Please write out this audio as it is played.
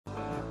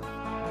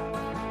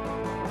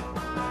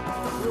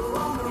Hello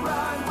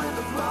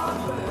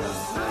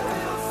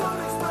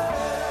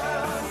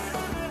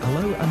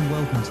and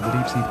welcome to the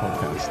Deep Sea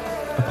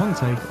Podcast, a punk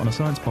take on a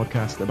science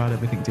podcast about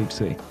everything deep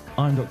sea.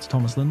 I'm Dr.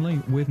 Thomas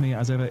Lindley. With me,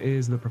 as ever,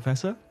 is the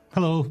Professor.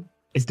 Hello.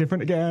 It's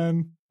different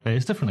again. It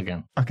is different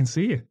again. I can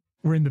see you.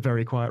 We're in the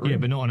very quiet room. Yeah,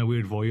 but not in a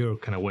weird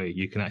voyeur kind of way.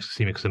 You can actually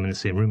see me because I'm in the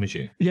same room as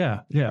you.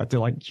 Yeah, to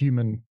like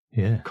human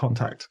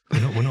contact.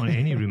 We're not in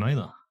any room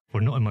either. We're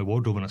not in my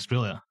wardrobe in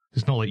Australia.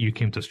 It's not like you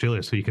came to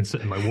Australia so you can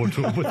sit in my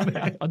wardrobe with me.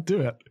 I'd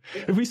do it.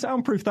 If we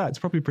soundproof that, it's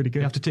probably pretty good.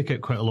 You have to take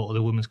out quite a lot of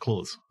the women's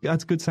clothes. Yeah,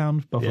 it's good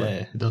sound buffalo. Yeah,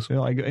 it does. You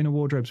know, like in a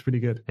wardrobe's pretty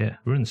good. Yeah,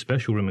 we're in the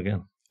special room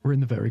again. We're in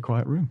the very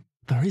quiet room.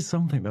 There is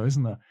something though,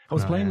 isn't there? I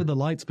was playing with the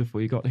lights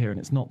before you got here and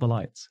it's not the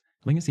lights.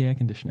 I think it's the air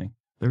conditioning.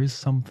 There is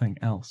something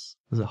else.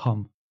 There's a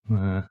hum.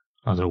 I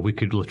don't know, we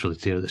could literally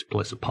tear this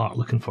place apart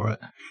looking for it.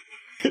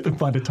 And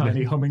find a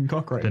tiny humming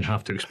cockroach. Then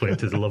have to explain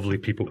to the lovely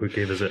people who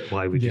gave us it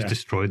why we just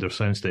destroyed their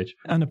soundstage.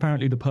 And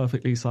apparently the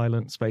perfectly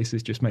silent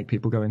spaces just make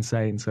people go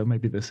insane, so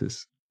maybe this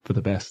is for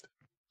the best.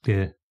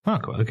 Yeah. I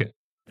quite like it.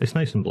 It's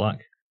nice and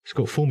black. It's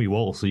got foamy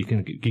walls, so you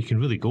can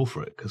really go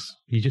for it, because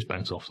you just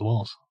bounce off the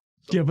walls.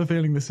 Do you have a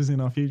feeling this is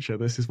in our future?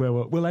 This is where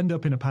we'll end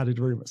up in a padded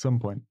room at some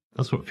point.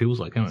 That's what it feels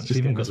like, isn't it? It's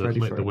even got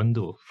the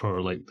window for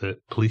like the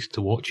police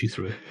to watch you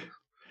through.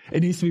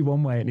 It needs to be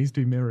one way. It needs to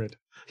be mirrored.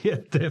 Yeah,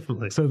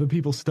 definitely. So the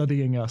people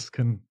studying us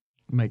can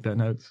make their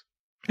notes.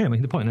 Yeah, I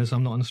mean, the point is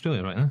I'm not in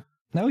Australia right now.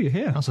 No, you're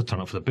here. That's a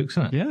turn up for the books,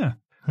 isn't it?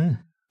 Yeah.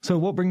 So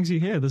what brings you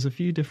here? There's a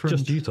few different...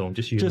 Just you, Tom.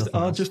 Just you. Just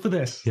for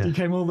this. Yeah. You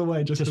came all the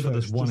way just for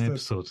this one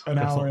episode. An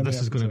hour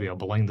this is going to be a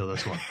blinder,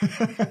 this one.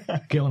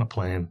 Get on a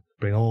plane,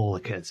 bring all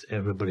the kids,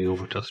 everybody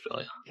over to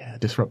Australia. Yeah,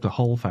 disrupt a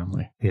whole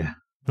family. Yeah.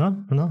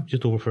 No,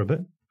 just over for a bit.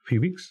 A few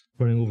weeks.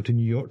 Running over to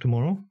New York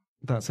tomorrow.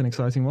 That's an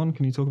exciting one.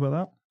 Can you talk about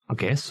that? I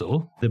guess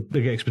so. The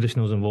big expedition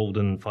I was involved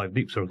in, 5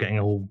 Deeps, are getting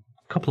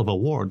a couple of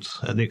awards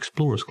at the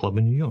Explorers Club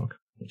in New York,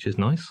 which is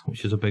nice,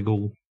 which is a big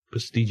old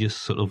prestigious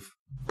sort of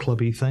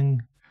clubby thing.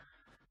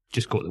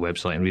 Just go to the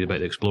website and read about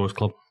the Explorers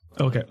Club.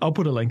 Okay, I'll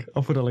put a link.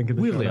 in the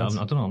Weirdly, I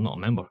comments. don't know, I'm not a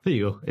member. There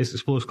you go. It's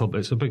Explorers Club.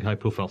 It's a big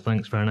high-profile thing.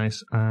 It's very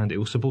nice. And it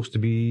was supposed to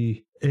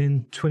be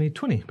in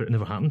 2020, but it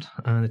never happened.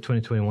 And the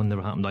 2021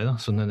 never happened either.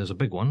 So now there's a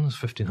big one. There's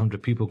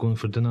 1,500 people going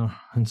for dinner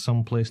in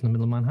some place in the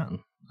middle of Manhattan.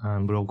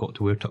 And we're all got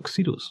to wear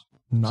tuxedos.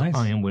 Nice. So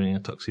I am wearing a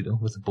tuxedo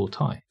with a bow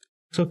tie.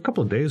 So a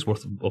couple of days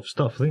worth of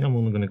stuff. I think I'm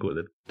only going to go to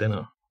the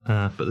dinner.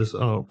 But there's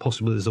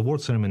possibly there's a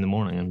award ceremony in the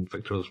morning, and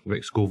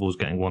Vic Scoville's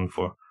getting one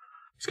for...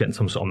 He's getting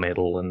some sort of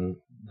medal, and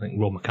I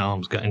think Rob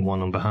McCallum's getting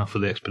one on behalf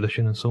of the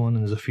expedition and so on,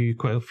 and there's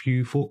quite a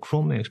few folk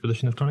from the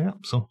expedition are turning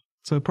up. So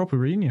a proper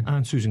reunion.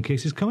 And Susan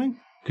Casey's coming,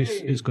 because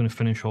it's going to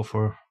finish off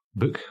her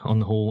book on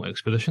the whole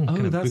expedition. Oh,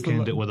 kind of that's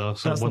bookend it with a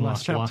sort of one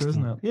last chapter, blast,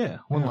 isn't it? Yeah,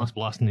 one last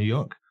blast in New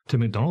York. Tim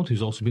McDonald,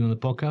 who's also been on the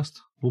podcast,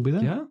 will be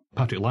there. Yeah.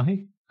 Patrick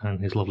Leahy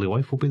and his lovely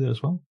wife will be there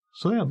as well.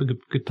 So yeah, it'll be a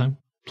good time.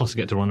 Plus I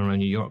get to run around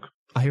New York.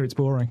 I hear it's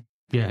boring.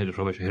 Yeah, I hear it's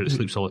rubbish. I hear it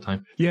sleeps all the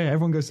time. Yeah,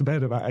 everyone goes to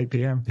bed about 8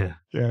 p.m.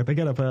 Yeah, they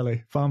get up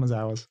early. Farmers'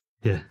 hours.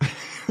 Yeah.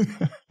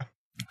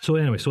 So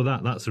anyway,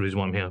 that's the reason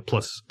why I'm here.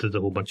 Plus did a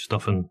whole bunch of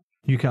stuff in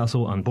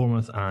Newcastle and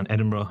Bournemouth and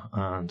Edinburgh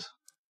and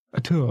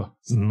a tour.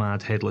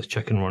 Mad headless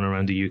chicken run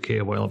around the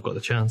UK while I've got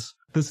the chance.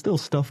 There's still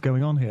stuff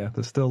going on here.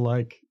 There's still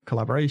like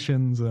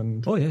collaborations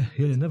and... Oh yeah,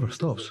 it never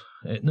stops.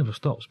 It never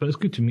stops. But it's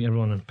good to meet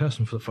everyone in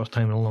person for the first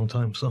time in a long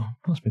time, so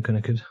that's been kind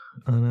of good.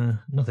 And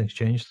nothing's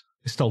changed.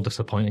 It's still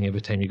disappointing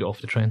every time you get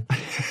off the train.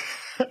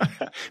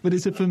 But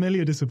it's a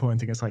familiar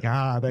disappointing. It's like,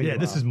 there you are.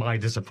 This is my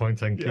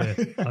disappointing. Yeah.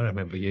 I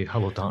remember you.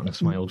 Hello,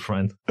 darkness, my old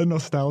friend. A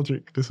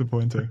nostalgic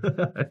disappointing.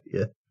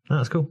 Yeah.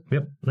 That's cool.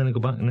 Yep. Then I go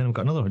back and then I've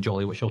got another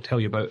jolly, which I'll tell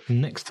you about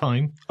next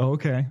time. Oh,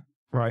 okay.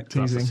 Right.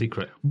 Teasing. That's a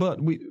secret. But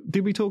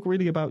did we talk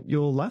really about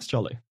your last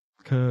jolly?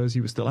 Because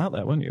you were still out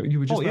there, weren't you? You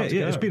were just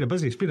It's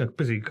been a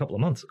busy couple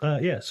of months.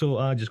 So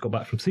I just got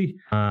back from sea.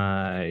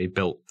 I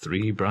built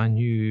 3 brand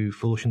new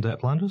full ocean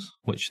depth landers,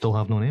 which still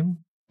have no name,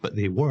 but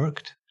they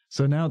worked.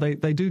 So now they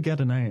do get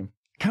a name.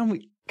 Can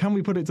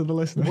we put it to the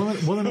listener?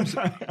 One of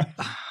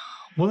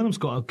them's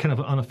got a kind of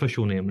an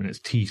unofficial name, and it's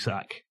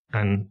T-Sac.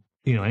 And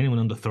anyone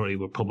under 30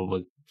 will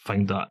probably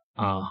find that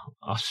a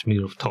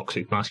smear of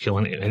toxic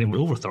masculinity. Anyone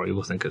over 30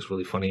 will think it's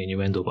really funny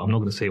innuendo, but I'm not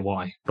going to say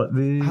why. But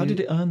how did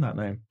it earn that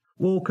name?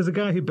 Well, because the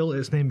guy who built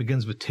its name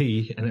begins with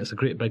T, and it's a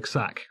great big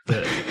sack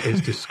that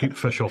is to scoop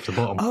fish off the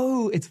bottom.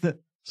 Oh, it's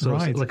it's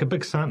like a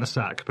big Santa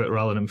sack, but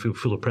rather than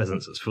full of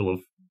presents, it's full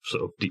of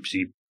sort of deep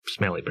sea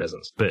smelly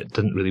presents. But it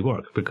didn't really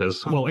work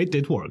because, it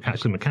did work.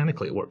 Actually,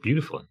 mechanically, it worked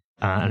beautifully.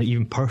 And it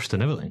even pursed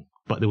and everything.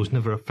 But there was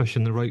never a fish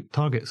in the right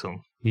target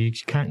zone. You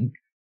just can't...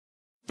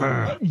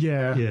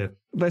 Yeah.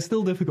 They're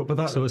still difficult,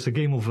 but So it's a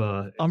game of...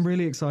 I'm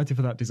really excited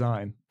for that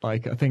design.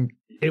 Like, I think...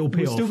 It'll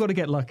pay off. We've still got to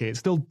get lucky. It's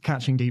still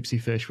catching deep sea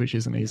fish, which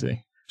isn't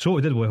easy. So what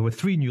we did with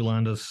 3 new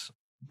landers,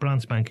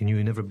 brand spanking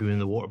new, never been in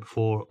the water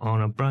before,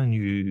 on a brand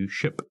new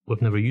ship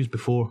we've never used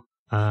before.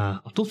 I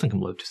don't think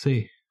I'm allowed to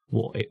say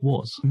what it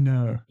was.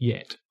 No.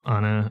 Yet.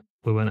 And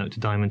we went out to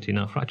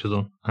Diamantina Fracture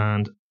Zone,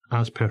 and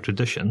as per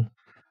tradition,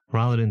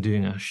 rather than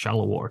doing a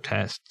shallow water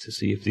test to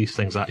see if these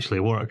things actually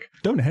work,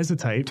 Don't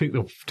hesitate.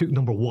 took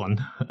number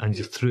one and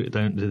just threw it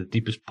down to the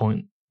deepest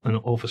point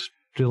off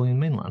Australian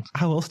mainland.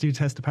 How else do you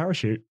test a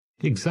parachute?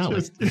 Exactly.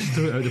 Just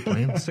threw it out of the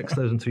plane,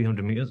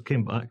 6,300 metres,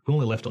 came back. We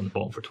only left it on the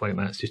bottom for 20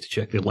 minutes just to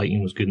check the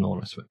lighting was good and all the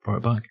rest of it. Brought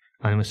it back.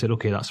 And I said,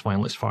 okay, that's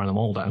fine, let's fire them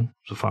all down.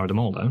 So fired them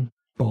all down.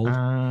 Bold.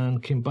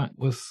 And came back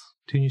with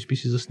 2 new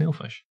species of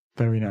snailfish.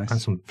 Very nice.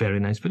 And some very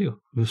nice video.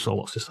 We saw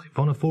lots of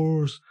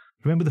siphonophores.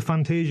 Remember the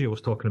Fantasia I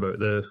was talking about,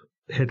 the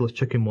headless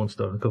chicken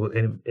monster called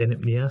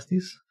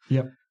Enipniastes?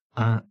 Yep.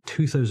 At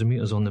 2,000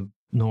 metres on the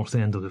north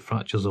end of the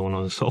fracture zone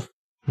on the sort of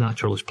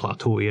naturalist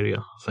plateau area,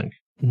 I think.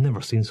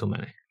 Never seen so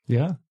many.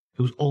 Yeah.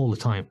 It was all the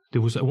time.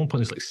 There was, at one point,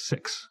 there's like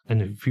 6 in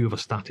the view of a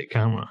static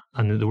camera,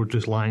 and they were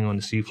just lying on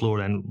the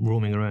seafloor and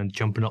roaming around,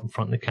 jumping up in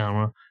front of the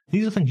camera.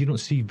 These are things you don't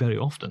see very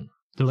often.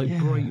 They're like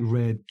bright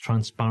red,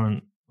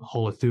 transparent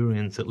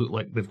holothurians that look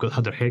like they've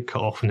had their head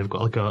cut off and they've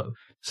got like a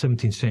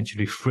 17th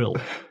century frill.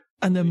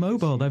 And they're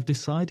mobile. They've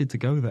decided to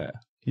go there.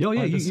 Yeah,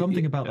 yeah. There's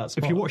something about that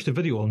spot. If you watch the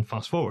video on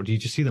fast forward, you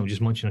just see them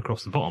just munching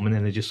across the bottom, and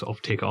then they just sort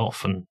of take it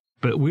off.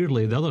 But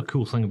weirdly, the other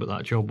cool thing about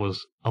that job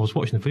was I was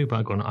watching the video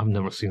back going, I've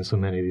never seen so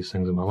many of these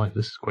things in my life.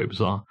 This is quite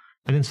bizarre.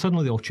 And then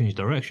suddenly they all changed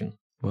direction.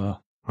 Wow.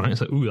 Right? It's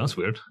like, ooh, that's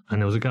weird.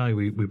 And there was a guy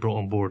we brought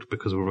on board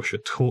because we were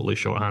totally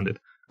short-handed.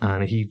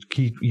 And he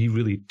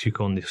really took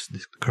on this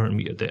current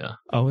meter data.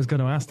 I was going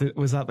to ask,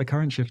 was that the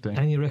current shifting?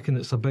 And you reckon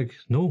it's I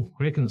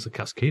reckon it's a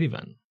cascade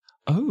event.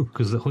 Oh.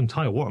 Because the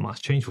entire water mass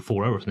changed for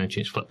 4 hours and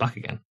then flip back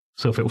again.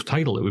 So if it was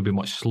tidal, it would be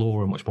much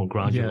slower and much more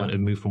gradual and it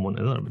would move from one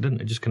to the other. But it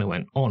didn't. It just kind of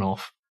went on,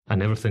 off.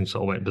 And everything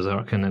sort of went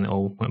berserk, and then it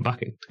all went back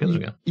together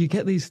again. You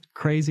get these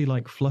crazy,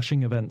 like,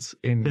 flushing events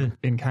in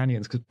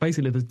canyons, because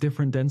basically there's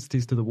different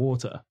densities to the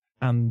water,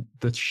 and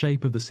the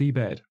shape of the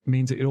seabed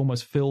means it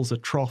almost fills a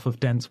trough of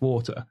dense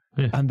water,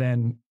 and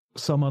then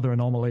some other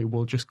anomaly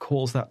will just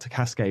cause that to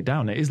cascade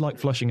down. It is like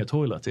flushing a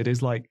toilet. It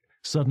is like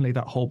suddenly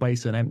that whole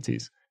basin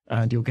empties,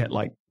 and you'll get,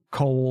 like,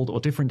 cold or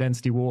different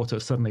density water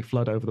suddenly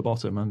flood over the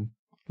bottom, and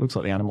looks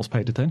like the animals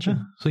paid attention.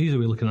 Yeah. So here's a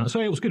way of looking at it.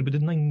 So it was good. We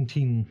did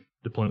 19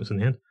 deployments in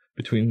the end.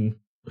 Between,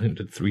 I think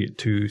we did 3 at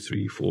 2,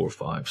 3, 4,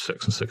 5,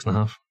 6 and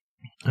 6.5.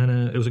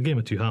 And it was a game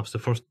of 2 halves. The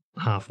first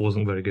half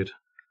wasn't very good.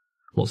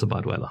 Lots of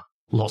bad weather.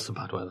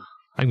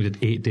 I think we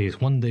did 8 days,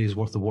 1 day's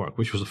worth of work,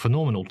 which was a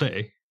phenomenal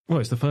day. Well,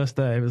 it's the first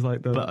day. It was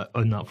like But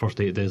on that first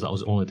 8 days, that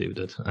was the only day we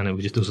did. And there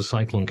was a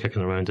cyclone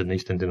kicking around in the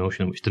East Indian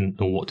Ocean, which didn't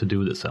know what to do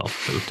with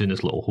itself. It was doing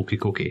this little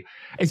hokey-cokey.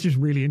 It's just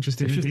really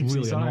interesting. It's just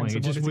really annoying.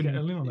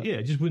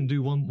 It just wouldn't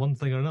do one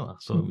thing or another.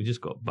 So we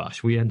just got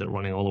bashed. We ended up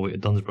running all the way to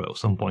Dunsborough at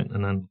some point,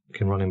 and then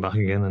came running back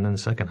again. And then the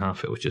second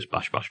half, it was just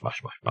bash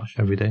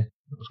every day.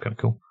 It was kind of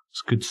cool.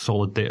 It's a good,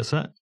 solid data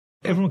set.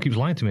 Everyone keeps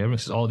lying to me. Everyone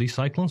says, oh, these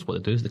cyclones, what they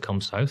do is they come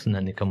south and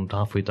then they come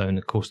halfway down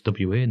the coast of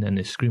WA and then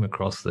they scream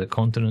across the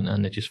continent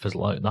and they just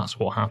fizzle out. That's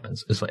what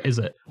happens. It's like, is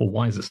it? Or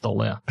why is it still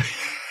there?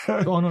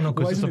 Oh, no,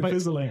 because it's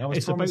fizzling?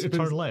 It's about to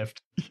turn left.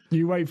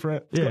 You wait for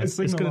it. It's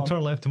going to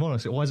turn left tomorrow.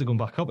 So why is it going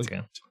back up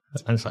again?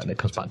 And it's like, it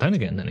comes back down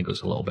again. Then it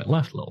goes a little bit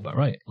left, a little bit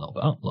right, a little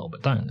bit up, a little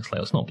bit down. It's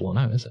like, it's not blown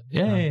out, is it?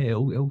 Yeah,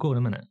 it'll go in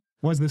a minute.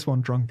 Why is this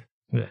one drunk?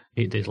 Yeah,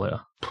 8 days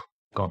later,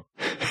 gone.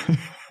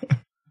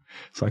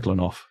 Cyclone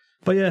off.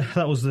 But yeah,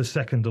 that was the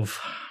second of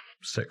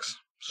 6.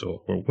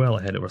 So we're well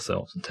ahead of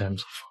ourselves in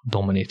terms of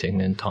dominating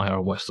the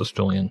entire West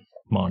Australian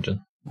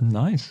margin.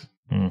 Nice.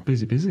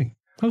 Busy. It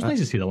was nice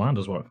to see the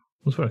landers work.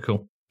 It was very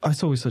cool.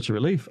 It's always such a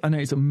relief. And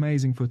it's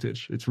amazing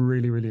footage. It's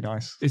really, really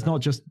nice. It's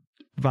not just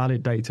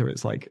valid data.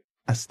 It's like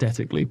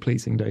aesthetically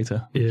pleasing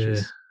data.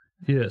 Yeah,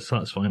 it's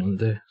satisfying on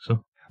the day.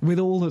 So with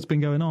all that's been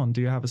going on,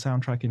 do you have a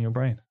soundtrack in your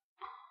brain?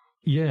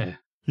 Yeah.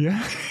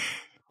 Yeah?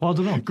 Well, I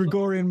don't know.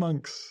 Gregorian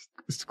monks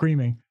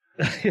screaming.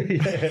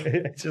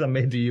 It's just a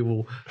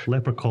medieval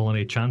leper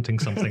colony chanting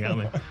something at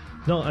me.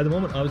 No, at the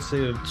moment I would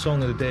say the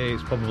song of the day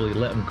is probably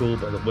Let 'Em Go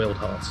by the Wild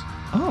Hearts.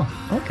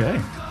 Oh, okay.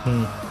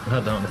 I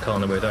had that on the car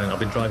on the way down. I've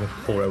been driving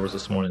for 4 hours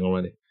this morning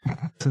already.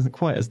 It isn't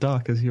quite as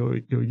dark as your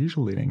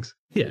usual leanings.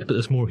 Yeah, but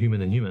it's more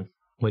human than human.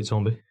 White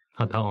Zombie.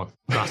 Had that on.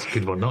 That's a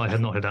good one. No, I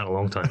had not had that in a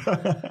long time.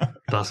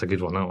 That's a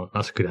good one, that one.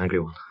 That's a good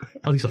angry one.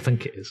 At least I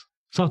think it is.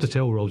 It's hard to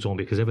tell Rob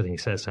Zombie because everything he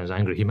says sounds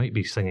angry. He might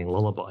be singing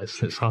lullabies.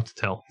 It's hard to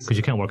tell because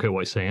you can't work out what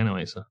he's saying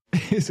anyway. So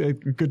he's a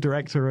good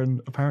director and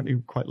apparently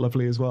quite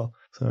lovely as well.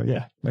 So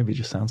yeah, maybe he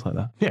just sounds like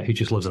that. Yeah, he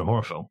just lives in a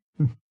horror film.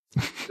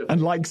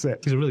 And likes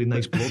it. He's a really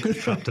nice bloke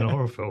trapped in a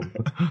horror film.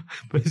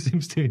 But he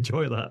seems to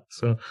enjoy that.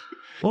 So,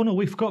 oh no,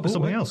 we forgot about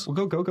something else.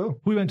 Well,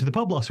 go. We went to the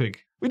pub last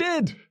week. We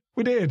did.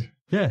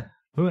 Yeah,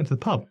 we went to the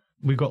pub.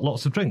 We got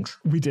lots of drinks.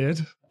 We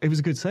did. It was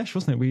a good sesh,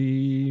 wasn't it?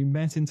 We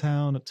met in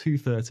town at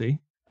 2:30.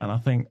 And I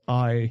think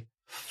I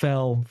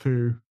fell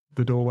through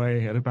the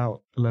doorway at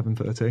about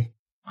 11:30.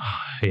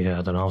 Yeah,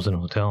 I don't know. I was in a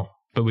hotel.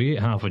 But we ate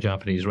half a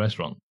Japanese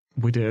restaurant.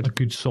 We did. A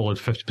good solid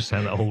 50%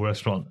 of that whole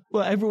restaurant.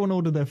 Well, everyone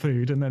ordered their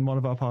food, and then one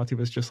of our party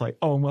was just like,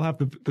 oh, and we'll have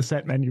the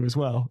set menu as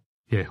well.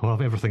 Yeah, we'll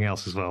have everything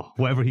else as well.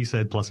 Whatever he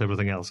said plus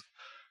everything else.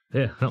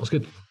 Yeah, that was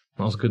good.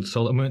 That was a good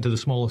solid. We went to the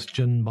smallest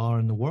gin bar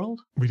in the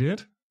world. We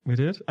did. We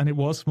did. And it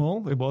was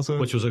small. It was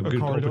Which was a good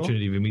corridor.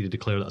 opportunity for me to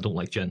declare that I don't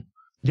like gin.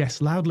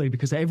 Yes, loudly,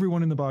 because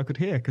everyone in the bar could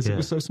hear, because it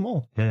was so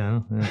small. Yeah,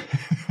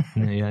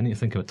 yeah, I need to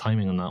think of a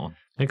timing on that one.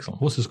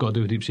 Excellent. What's this got to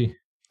do with deep sea?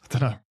 I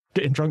don't know.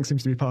 Getting drunk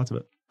seems to be part of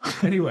it.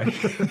 Anyway.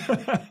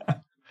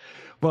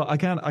 Well, I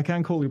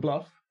can call you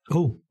bluff.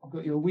 Oh. I've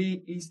got your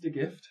wee Easter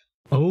gift.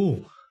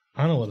 Oh,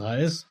 I know what that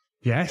is.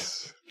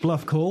 Yes,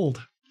 bluff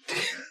called.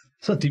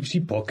 It's a deep sea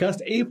podcast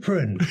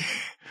apron.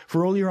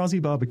 For all your Aussie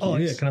barbecues. Oh,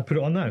 yeah. Can I put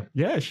it on now?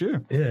 Yeah,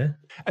 sure. Yeah.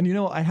 And you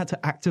know what? I had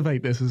to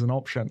activate this as an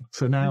option.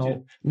 So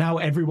now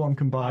everyone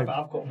can buy.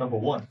 I've got number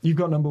one. You've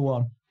got number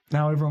one.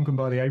 Now everyone can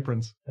buy the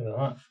aprons. Look at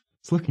that.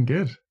 It's looking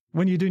good.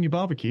 When you're doing your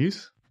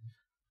barbecues,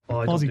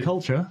 Aussie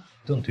culture.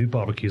 Don't do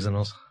barbecues in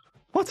us.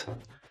 What?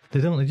 They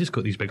don't. They just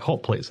got these big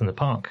hot plates in the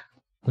park.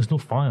 There's no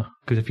fire.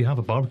 Because if you have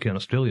a barbecue in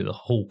Australia, the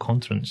whole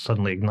continent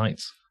suddenly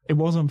ignites. It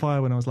was on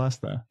fire when I was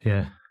last there.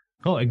 Yeah.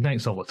 Oh, it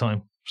ignites all the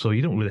time. So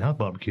you don't really have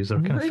barbecues. They're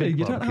kind of fake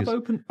You barbecues. don't have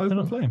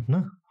open flame?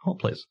 No, hot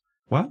plates.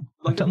 Wow.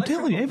 I'm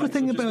telling you,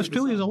 everything about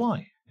Australia is a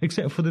lie.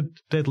 Except for the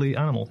deadly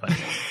animal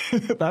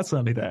thing. That's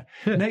only there.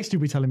 Yeah. Next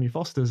you'll be telling me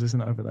Foster's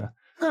isn't over there.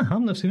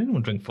 I've never seen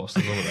anyone drink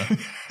Foster's over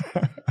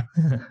there.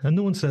 Yeah. And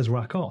no one says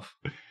rack off.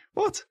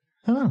 What?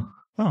 I know.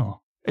 Oh.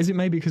 Is it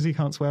maybe because he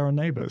can't swear on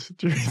neighbours?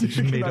 Do you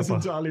think that's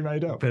entirely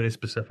made up? Very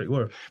specific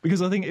word.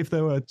 Because I think if they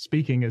were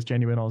speaking as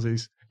genuine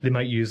Aussies, they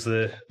might use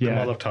the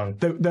mother tongue.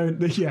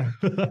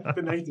 The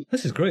native.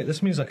 This is great.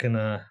 This means I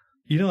can...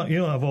 You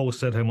know, I've always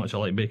said how much I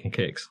like baking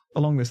cakes.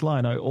 Along this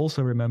line, I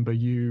also remember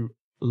you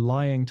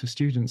lying to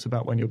students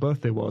about when your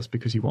birthday was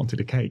because you wanted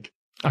a cake.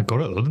 I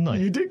got it though, didn't I?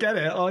 You did get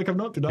it. Like, I'm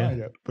not denying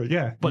it. But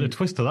yeah. But the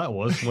twist of that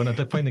was, when I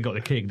finally got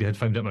the cake, they had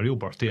found out my real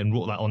birthday and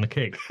wrote that on the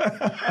cake.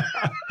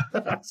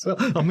 So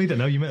I made it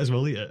now. You might as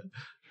well eat it.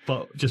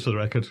 But just for the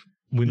record,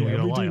 we know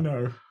you're a liar. We do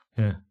know.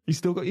 Yeah. You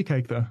still got your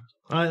cake though?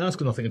 That's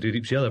got nothing to do with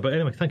deep sea either. But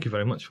anyway, thank you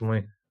very much for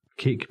my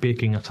cake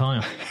baking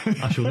attire.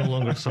 I shall no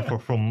longer suffer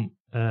from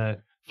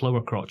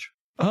flower crotch.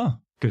 Ah,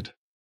 good.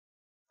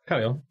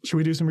 Carry on. Shall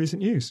we do some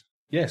recent news?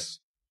 Yes.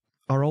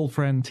 Our old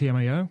friend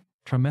TMAO,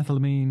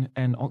 trimethylamine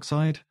N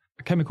oxide,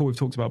 a chemical we've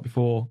talked about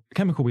before, a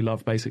chemical we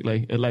love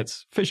basically. It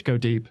lets fish go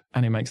deep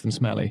and it makes them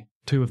smelly.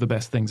 Two of the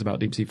best things about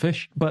deep sea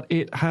fish. But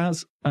it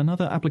has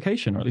another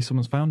application, or at least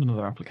someone's found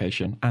another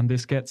application, and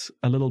this gets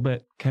a little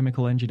bit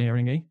chemical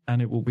engineering-y,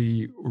 and it will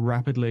be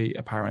rapidly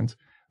apparent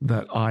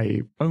that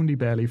I only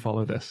barely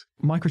follow this.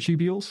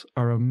 Microtubules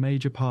are a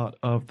major part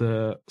of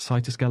the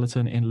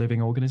cytoskeleton in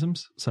living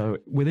organisms. So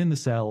within the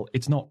cell,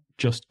 it's not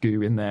just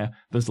goo in there.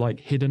 There's like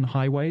hidden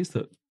highways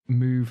that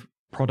move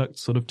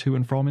products sort of to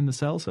and from in the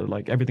cell. So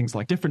like everything's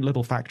like different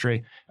little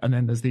factory, and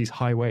then there's these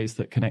highways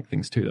that connect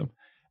things to them.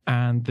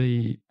 And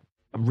the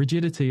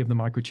rigidity of the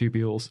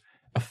microtubules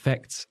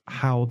affects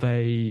how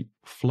they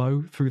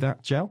flow through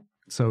that gel.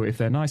 So if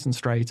they're nice and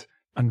straight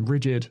and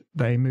rigid,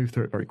 they move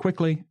through it very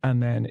quickly.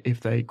 And then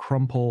if they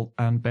crumple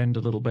and bend a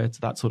little bit,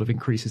 that sort of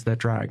increases their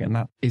drag. And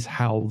that is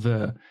how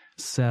the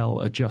cell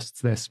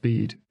adjusts their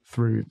speed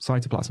through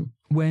cytoplasm.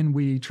 When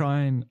we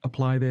try and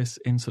apply this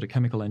in sort of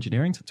chemical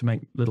engineering to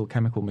make little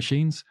chemical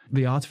machines,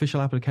 the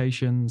artificial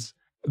applications,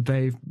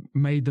 they've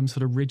made them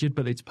sort of rigid,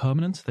 but it's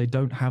permanent. They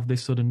don't have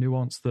this sort of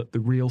nuance that the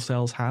real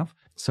cells have.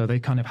 So they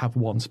kind of have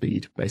one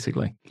speed,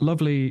 basically.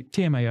 Lovely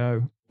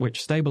TMAO,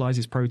 which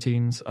stabilizes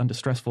proteins under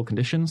stressful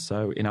conditions.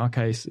 So in our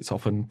case, it's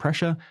often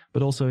pressure,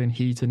 but also in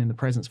heat and in the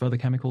presence of other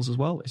chemicals as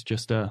well. It's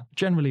just a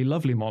generally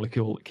lovely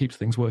molecule that keeps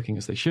things working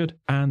as they should.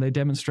 And they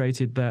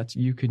demonstrated that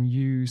you can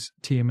use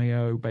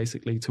TMAO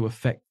basically to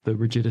affect the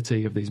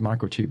rigidity of these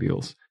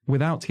microtubules.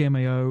 Without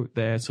TMAO,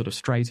 they're sort of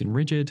straight and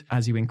rigid.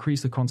 As you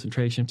increase the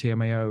concentration of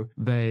TMAO,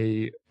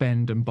 they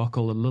bend and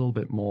buckle a little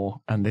bit more,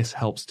 and this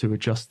helps to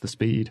adjust the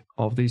speed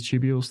of these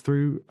tubules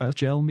through a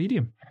gel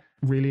medium.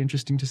 Really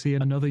interesting to see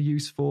another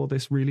use for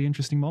this really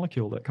interesting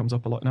molecule that comes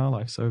up a lot in our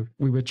life. So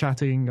we were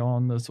chatting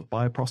on the sort of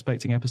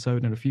bioprospecting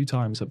episode and a few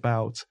times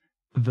about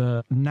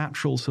the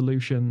natural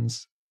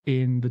solutions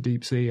in the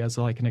deep sea as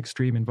like an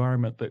extreme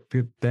environment that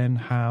could then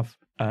have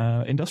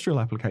industrial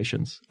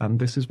applications. And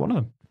this is one of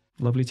them.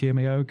 Lovely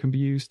TMAO can be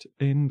used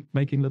in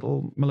making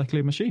little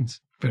molecular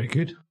machines. Very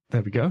good.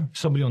 There we go.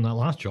 Somebody on that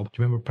last job,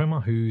 do you remember Prima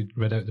who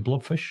read out the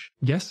blobfish?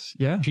 Yes,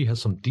 yeah. She has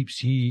some deep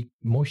sea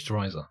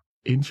moisturizer.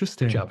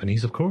 Interesting.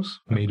 Japanese, of course,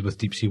 made with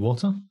deep sea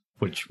water,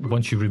 which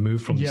once you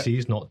remove from the sea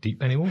is not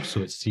deep anymore,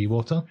 so it's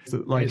seawater.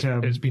 So like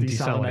it's been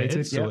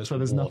desalinated, so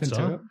there's nothing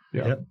to it.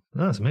 Yeah.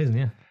 That's amazing,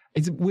 yeah.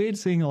 It's weird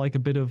seeing like a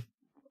bit of,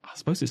 I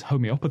suppose it's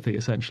homeopathy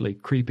essentially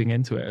creeping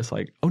into it. It's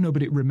like, oh no,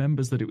 but it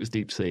remembers that it was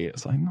deep sea.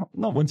 It's like,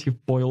 not once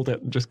you've boiled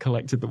it and just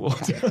collected the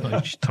water. I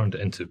just turned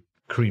it into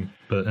cream.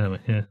 But anyway,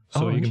 yeah.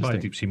 So you can buy a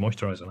deep sea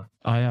moisturizer now.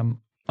 I am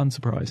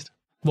unsurprised.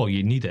 Well,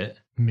 you need it.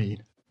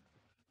 Mean.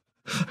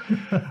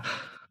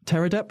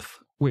 TerraDepth,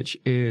 which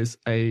is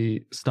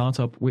a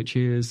startup which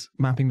is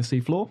mapping the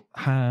seafloor,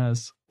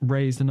 has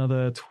raised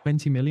another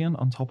 $20 million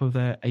on top of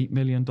their $8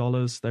 million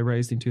they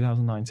raised in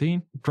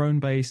 2019.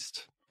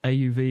 Drone-based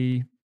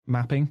AUV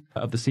mapping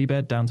of the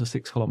seabed down to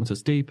 6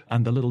 kilometers deep.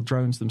 And the little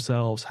drones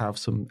themselves have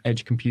some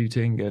edge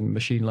computing and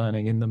machine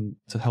learning in them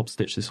to help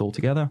stitch this all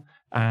together.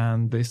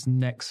 And this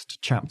next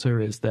chapter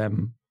is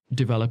them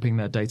developing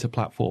their data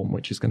platform,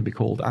 which is going to be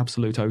called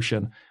Absolute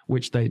Ocean,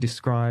 which they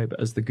describe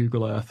as the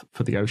Google Earth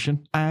for the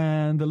ocean.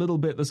 And the little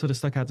bit that sort of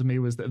stuck out to me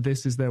was that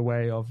this is their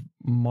way of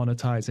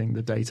monetizing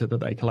the data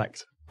that they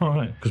collect. All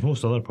right, because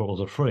most other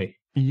portals are free.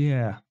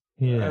 Yeah.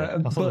 Yeah,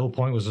 I thought the whole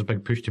point was a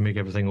big push to make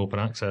everything open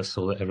access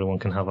so that everyone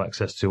can have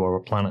access to our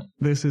planet.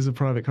 This is a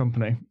private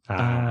company.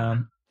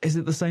 Is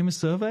it the same as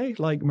survey?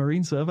 Like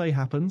marine survey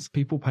happens,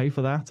 people pay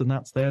for that, and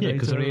that's their data. Yeah,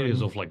 because there are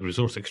areas of like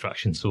resource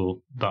extraction,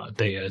 so that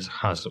data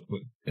has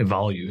a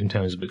value in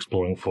terms of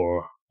exploring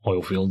for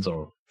oil fields.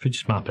 Or if you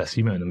just map a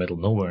seamount in the middle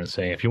of nowhere and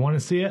say, if you want to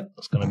see it,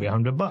 it's going to be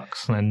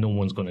 $100, and then no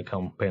one's going to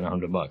come paying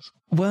 $100.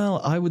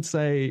 Well, I would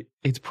say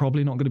it's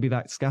probably not going to be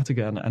that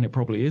scattergun, and it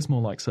probably is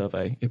more like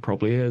survey. It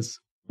probably is.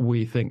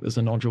 We think there's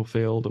a nodule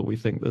field, or we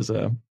think there's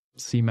a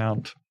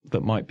seamount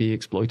that might be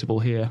exploitable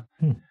here.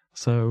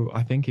 So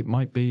I think it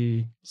might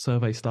be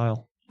survey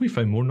style. We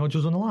found more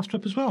nodules on the last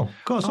trip as well.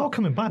 God, it's all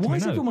coming back to me now. Why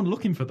is everyone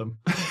looking for them?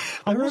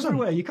 They're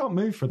everywhere. You can't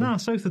move for them. Nah,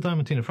 south of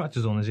Diamantina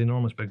Fracture Zone is an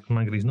enormous big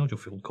manganese nodule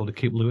field called the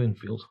Cape Lewin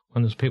field.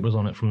 And there's papers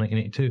on it from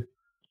 1982.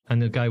 And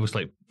the guy was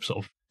like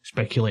sort of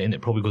speculating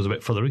it probably goes a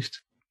bit further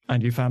east.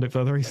 And you found it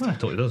further east? I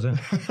thought it does, yeah.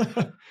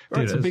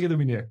 Right, so bigger than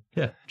we knew.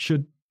 Yeah.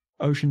 Should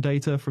ocean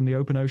data from the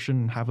open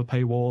ocean have a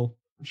paywall?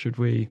 Should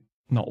we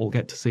not all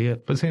get to see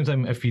it? But at the same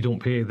time, if you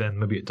don't pay, then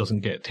maybe it doesn't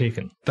get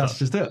taken. That's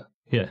just it.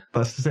 Yeah.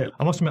 That's just it.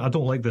 I must admit, I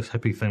don't like this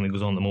hippie thing that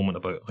goes on at the moment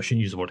about, I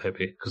shouldn't use the word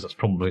hippie, because that's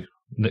probably,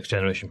 next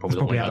generation probably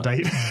don't like out of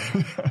date.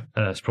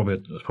 It's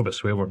probably a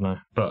swear word now.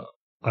 But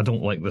I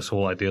don't like this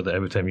whole idea that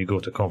every time you go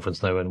to a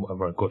conference now and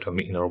whatever, go to a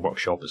meeting or a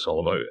workshop, it's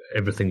all about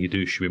everything you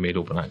do should be made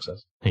open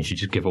access. And you should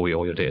just give away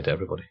all your data to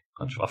everybody.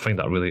 I find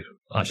that really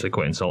actually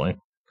quite insulting.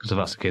 Because if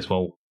that's the case,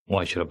 well,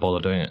 why should I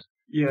bother doing it?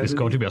 Yeah, there's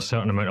got to be a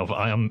certain amount of,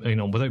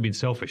 without being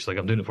selfish, like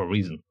I'm doing it for a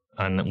reason.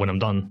 And when I'm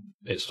done,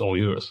 it's all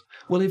yours.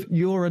 Well, if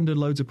you're under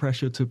loads of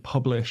pressure to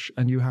publish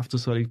and you have to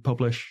sort of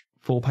publish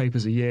 4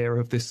 papers a year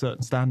of this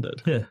certain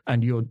standard,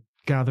 and you're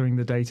gathering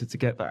the data to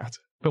get that.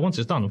 But once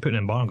it's done, I'm putting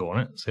an embargo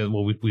on it. Say,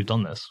 well, we've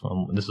done this.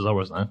 This is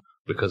ours now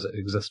because it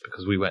exists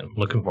because we went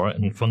looking for it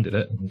and funded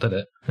it and did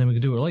it. And then we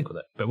can do what we like with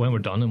it. But when we're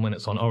done and when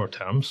it's on our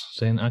terms,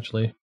 saying,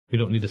 actually, we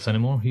don't need this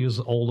anymore.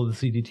 Here's all of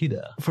the CDT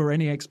data. For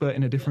any expert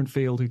in a different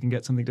field who can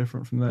get something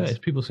different from this. Yeah,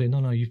 people say,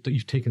 no, you've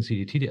taken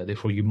CDT data,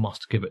 therefore you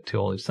must give it to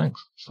all these things.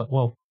 It's like,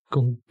 well,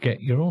 go and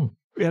get your own.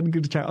 We had a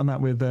good chat on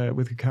that with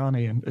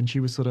Kakani, and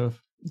she was sort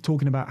of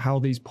talking about how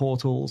these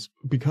portals,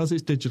 because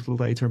it's digital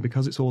data and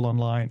because it's all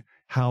online,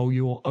 how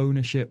your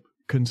ownership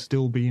can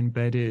still be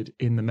embedded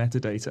in the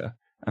metadata.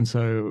 And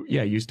so,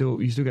 yeah, you still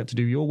get to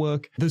do your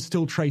work. There's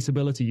still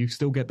traceability. You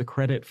still get the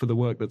credit for the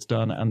work that's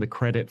done and the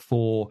credit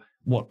for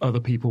what other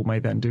people may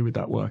then do with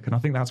that work. And I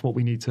think that's what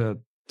we need to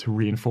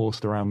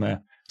reinforce around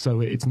there.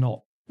 So it's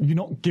not, you're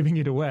not giving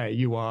it away.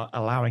 You are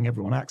allowing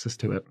everyone access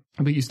to it,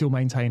 but you still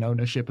maintain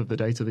ownership of the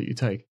data that you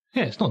take.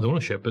 Yeah, it's not the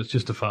ownership. It's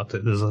just the fact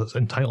that there's an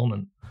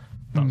entitlement.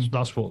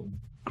 That's what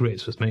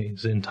grates with me.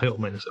 It's the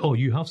entitlement. It's,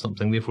 you have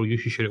something, therefore you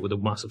should share it with a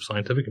massive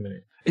scientific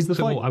community.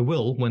 I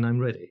will when I'm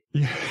ready.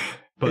 Yeah.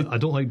 But I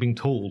don't like being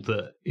told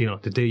that,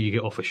 the day you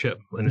get off a ship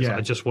and it's like,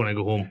 I just want to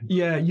go home.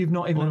 Yeah, you've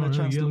not even had a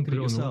chance to look at it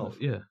yourself.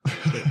 Yeah.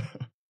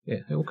 Yeah,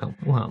 it will come.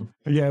 It will happen.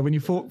 Yeah, when you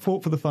fought for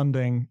the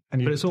funding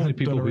and but it's only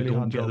people who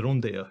don't get their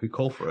own data who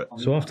call for it.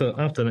 So after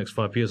the next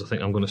 5 years, I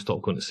think I'm going to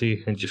stop going to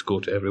sea and just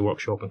go to every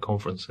workshop and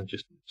conference and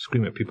just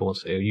scream at people and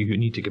say, you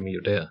need to give me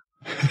your data.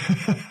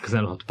 Because then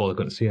I don't have to bother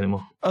going to sea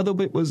anymore. Other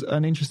bit was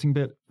an interesting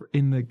bit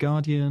in The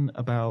Guardian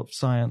about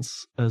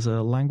science as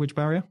a language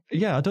barrier.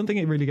 Yeah, I don't think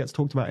it really gets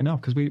talked about enough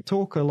because we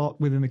talk a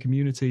lot within the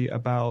community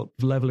about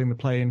leveling the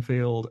playing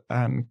field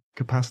and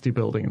capacity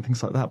building and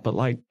things like that. But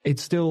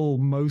it's still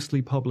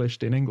mostly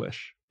published in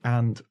English.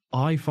 And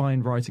I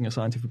find writing a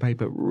scientific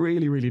paper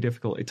really, really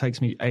difficult. It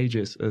takes me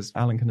ages, as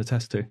Alan can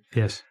attest to.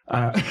 Yes.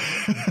 And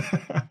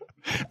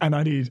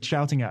I need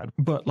shouting at.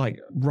 But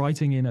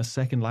writing in a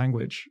second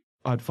language,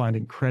 I'd find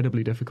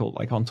incredibly difficult,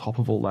 on top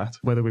of all that,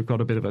 whether we've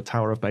got a bit of a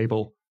Tower of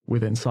Babel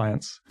within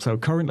science. So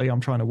currently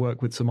I'm trying to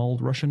work with some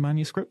old Russian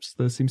manuscripts.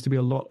 There seems to be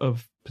a lot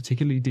of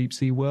particularly deep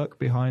sea work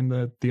behind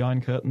the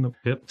Iron Curtain,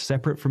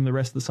 separate from the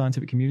rest of the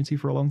scientific community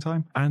for a long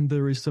time. And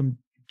there is some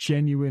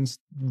genuine,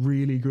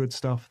 really good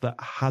stuff that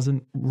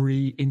hasn't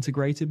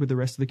reintegrated with the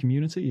rest of the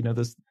community.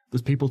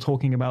 There's people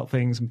talking about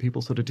things and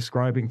people sort of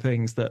describing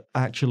things that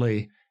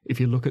actually, if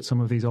you look at some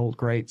of these old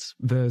greats,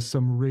 there's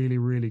some really,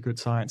 really good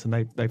science, and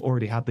they've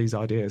already had these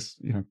ideas,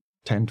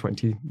 10,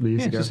 20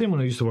 years ago. It's the same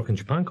when I used to work in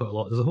Japan quite a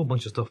lot. There's a whole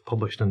bunch of stuff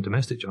published in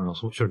domestic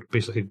journals, which are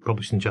basically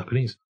published in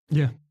Japanese.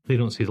 Yeah. They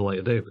don't see the light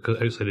of day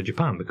outside of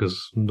Japan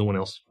because no one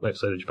else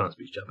outside of Japan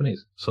speaks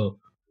Japanese. So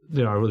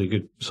they are a really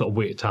good sort of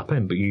way to tap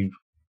in, but you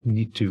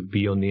need to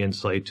be on the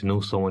inside to know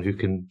someone who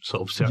can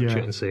sort of search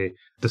it and say,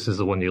 this is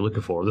the one you're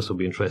looking for, this will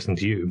be interesting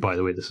to you, by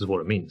the way, this is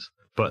what it means.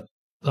 But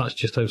That's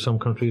just how some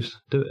countries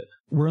do it.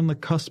 We're on the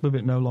cusp of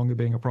it no longer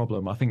being a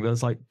problem. I think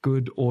there's like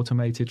good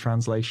automated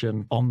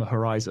translation on the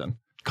horizon.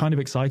 Kind of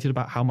excited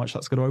about how much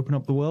that's going to open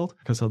up the world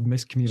because of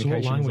miscommunication. So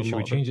what language should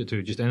we change it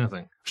to? Just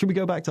anything? Should we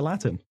go back to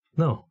Latin?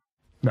 No.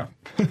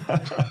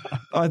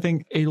 I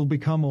think it'll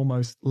become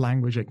almost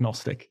language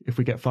agnostic if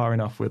we get far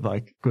enough with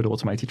like good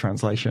automated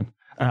translation.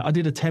 I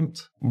did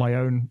attempt my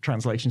own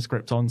translation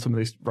script on some of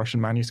these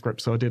Russian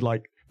manuscripts. So I did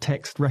like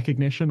text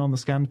recognition on the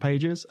scanned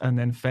pages and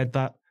then fed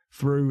that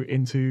through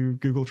into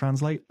Google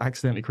Translate.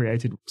 Accidentally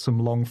created some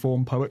long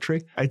form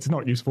poetry. It's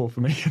not useful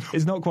for me.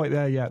 It's not quite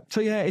there yet. So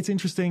yeah, it's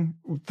interesting.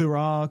 There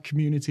are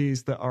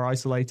communities that are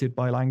isolated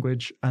by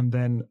language, and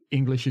then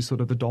English is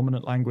sort of the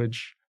dominant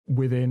language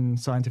within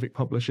scientific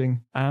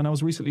publishing. And I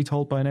was recently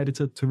told by an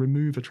editor to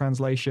remove a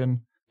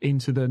translation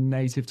into the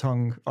native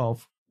tongue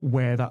of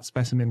where that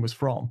specimen was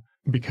from,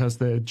 because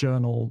the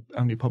journal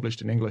only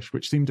published in English,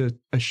 which seemed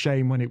a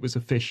shame when it was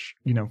a fish,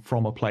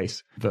 from a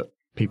place that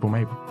people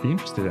may be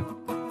interested in.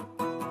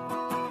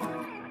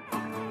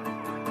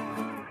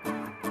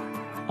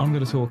 I'm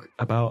going to talk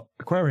about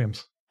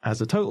aquariums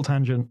as a total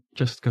tangent,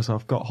 just because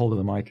I've got hold of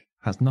the mic.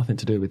 Has nothing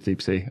to do with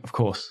deep sea, of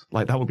course.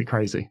 Like, that would be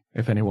crazy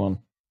if anyone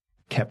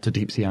kept a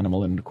deep sea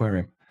animal in an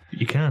aquarium.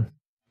 You can.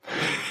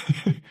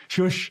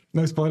 Shush,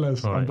 no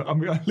spoilers. Right.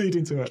 I'm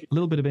leading to it. A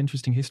little bit of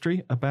interesting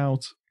history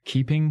about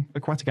keeping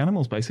aquatic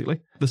animals,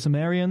 basically. The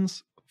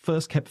Sumerians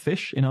first kept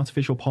fish in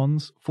artificial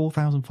ponds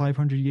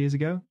 4,500 years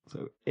ago.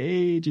 So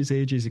ages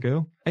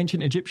ago.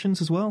 Ancient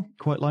Egyptians as well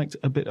quite liked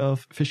a bit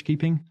of fish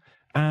keeping.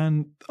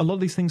 And a lot of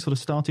these things sort of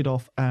started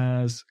off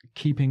as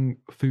keeping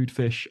food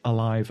fish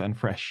alive and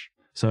fresh.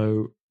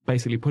 So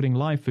basically putting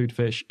live food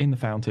fish in the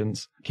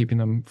fountains, keeping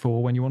them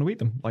for when you want to eat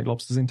them, like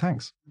lobsters in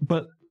tanks.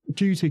 But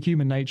due to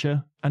human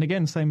nature, and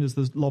again, same as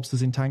the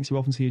lobsters in tanks, you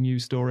often see a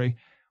news story.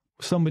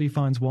 Somebody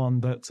finds one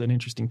that's an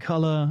interesting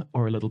color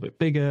or a little bit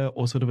bigger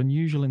or sort of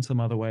unusual in some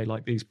other way,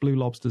 like these blue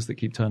lobsters that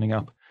keep turning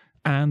up,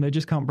 and they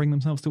just can't bring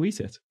themselves to eat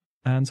it.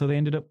 And so they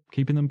ended up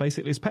keeping them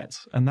basically as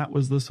pets. And that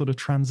was the sort of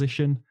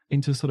transition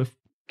into sort of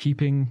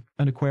keeping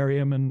an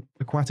aquarium and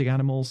aquatic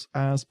animals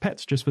as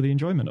pets just for the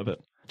enjoyment of it.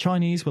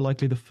 Chinese were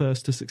likely the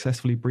first to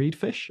successfully breed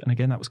fish. And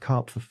again, that was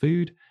carp for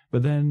food.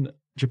 But then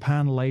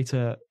Japan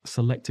later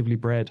selectively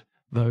bred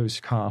those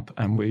carp,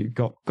 and we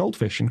got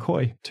goldfish and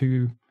koi,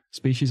 two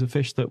species of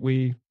fish that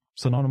we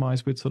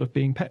synonymize with sort of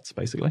being pets,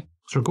 basically.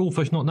 So are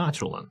goldfish not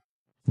natural then?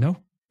 No,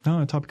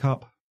 a type of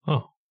carp.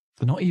 Oh.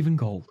 They're not even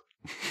gold.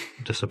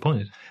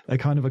 Disappointed. They're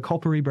kind of a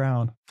coppery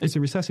brown. It's a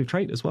recessive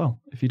trait as well.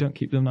 If you don't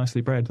keep them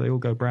nicely bred, they all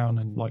go brown,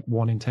 and like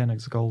 1 in 10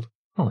 is gold.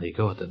 Oh, there you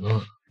go. I didn't know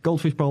that.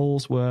 Goldfish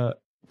bowls were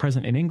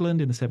present in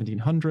England in the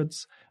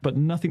 1700s, but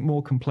nothing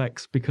more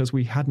complex because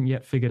we hadn't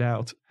yet figured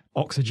out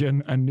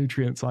oxygen and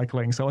nutrient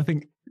cycling. So I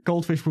think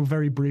goldfish were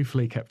very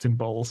briefly kept in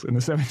bowls in the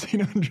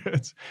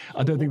 1700s.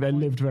 I don't think they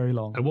lived very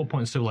long. At what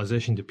point in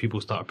civilization did people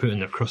start putting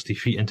their crusty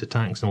feet into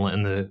tanks and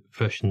letting the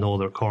fish gnaw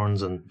their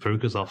corns and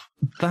verrucas off?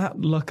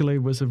 That, luckily,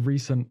 was a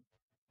recent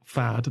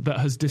fad that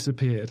has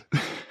disappeared.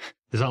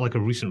 Is that like a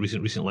recent,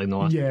 like in the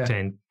last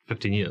 10,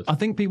 15 years? I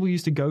think people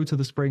used to go to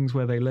the springs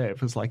where they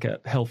live as like a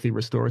healthy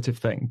restorative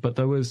thing, but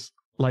there was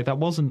like, that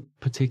wasn't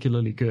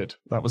particularly good.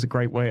 That was a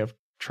great way of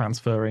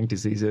transferring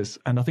diseases.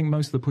 And I think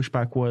most of the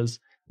pushback was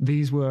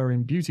these were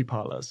in beauty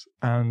parlors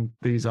and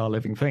these are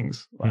living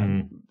things.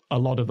 A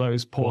lot of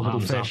those poor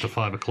little fish. After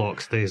 5 o'clock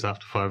stays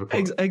after 5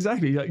 o'clock.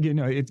 Exactly.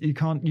 You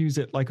can't use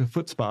it like a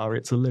foot spa.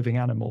 It's a living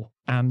animal.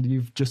 And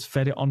you've just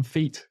fed it on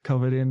feet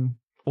covered in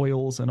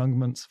oils and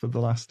ointments for the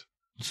last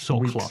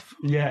sock weeks. Fluff.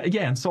 Yeah,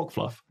 and sock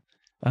fluff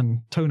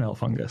and toenail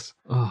fungus.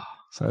 Oh.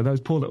 So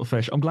those poor little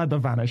fish, I'm glad they've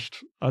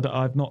vanished.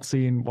 I've not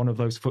seen one of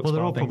those foot spa things.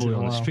 Well, they're all probably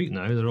on the street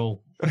now. They're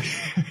all...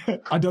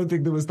 I don't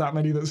think there was that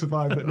many that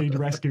survived that need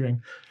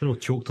rescuing. They're all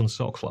choked on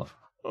sock fluff.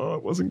 Oh,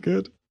 it wasn't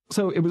good.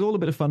 So it was all a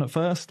bit of fun at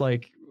first,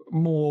 like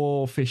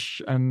more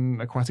fish and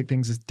aquatic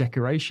things as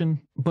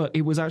decoration, but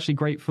it was actually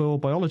great for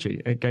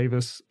biology. It gave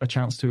us a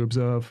chance to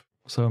observe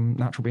some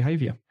natural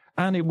behavior.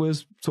 And it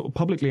was sort of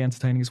publicly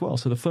entertaining as well.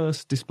 So the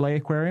first display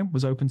aquarium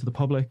was open to the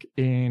public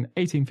in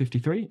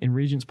 1853 in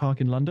Regent's Park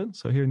in London,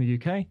 so here in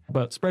the UK,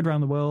 but spread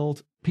around the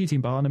world. P.T.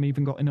 Barnum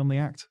even got in on the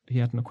act. He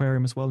had an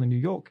aquarium as well in New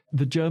York.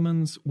 The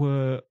Germans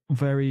were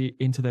very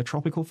into their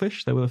tropical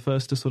fish. They were the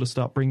first to sort of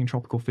start bringing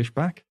tropical fish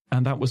back.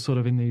 And that was sort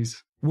of in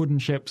these wooden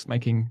ships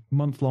making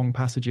month-long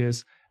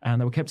passages.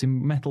 And they were kept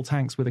in metal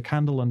tanks with a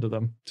candle under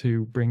them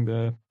to bring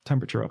the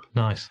temperature up.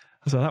 Nice.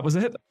 So that was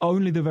it.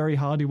 Only the very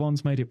hardy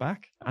ones made it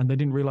back. And they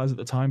didn't realize at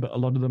the time, but a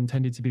lot of them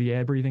tended to be the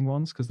air-breathing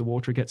ones because the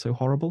water gets so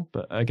horrible.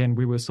 But again,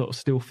 we were sort of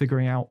still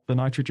figuring out the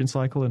nitrogen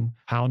cycle and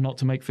how not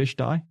to make fish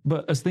die.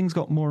 But as things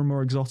got more and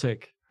more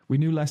exotic, we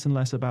knew less and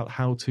less about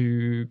how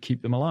to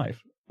keep them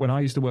alive. When I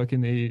used to work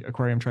in the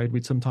aquarium trade,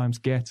 we'd sometimes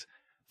get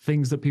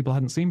things that people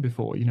hadn't seen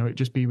before. It'd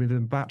just be within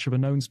a batch of a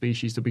known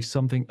species, there'd be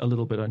something a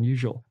little bit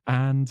unusual.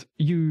 And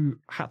you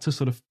had to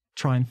sort of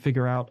try and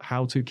figure out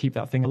how to keep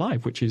that thing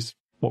alive, which is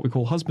what we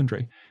call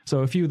husbandry. So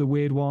a few of the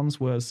weird ones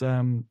was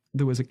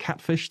there was a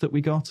catfish that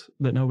we got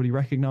that nobody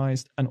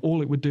recognized, and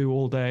all it would do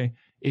all day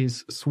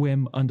is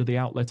swim under the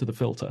outlet of the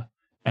filter.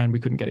 And we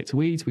couldn't get it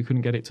to eat. We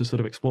couldn't get it to sort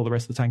of explore the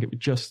rest of the tank. It would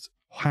just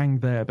hang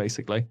there,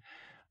 basically.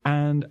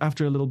 And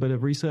after a little bit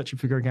of research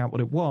and figuring out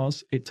what it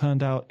was, it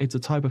turned out it's a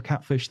type of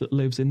catfish that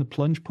lives in the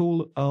plunge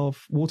pool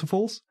of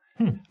waterfalls.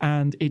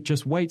 And it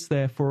just waits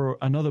there for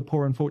another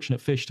poor unfortunate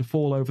fish to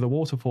fall over the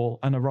waterfall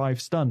and arrive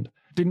stunned.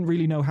 Didn't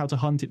really know how to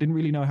hunt. It didn't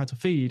really know how to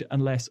feed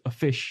unless a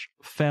fish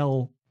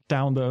fell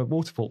down the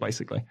waterfall,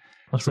 basically.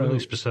 That's really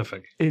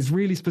specific. It's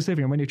really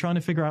specific. And when you're trying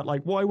to figure out,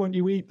 like, why won't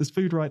you eat? There's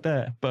food right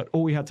there. But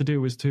all we had to do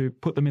was to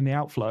put them in the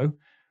outflow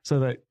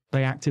so that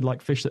they acted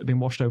like fish that had been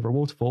washed over a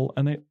waterfall,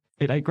 and it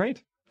ate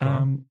great.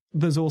 There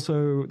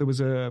was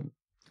a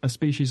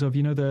species of,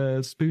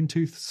 the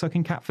spoon-tooth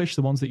sucking catfish,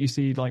 the ones that you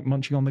see like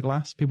munching on the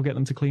glass. People get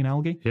them to clean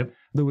algae. Yep.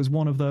 There was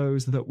one of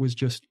those that was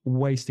just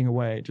wasting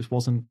away. It just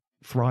wasn't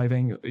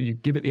thriving. You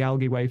give it the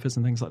algae wafers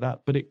and things like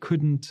that, but it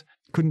couldn't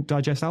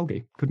digest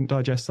algae, couldn't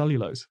digest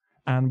cellulose.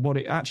 And what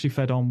it actually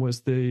fed on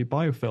was the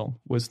biofilm,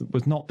 was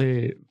not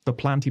the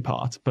planty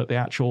part, but the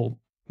actual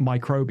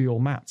microbial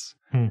mats.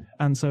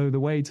 And so the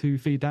way to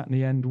feed that in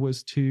the end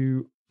was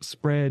to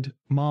spread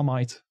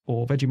Marmite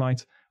or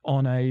Vegemite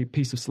on a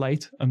piece of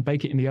slate and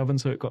bake it in the oven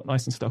so it got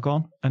nice and stuck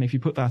on. And if you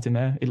put that in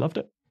there, it loved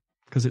it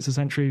because it's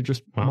essentially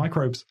just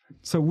microbes.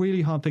 So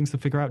really hard things to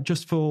figure out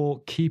just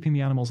for keeping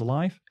the animals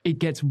alive. It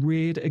gets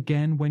weird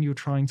again when you're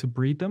trying to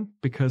breed them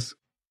because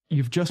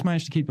you've just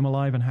managed to keep them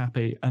alive and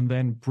happy, and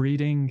then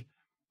breeding,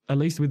 at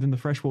least within the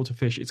freshwater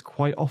fish, it's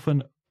quite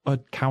often a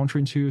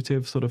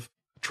counterintuitive sort of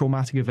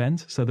traumatic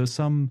event. So there's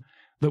some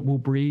that will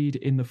breed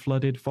in the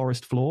flooded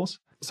forest floors.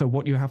 So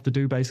what you have to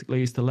do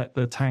basically is to let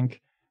the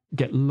tank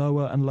get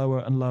lower and lower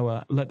and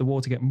lower, let the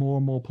water get more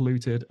and more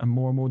polluted and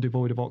more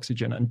devoid of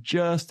oxygen. And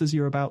just as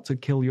you're about to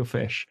kill your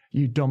fish,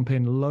 you dump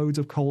in loads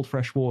of cold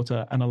fresh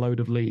water and a load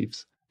of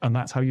leaves. And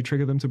that's how you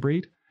trigger them to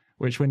breed,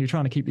 which when you're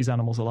trying to keep these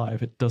animals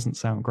alive, it doesn't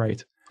sound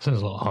great.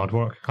 Sounds a lot of hard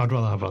work. I'd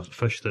rather have a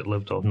fish that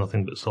lived off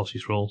nothing but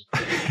sausage rolls.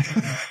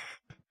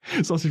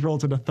 Sausage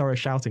rolls and a thorough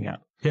shouting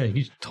at. Yeah,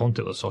 you just taunt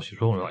it with a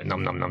sausage roll and like,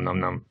 num, num, num, num,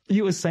 num.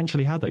 You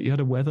essentially had that. You had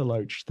a weather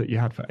loach that you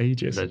had for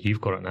ages.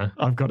 You've got it now.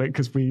 I've got it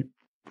because we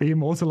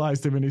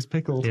immortalised him in his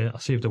pickles. Yeah, I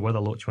saved a weather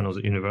loach when I was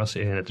at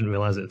university, and I didn't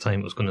realise at the time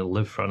it was going to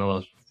live for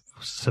another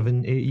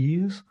 7-8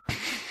 years.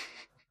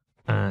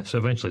 So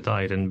eventually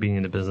died, and being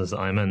in the business that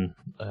I'm in,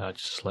 I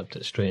just slipped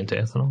it straight into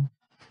ethanol.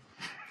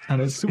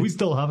 And we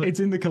still have it.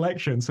 It's in the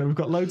collection, so we've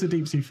got loads of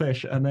deep sea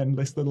fish, and then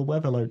this little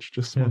weather loach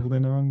just smuggled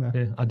in along there.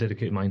 Yeah, I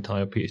dedicated my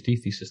entire PhD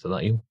thesis to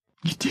that eel.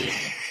 You did?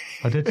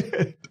 I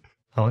did.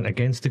 I went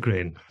against the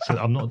grain. So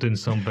I'm not doing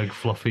some big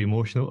fluffy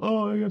emotional,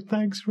 oh,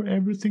 thanks for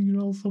everything,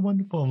 you're all so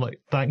wonderful. I'm like,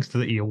 thanks to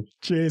the eel.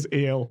 Cheers,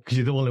 eel. Because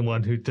you're the only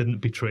one who didn't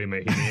betray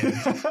me.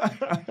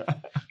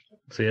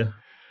 So yeah.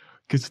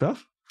 Good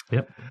stuff.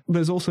 Yep.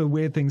 There's also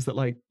weird things that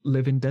like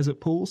live in desert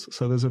pools.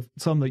 So there's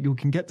some that you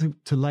can get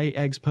to lay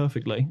eggs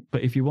perfectly.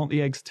 But if you want the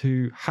eggs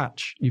to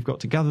hatch, you've got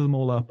to gather them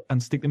all up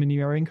and stick them in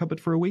your aeration cupboard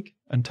for a week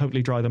and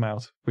totally dry them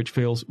out, which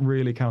feels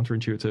really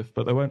counterintuitive.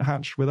 But they won't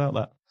hatch without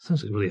that.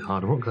 Sounds like really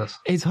hard work, this.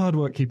 It's hard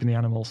work keeping the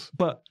animals,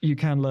 but you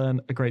can learn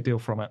a great deal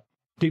from it.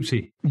 Deep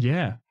sea.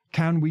 Yeah.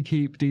 Can we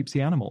keep deep sea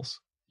animals?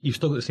 You've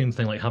still got the same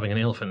thing like having an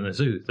elephant in a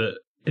zoo, that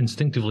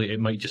instinctively it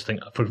might just think,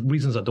 for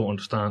reasons I don't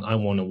understand, I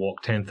want to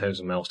walk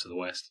 10,000 miles to the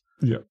west.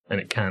 Yeah. And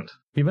it can't.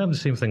 You have the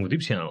same thing with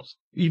deep sea animals.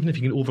 Even if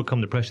you can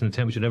overcome the pressure and the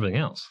temperature and everything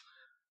else,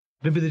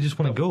 maybe they just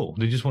want to go.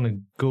 They just want to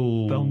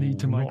go. They'll need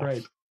to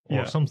migrate.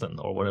 Or something,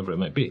 or whatever it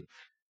might be.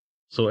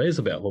 So it is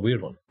a bit of a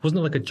weird one. Wasn't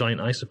it like a giant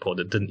isopod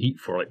that didn't eat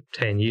for like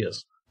 10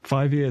 years?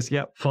 5 years,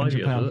 yep. 5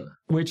 years, was it?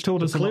 Which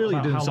told us clearly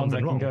about how long they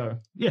can go.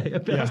 Yeah,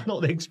 but that's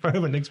not the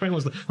experiment. The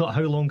experiment was not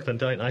how long can a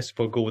giant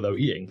isopod go without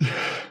eating.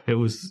 It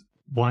was,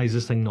 why is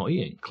this thing not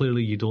eating?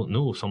 Clearly you don't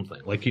know something.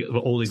 Like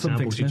all the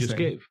examples you just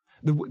gave.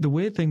 The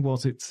weird thing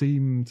was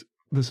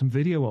there's some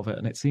video of it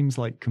and it seems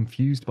like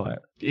confused by it.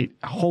 It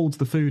holds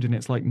the food and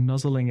it's like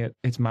nuzzling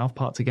its mouth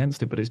parts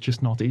against it, but it's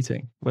just not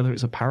eating. Whether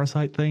it's a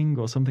parasite thing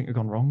or something had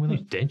gone wrong with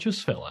it.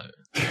 Dentures fell out.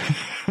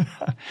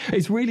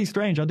 It's really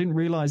strange. I didn't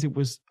realize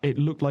it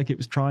looked like it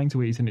was trying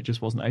to eat and it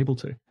just wasn't able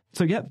to.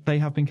 So yeah, they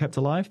have been kept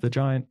alive. The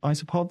giant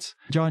isopods,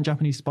 giant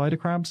Japanese spider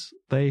crabs.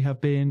 They have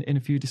been in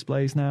a few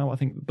displays now. I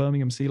think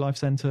Birmingham Sea Life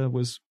Centre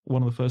was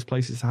one of the first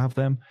places to have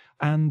them.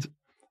 And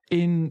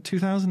in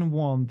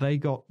 2001, they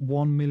got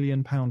 £1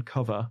 million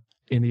cover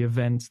in the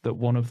event that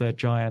one of their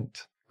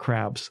giant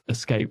crabs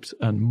escaped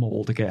and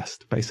mauled a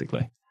guest,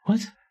 basically.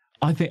 What?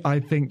 I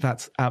think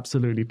that's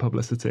absolutely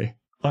publicity.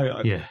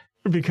 Yeah.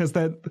 Because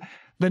they're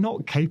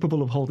not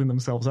capable of holding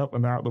themselves up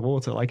when they're out of the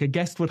water. Like a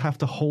guest would have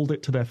to hold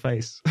it to their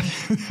face.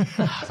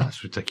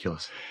 That's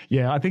ridiculous.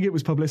 Yeah, I think it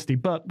was publicity,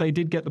 but they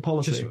did get the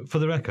policy. Just for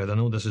the record, I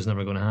know this is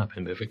never going to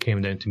happen, but if it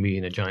came down to me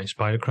and a giant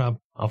spider crab,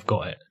 I've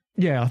got it.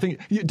 Yeah, I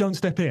think don't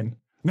step in.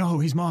 No,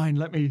 he's mine.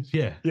 Let me.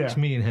 Yeah, it's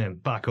me and him.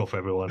 Back off,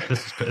 everyone.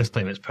 This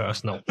time it's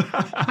personal.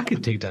 I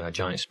could take down a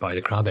giant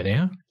spider crab in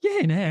air. Yeah,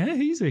 in air,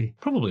 easy.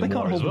 Probably they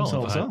more can't hold as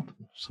well. Themselves up.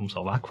 Some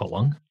sort of aqua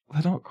lung.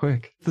 They're not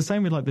quick. The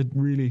same with like the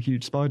really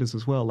huge spiders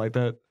as well. Like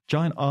the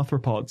giant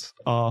arthropods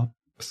are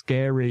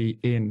scary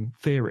in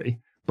theory,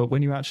 But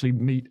when you actually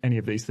meet any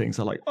of these things,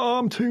 they're like, oh,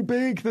 I'm too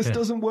big. This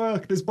doesn't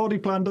work. This body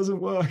plan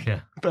doesn't work.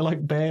 Yeah. They're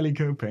like barely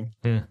coping.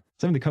 Yeah.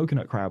 Same with the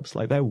coconut crabs.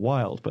 Like they're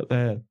wild, but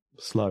they're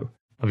slow.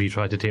 Have you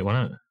tried to take one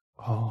out?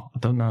 Oh, I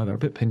don't know. They're a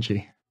bit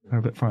pinchy. They're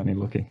a bit frightening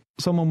looking.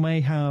 Someone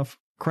may have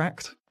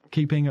cracked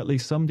keeping at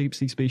least some deep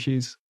sea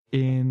species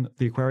in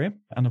the aquarium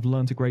and have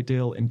learned a great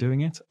deal in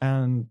doing it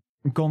and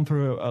gone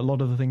through a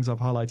lot of the things I've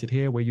highlighted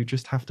here where you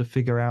just have to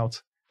figure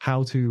out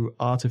how to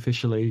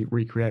artificially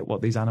recreate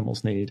what these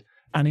animals need.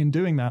 And in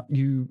doing that,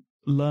 you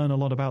learn a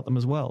lot about them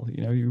as well.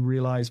 You know, you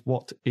realize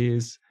what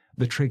is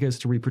the triggers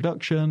to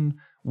reproduction,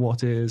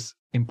 what is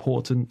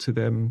important to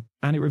them,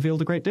 and it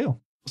revealed a great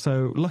deal.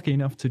 So lucky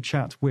enough to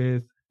chat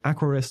with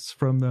aquarists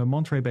from the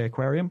Monterey Bay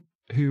Aquarium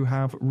who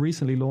have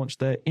recently launched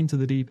their Into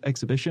the Deep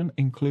exhibition,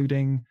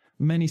 including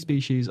many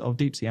species of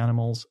deep sea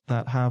animals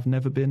that have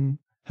never been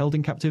held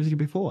in captivity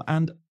before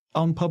and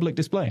on public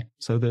display.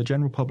 So the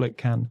general public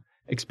can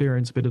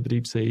experience a bit of the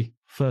deep sea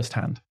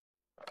firsthand.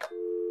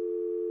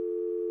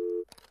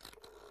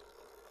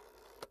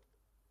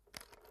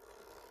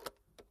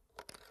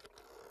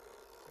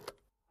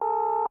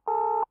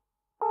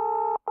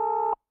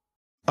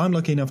 I'm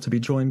lucky enough to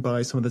be joined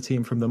by some of the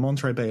team from the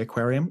Monterey Bay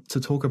Aquarium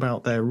to talk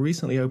about their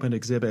recently opened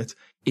exhibit,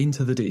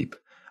 Into the Deep.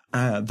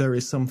 There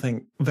is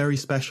something very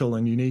special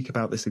and unique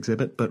about this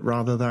exhibit, but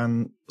rather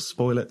than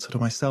spoil it sort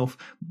of myself,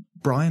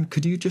 Brian,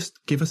 could you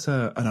just give us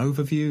an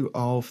overview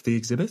of the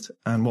exhibit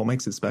and what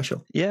makes it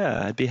special?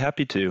 Yeah, I'd be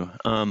happy to.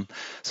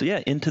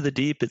 Into the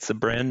Deep, it's a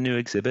brand new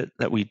exhibit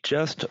that we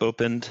just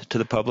opened to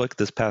the public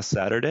this past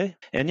Saturday.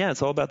 And yeah,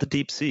 it's all about the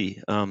deep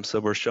sea. So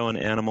we're showing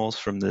animals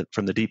from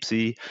the deep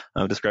sea,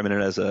 describing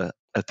it as a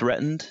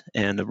threatened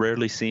and a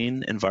rarely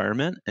seen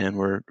environment. And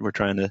we're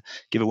trying to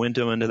give a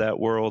window into that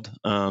world.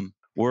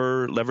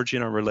 We're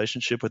leveraging our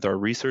relationship with our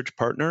research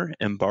partner,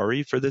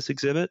 Mbari, for this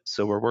exhibit.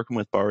 So we're working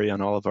with Mbari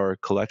on all of our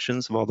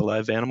collections of all the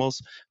live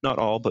animals, not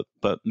all,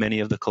 but many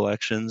of the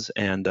collections,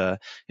 and to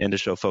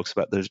show folks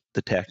about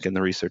the tech and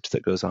the research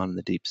that goes on in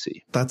the deep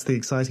sea. That's the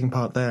exciting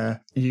part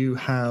there. You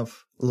have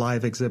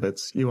live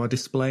exhibits. You are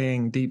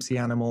displaying deep sea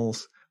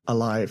animals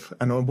alive.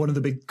 And one of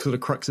the big sort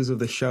of cruxes of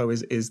the show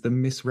is the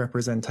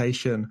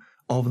misrepresentation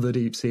of the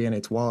deep sea and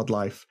its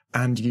wildlife.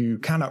 And you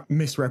cannot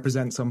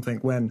misrepresent something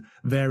when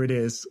there it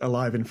is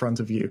alive in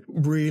front of you.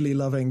 Really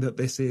loving that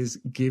this is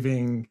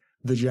giving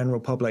the general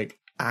public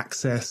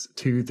access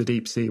to the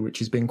deep sea, which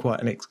has been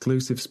quite an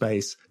exclusive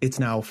space. It's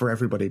now for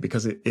everybody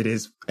because it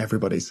is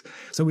everybody's.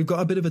 So we've got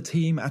a bit of a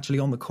team actually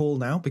on the call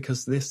now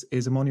because this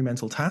is a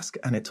monumental task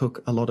and it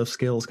took a lot of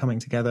skills coming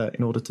together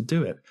in order to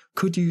do it.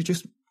 Could you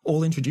just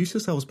all introduce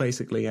yourselves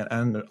basically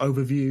and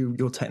overview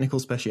your technical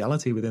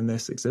speciality within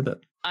this exhibit?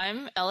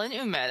 I'm Ellen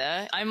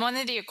Umeda. I'm one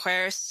of the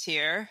aquarists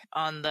here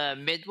on the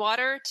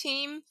midwater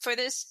team for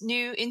this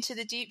new Into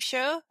the Deep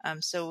show.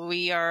 So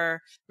we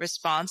are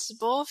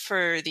responsible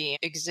for the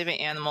exhibit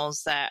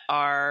animals that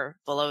are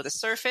below the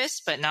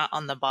surface, but not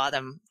on the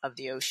bottom of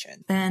the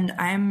ocean. And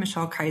I'm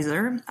Michelle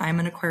Kaiser. I'm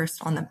an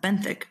aquarist on the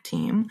benthic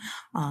team.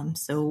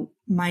 So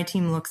my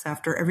team looks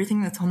after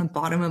everything that's on the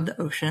bottom of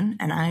the ocean,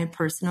 and I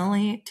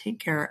personally take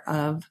care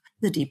of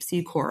the deep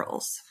sea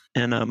corals.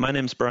 And my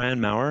name's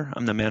Brian Maurer.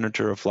 I'm the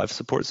manager of life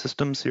support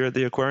systems here at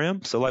the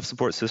aquarium. So life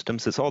support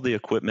systems, it's all the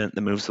equipment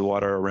that moves the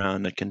water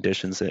around and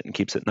conditions it and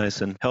keeps it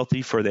nice and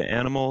healthy for the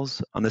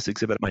animals. On this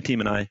exhibit, my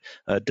team and I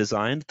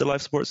designed the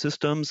life support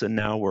systems, and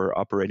now we're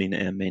operating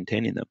and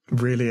maintaining them.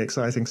 Really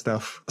exciting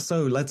stuff.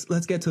 So let's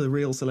get to the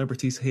real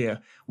celebrities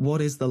here.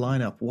 What is the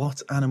lineup?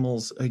 What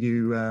animals are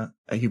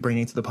you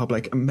bringing to the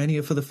public? Many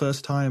are for the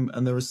first time,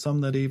 and there are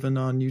some that even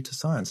are new to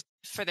science.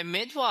 For the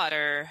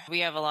midwater,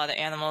 we have a lot of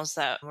animals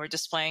that we're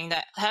displaying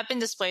that have been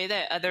displayed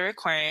at other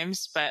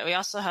aquariums, but we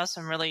also have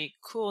some really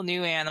cool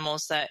new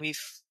animals that we've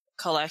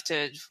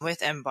collected with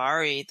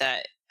Mbari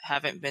that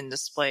haven't been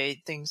displayed.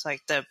 Things like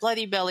the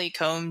bloody belly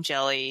comb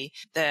jelly,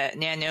 the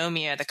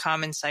nanomia, the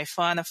common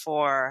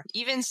siphonophore,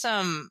 even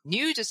some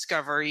new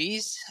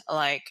discoveries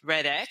like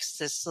Red X,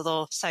 this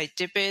little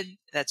cytipid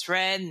that's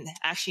red and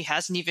actually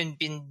hasn't even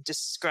been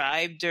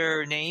described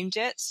or named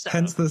yet. So,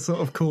 hence the sort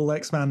of cool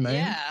X-Man name.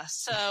 Yeah.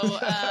 So,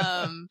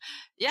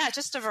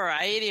 just a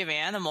variety of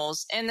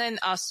animals. And then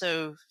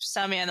also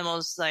some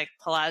animals like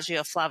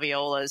Pelagia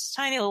flaviolas,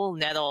 tiny little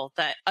nettle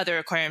that other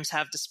aquariums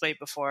have displayed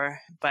before,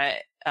 but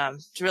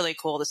it's really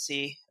cool to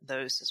see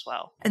those as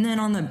well. And then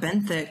on the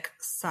benthic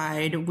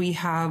side, we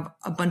have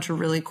a bunch of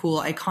really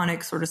cool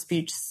iconic sort of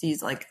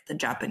species like the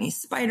Japanese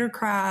spider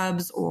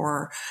crabs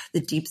or the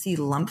deep sea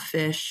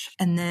lumpfish.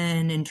 And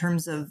then in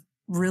terms of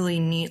really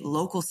neat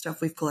local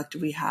stuff we've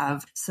collected, we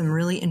have some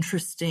really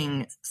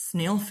interesting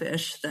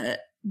snailfish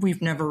that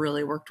we've never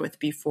really worked with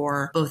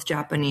before, both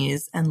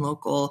Japanese and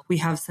local. We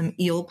have some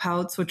eel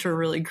pouts, which are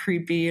really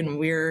creepy and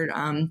weird,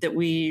 that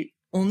we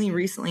only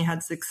recently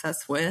had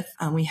success with.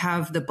 We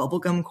have the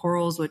bubblegum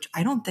corals, which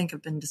I don't think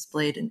have been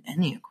displayed in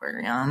any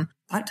aquarium.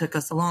 That took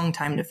us a long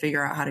time to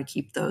figure out how to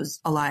keep those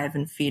alive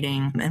and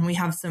feeding. And we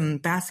have some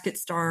basket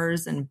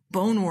stars and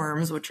bone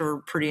worms, which are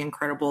pretty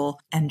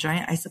incredible, and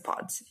giant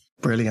isopods.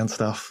 Brilliant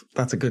stuff.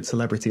 That's a good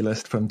celebrity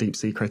list from Deep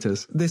Sea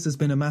Critters. This has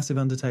been a massive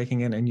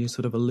undertaking, and you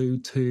sort of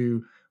allude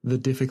to the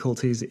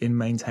difficulties in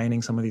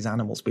maintaining some of these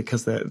animals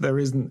because there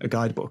isn't a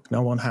guidebook.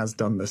 No one has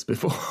done this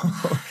before,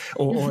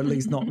 or at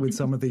least not with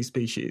some of these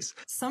species.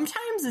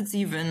 Sometimes it's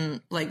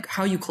even like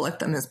how you collect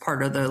them is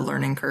part of the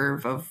learning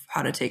curve of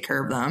how to take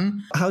care of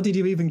them. How did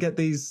you even get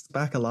these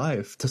back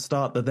alive to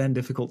start the then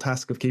difficult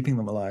task of keeping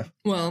them alive?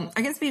 Well,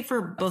 I can speak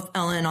for both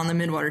Ellen on the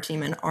Midwater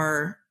team and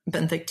our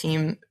benthic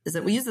team is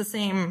that we use the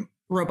same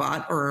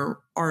robot or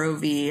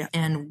ROV,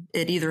 and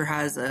it either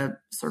has a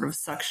sort of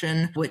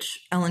suction,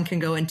 which Ellen can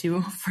go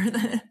into for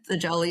the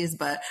jellies,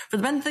 but for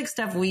the benthic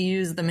stuff, we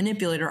use the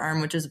manipulator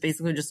arm, which is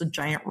basically just a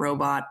giant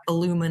robot,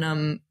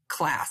 aluminum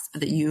clasp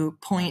that you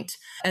point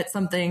at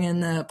something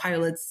and the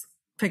pilots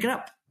pick it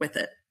up with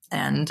it.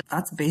 And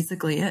that's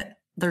basically it.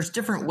 There's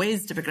different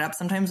ways to pick it up.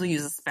 Sometimes we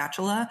use a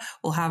spatula.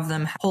 We'll have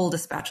them hold a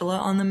spatula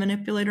on the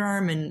manipulator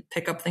arm and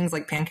pick up things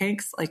like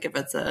pancakes, like if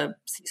it's a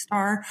sea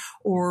star,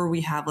 or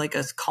we have like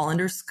a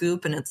colander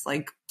scoop and it's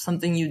like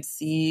something you'd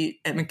see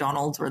at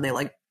McDonald's where they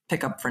like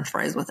pick up French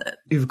fries with it.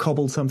 You've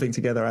cobbled something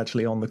together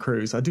actually on the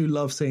cruise. I do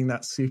love seeing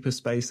that super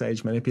space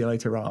age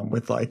manipulator arm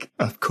with like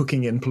a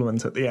cooking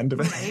implement at the end of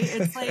it.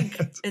 Right?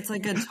 It's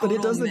like a total but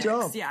it does the mix.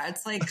 job. Yeah,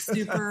 it's like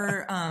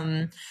super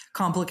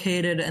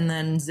complicated, and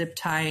then zip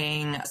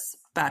tying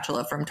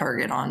spatula from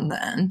Target on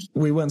the end.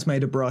 We once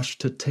made a brush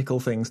to tickle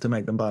things to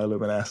make them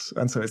bioluminesce.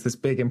 And so it's this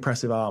big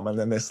impressive arm and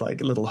then this like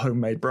little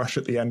homemade brush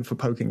at the end for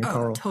poking a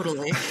coral.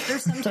 Totally.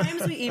 There's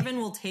sometimes we even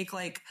will take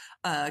like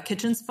a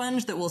kitchen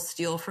sponge that we'll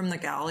steal from the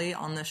galley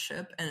on the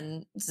ship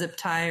and zip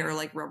tie or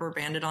like rubber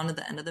band it onto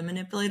the end of the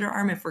manipulator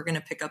arm if we're going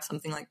to pick up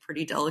something like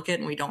pretty delicate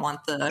and we don't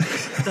want the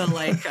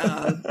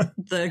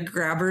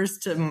grabbers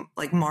to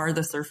like mar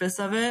the surface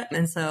of it.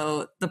 And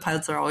so the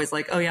pilots are always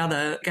like, oh yeah,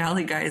 the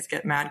galley guys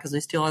get mad because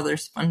we steal all their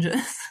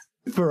sponges.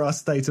 For our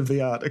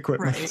state-of-the-art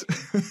equipment.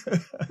 Right.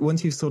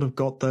 Once you've sort of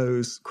got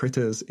those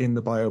critters in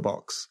the bio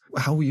box,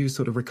 how were you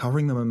sort of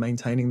recovering them and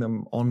maintaining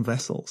them on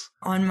vessels?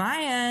 On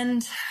my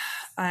end,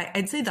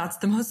 I'd say that's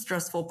the most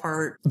stressful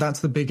part. That's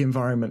the big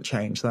environment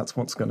change. That's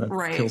what's going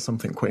to kill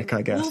something quick,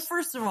 I guess. Well,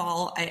 first of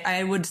all,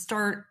 I would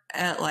start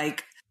at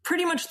like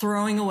pretty much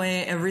throwing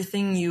away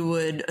everything you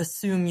would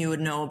assume you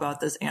would know about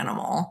this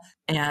animal.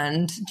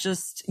 And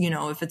just,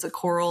 if it's a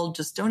coral,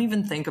 just don't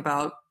even think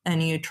about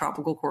any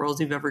tropical corals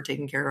you've ever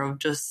taken care of.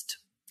 Just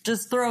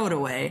throw it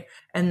away.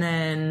 And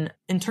then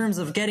in terms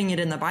of getting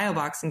it in the bio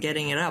box and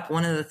getting it up,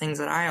 one of the things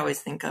that I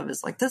always think of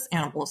is like, this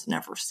animal has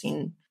never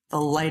seen the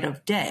light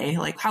of day.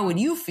 Like, how would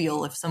you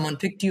feel if someone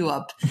picked you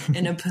up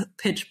in a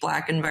pitch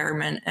black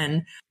environment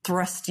and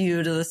thrust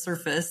you to the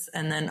surface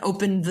and then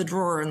opened the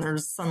drawer and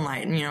there's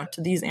sunlight? And,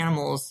 to these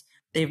animals,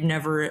 they've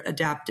never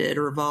adapted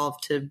or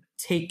evolved to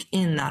take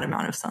in that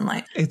amount of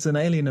sunlight. It's an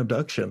alien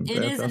abduction.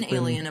 It is an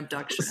alien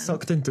abduction.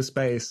 Sucked into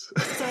space.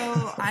 So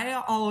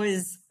I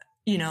always,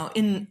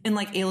 in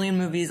like alien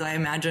movies, I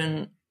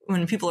imagine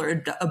when people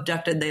are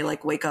abducted, they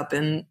like wake up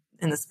in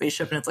the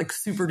spaceship and it's like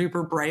super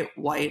duper bright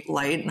white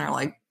light and they're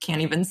like,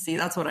 can't even see.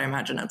 That's what I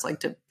imagine it's like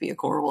to be a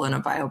coral in a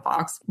bio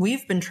box.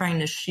 We've been trying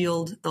to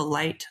shield the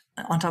light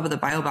on top of the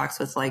bio box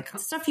with like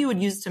stuff you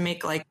would use to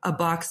make like a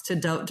box to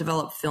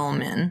develop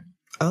film in.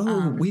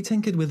 Oh, we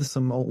tinkered with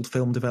some old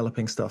film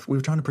developing stuff. We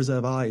were trying to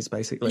preserve eyes,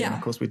 basically. Yeah. And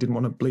of course, we didn't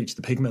want to bleach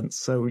the pigments.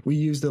 So we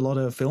used a lot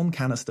of film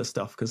canister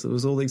stuff because there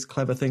was all these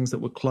clever things that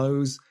would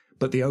close,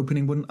 but the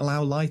opening wouldn't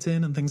allow light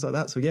in and things like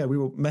that. So yeah, we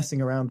were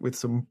messing around with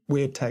some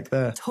weird tech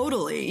there.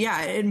 Totally.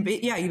 Yeah.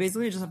 You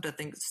basically just have to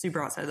think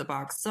super outside the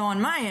box. So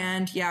on my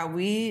end,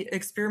 we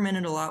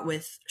experimented a lot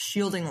with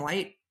shielding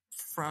light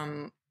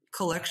from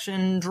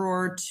collection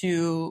drawer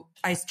to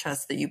ice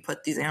chest that you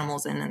put these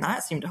animals in. And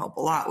that seemed to help a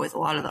lot with a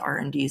lot of the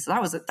R&D. So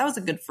that was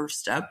a good first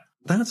step.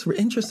 That's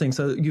interesting.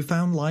 So you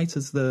found light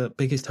as the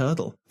biggest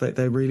hurdle.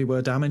 They really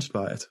were damaged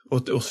by it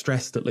or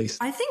stressed at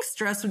least. I think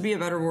stress would be a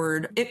better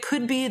word. It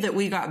could be that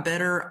we got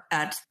better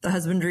at the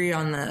husbandry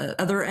on the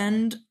other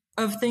end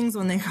of things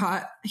when they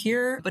got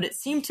here, but it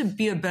seemed to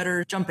be a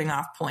better jumping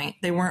off point.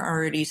 They weren't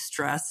already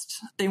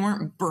stressed. They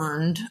weren't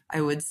burned,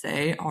 I would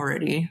say,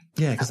 already.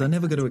 Yeah, because they're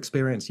never going to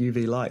experience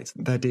UV light.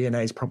 Their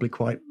DNA is probably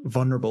quite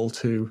vulnerable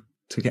to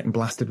getting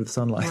blasted with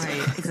sunlight.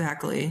 Right,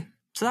 exactly.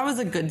 So that was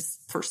a good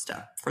first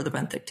step for the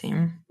benthic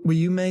team. Were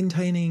you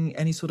maintaining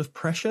any sort of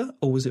pressure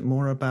or was it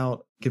more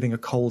about giving a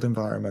cold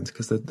environment?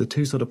 Because the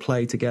two sort of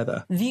play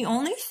together. The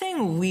only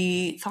thing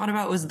we thought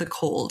about was the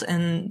cold,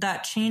 and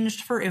that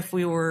changed for if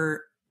we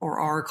were or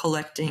are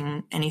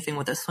collecting anything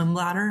with a swim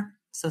bladder.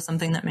 So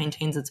something that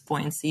maintains its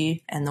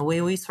buoyancy. And the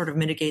way we sort of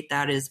mitigate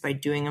that is by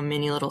doing a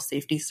mini little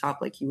safety stop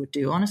like you would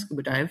do on a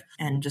scuba dive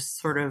and just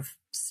sort of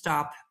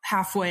stop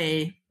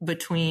halfway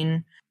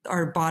between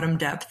our bottom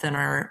depth and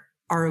our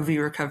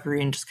ROV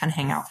recovery and just kind of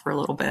hang out for a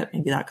little bit.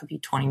 Maybe that could be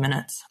 20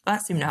 minutes.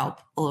 That seemed to help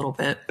a little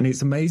bit. And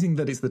it's amazing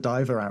that it's the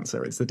diver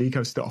answer. It's the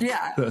deco stop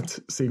that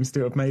seems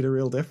to have made a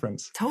real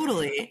difference.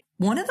 Totally.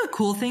 One of the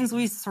cool things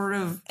we sort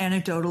of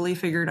anecdotally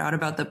figured out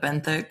about the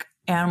benthic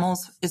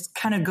animals is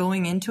kind of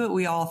going into it.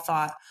 We all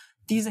thought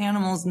these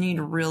animals need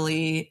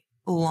really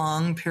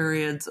long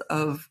periods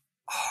of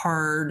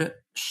hard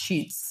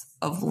sheets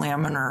of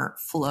laminar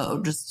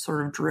flow just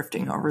sort of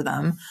drifting over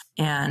them.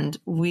 And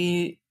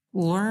we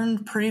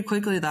learned pretty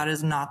quickly that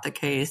is not the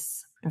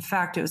case. In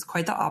fact, it was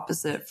quite the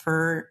opposite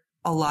for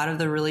a lot of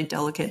the really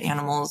delicate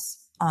animals,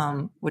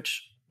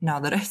 which now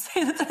that I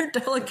say that they're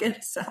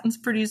delicate sounds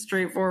pretty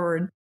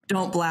straightforward.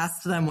 Don't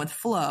blast them with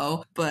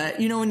flow. But,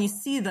 when you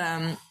see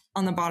them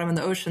on the bottom of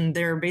the ocean,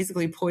 they're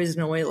basically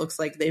poisoned away. It looks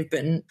like they've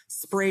been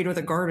sprayed with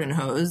a garden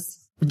hose.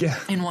 Yeah,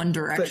 in one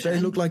direction. They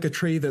look like a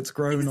tree that's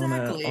grown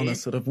on a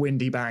sort of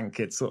windy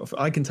bank. It's sort of,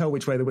 I can tell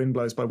which way the wind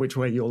blows by which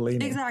way you're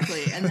leaning.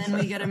 Exactly. And then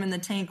we get them in the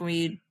tank,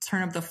 we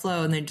turn up the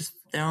flow, and they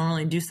don't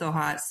really do so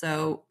hot.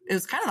 So it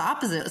was kind of the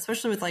opposite,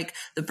 especially with like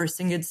the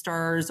Persingid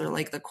stars or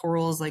like the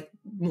corals. Like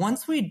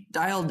once we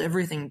dialed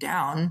everything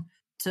down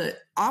to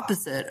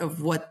opposite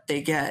of what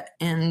they get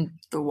in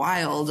the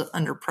wild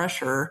under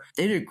pressure,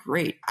 they did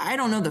great. I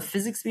don't know the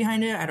physics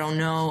behind it. I don't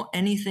know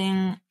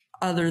anything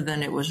other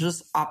than it was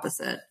just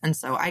opposite. And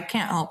so I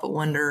can't help but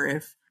wonder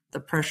if the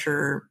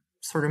pressure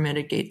sort of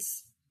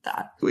mitigates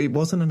that. It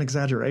wasn't an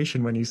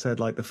exaggeration when you said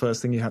like the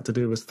first thing you had to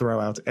do was throw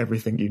out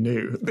everything you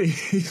knew.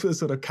 These were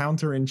sort of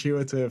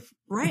counterintuitive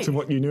to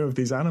what you knew of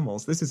these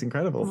animals. This is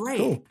incredible. Right.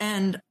 Cool.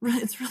 And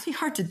it's really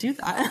hard to do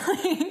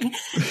that.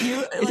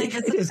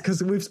 It is,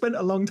 because we've spent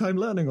a long time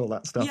learning all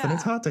that stuff, and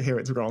it's hard to hear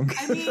it's wrong.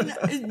 I mean,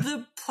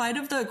 the plight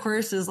of the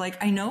aquarist is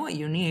like, I know what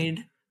you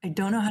need. I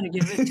don't know how to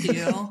give it to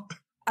you.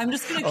 I'm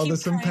just going to keep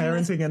there's some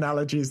parenting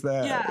analogies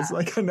there. Yeah. It's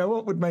like, I know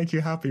what would make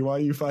you happy. Why are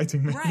you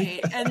fighting me? Right.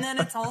 And then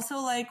it's also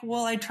like,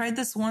 well, I tried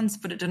this once,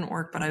 but it didn't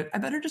work, but I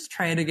better just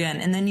try it again.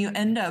 And then you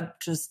end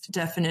up just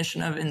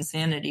definition of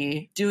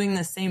insanity, doing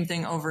the same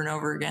thing over and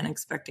over again,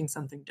 expecting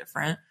something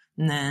different.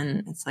 And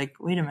then it's like,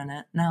 wait a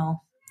minute.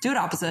 No, do it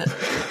opposite.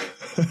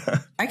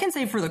 I can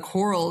say for the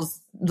corals,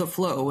 the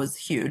flow was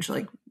huge.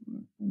 Like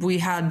we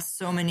had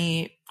so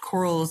many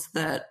corals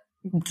that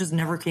just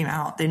never came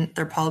out.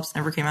 Their polyps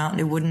never came out, and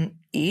they wouldn't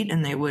eat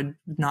and they would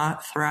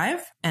not thrive.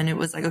 And it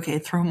was like, okay,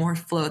 throw more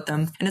flow at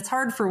them. And it's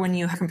hard for when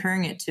you're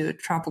comparing it to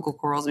tropical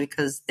corals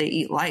because they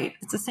eat light.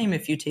 It's the same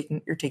if you're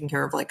taking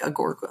care of like a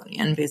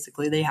gorgonian.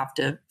 Basically, they have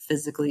to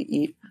physically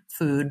eat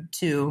food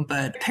too.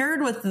 But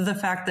paired with the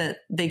fact that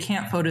they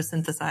can't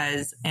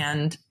photosynthesize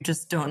and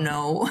just don't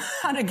know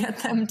how to get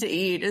them to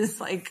eat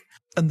is like...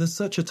 And there's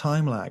such a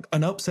time lag.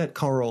 An upset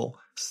coral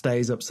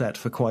stays upset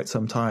for quite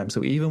some time.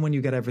 So even when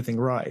you get everything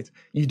right,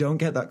 you don't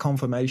get that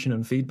confirmation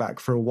and feedback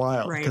for a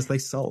while because they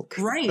sulk.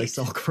 Right. They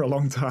sulk for a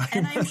long time.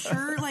 And I'm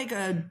sure like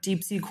a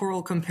deep sea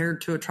coral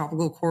compared to a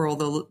tropical coral,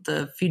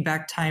 the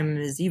feedback time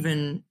is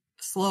even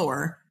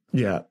slower.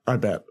 Yeah, I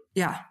bet.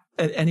 Yeah.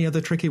 Any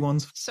other tricky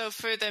ones? So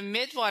for the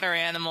midwater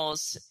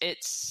animals,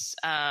 it's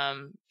a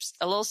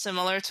little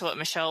similar to what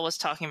Michelle was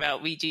talking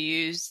about. We do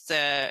use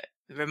the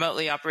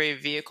remotely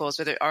operated vehicles,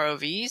 or the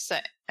ROVs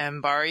that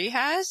MBARI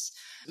has.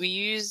 We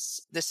use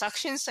the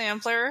suction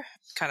sampler,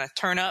 kind of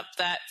turn up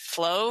that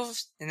flow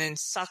and then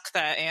suck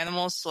that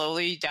animal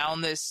slowly down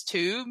this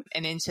tube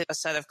and into a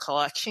set of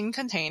collection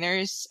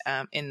containers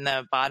in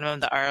the bottom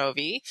of the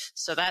ROV.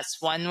 So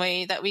that's one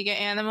way that we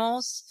get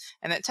animals.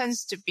 And that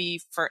tends to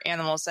be for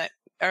animals that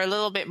are a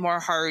little bit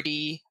more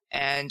hardy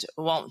and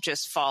won't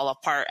just fall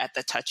apart at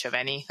the touch of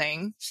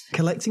anything.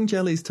 Collecting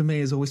jellies to me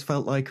has always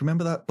felt like,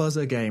 remember that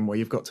buzzer game where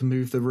you've got to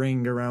move the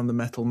ring around the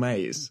metal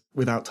maze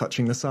without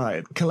touching the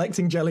side?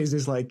 Collecting jellies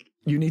is like,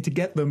 you need to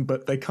get them,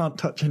 but they can't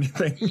touch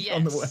anything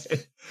on the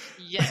way.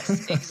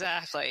 Yes,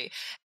 exactly.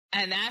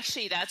 And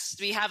actually,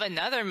 we have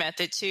another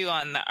method too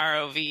on the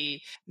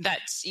ROV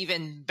that's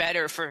even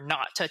better for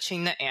not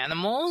touching the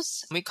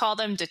animals. We call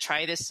them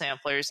detritus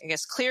samplers. I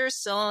guess clear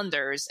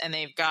cylinders, and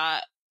they've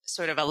got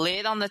sort of a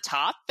lid on the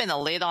top and a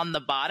lid on the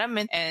bottom,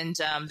 and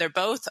they're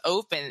both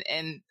open.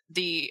 And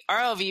the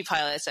ROV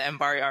pilots at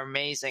MBARI are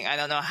amazing. I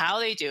don't know how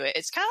they do it.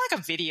 It's kind of like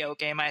a video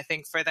game, I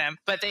think, for them.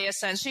 But they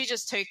essentially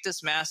just take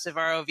this massive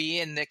ROV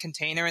in the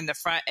container in the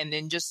front and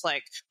then just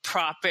like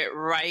prop it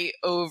right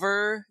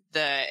over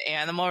the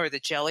animal or the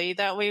jelly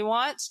that we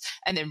want.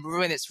 And then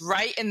when it's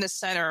right in the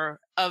center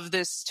of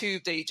this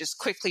tube, they just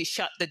quickly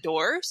shut the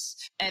doors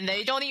and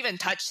they don't even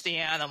touch the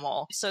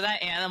animal. So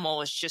that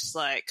animal is just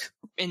like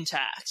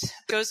intact.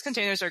 Those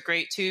containers are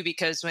great too,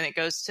 because when it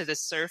goes to the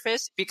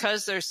surface,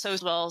 because they're so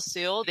well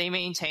sealed, they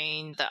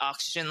maintain the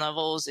oxygen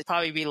levels. It'd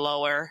probably be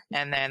lower.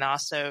 And then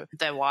also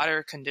the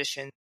water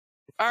condition.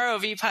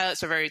 ROV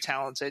pilots are very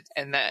talented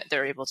and that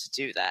they're able to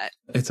do that.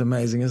 It's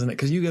amazing, isn't it?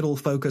 Because you get all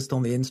focused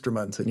on the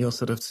instrument and you're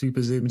sort of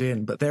super zoomed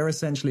in, but they're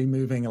essentially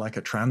moving like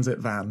a transit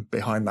van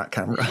behind that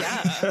camera.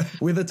 Yeah.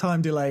 With a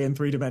time delay in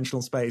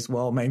three-dimensional space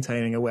while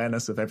maintaining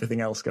awareness of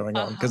everything else going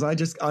on. Because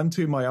I'm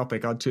too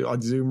myopic.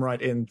 I'd zoom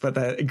right in, but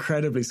they're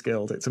incredibly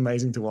skilled. It's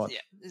amazing to watch. Yeah,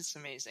 it's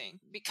amazing.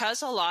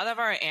 Because a lot of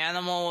our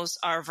animals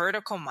are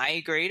vertical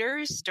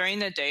migrators, during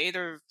the day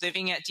they're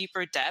living at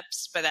deeper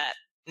depths, but at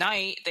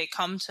night they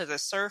come to the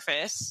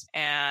surface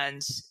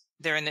and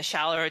they're in the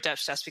shallower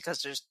depths just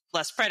because there's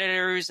less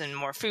predators and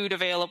more food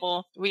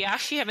available. We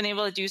actually have been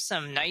able to do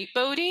some night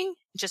boating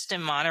just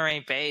in Monterey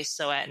Bay.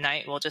 So at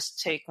night, we'll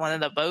just take one of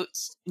the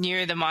boats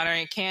near the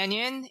Monterey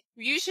Canyon.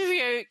 Usually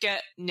we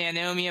get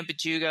Nanomia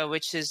bejuga,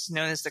 which is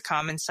known as the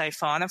common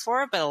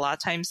siphonophore, but a lot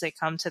of times they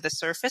come to the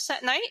surface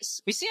at night.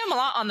 We see them a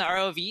lot on the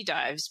ROV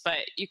dives, but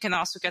you can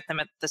also get them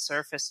at the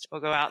surface.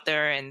 We'll go out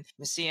there and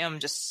see them,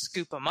 just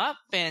scoop them up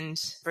and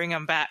bring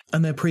them back.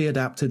 And they're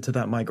pre-adapted to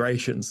that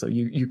migration, so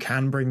you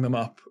can bring them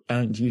up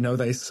and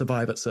they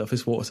survive at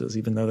surface waters,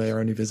 even though they are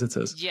only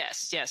visitors.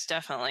 Yes,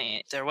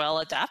 definitely. They're well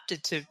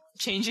adapted to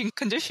changing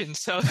conditions,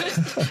 so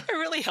it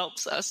really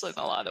helps us in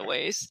a lot of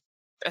ways.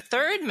 A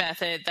third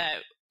method that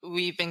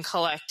we've been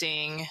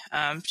collecting,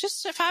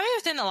 just probably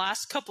within the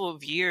last couple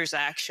of years,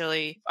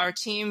 actually, our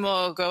team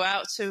will go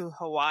out to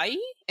Hawaii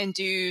and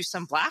do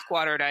some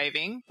blackwater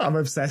diving. I'm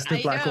obsessed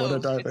with blackwater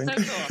diving.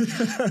 It's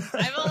so cool.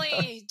 I've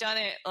only done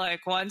it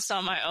like once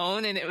on my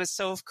own, and it was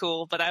so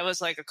cool, but I was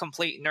like a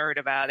complete nerd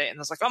about it. And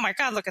I was like, oh my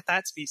God, look at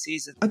that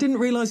species. I didn't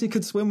realize you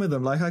could swim with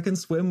them. Like, I can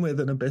swim with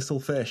an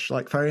abyssal fish.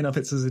 Like, fair enough,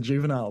 it's as a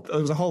juvenile. There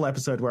was a whole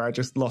episode where I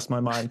just lost my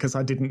mind because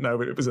I didn't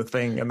know it was a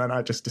thing, and then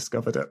I just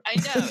discovered it. I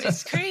know,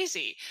 it's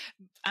crazy.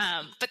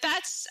 But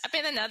that's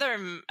been another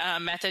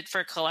method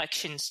for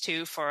collections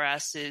too for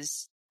us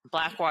is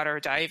blackwater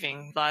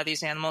diving. A lot of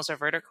these animals are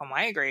vertical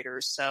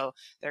migrators, so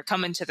they're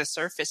coming to the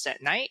surface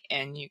at night,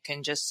 and you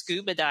can just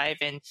scuba dive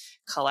and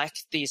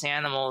collect these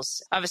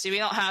animals. Obviously, we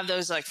don't have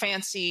those like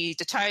fancy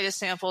detritus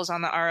samples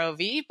on the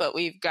ROV, but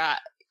we've got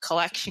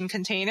collection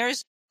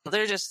containers.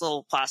 They're just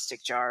little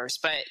plastic jars,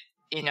 but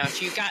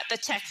if you got the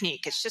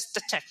technique, it's just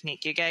the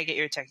technique. You gotta get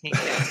your technique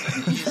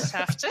down. You just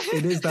have to.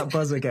 It is that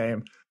buzzer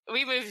game.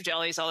 We move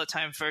jellies all the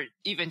time for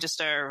even just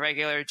our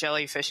regular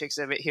jellyfish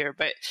exhibit here,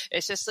 but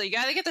it's just like you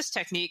got to get this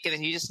technique, and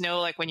then you just know,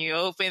 like when you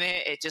open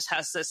it, it just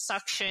has this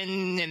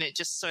suction, and it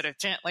just sort of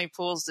gently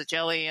pulls the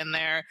jelly in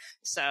there.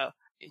 So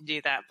you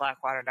do that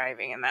blackwater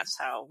diving, and that's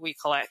how we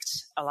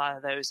collect a lot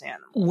of those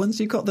animals.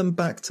 Once you got them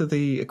back to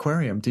the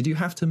aquarium, did you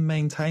have to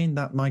maintain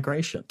that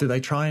migration? Do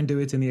they try and do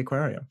it in the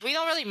aquarium? We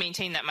don't really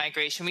maintain that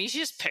migration. We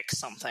usually just pick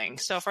something.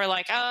 So if we're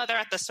like, oh, they're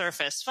at the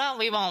surface, well,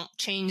 we won't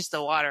change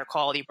the water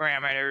quality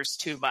parameters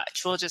too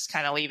much. We'll just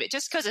kind of leave it,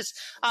 just because it's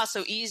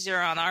also easier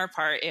on our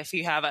part. If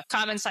you have a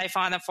common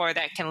siphonophore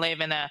that can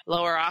live in a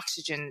lower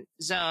oxygen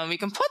zone, we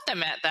can put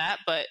them at that.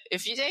 But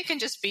if they can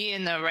just be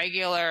in the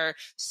regular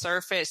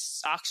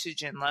surface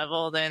oxygen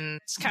level, then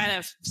it's kind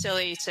of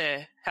silly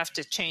to have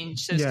to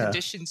change those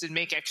conditions and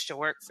make extra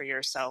work for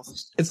yourself.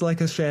 It's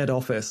like a shared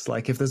office.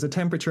 Like if there's a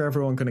temperature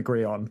everyone can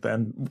agree on,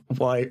 then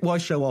why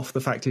show off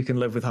the fact you can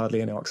live with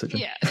hardly any oxygen?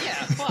 Yeah.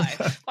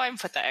 Why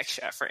put that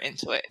extra effort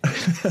into it?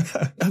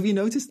 Have you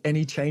noticed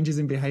any changes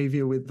in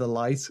behavior with the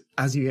light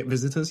as you get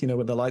visitors?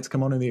 When the lights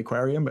come on in the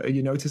aquarium, are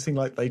you noticing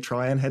like they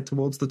try and head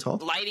towards the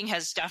top? Lighting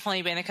has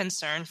definitely been a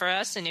concern for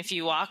us. And if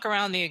you walk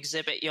around the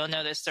exhibit, you'll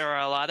notice there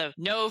are a lot of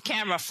no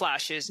camera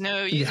flashes,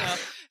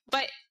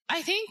 but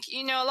I think,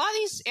 a lot of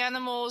these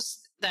animals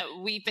that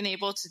we've been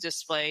able to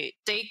display,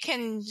 they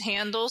can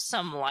handle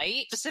some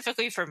light.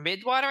 Specifically for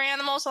midwater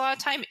animals, a lot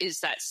of time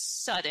is that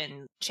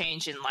sudden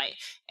change in light.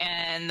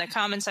 And the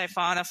common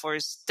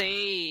siphonophores,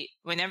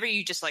 whenever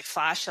you just like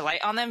flash a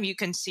light on them, you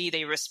can see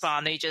they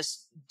respond. They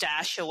just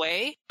dash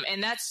away.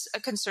 And that's a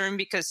concern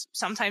because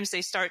sometimes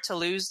they start to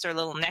lose their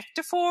little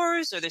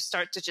nectophores, or they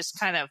start to just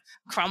kind of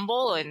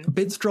crumble. And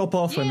bits drop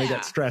off when they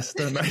get stressed,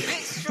 don't they?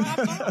 Bits drop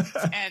off.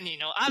 And,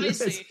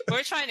 obviously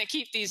we're trying to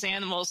keep these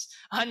animals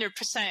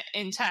 100%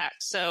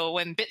 intact. So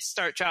when bits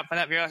start dropping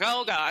up, you're like,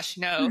 oh gosh,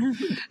 no.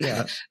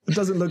 Yeah. It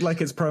doesn't look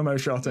like it's promo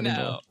shot anymore.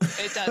 No,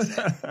 it doesn't.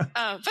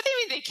 But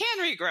they can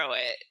regrow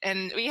it.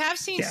 And we have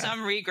seen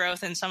some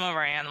regrowth in some of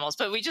our animals,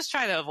 but we just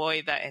try to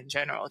avoid that in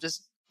general.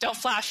 Just don't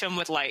flash them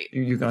with light.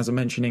 You guys are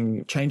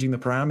mentioning changing the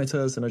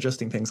parameters and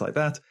adjusting things like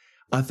that.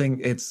 I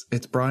think it's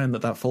Brian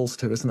that falls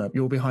to, isn't it?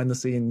 You're behind the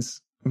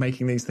scenes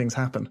making these things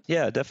happen.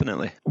 Yeah,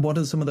 definitely. What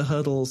are some of the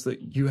hurdles that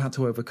you had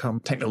to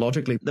overcome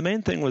technologically? The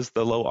main thing was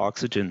the low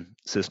oxygen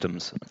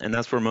systems, and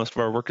that's where most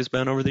of our work has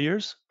been over the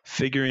years.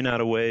 Figuring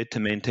out a way to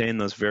maintain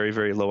those very,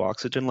 very low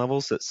oxygen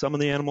levels that some of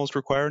the animals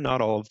require,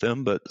 not all of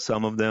them, but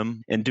some of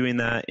them, and doing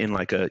that in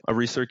like a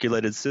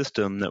recirculated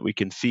system that we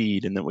can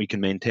feed and that we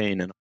can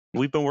maintain. And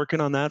we've been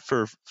working on that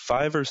for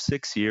 5 or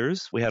 6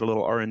 years. We had a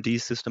little R&D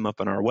system up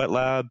in our wet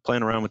lab,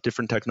 playing around with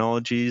different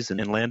technologies,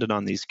 and landed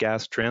on these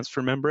gas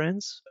transfer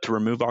membranes to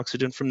remove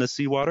oxygen from the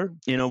seawater.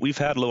 We've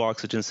had low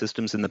oxygen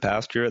systems in the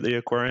past here at the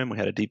aquarium. We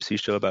had a deep sea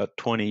show about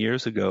 20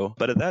 years ago.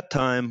 But at that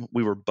time,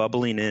 we were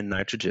bubbling in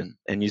nitrogen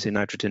and using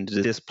nitrogen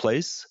to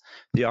displace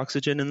the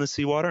oxygen in the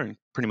seawater and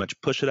pretty much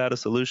push it out of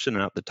solution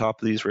and out the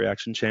top of these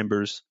reaction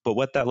chambers. But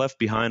what that left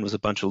behind was a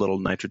bunch of little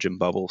nitrogen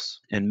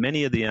bubbles. And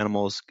many of the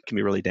animals can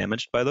be really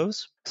damaged by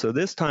those. So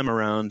this time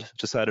around,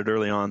 decided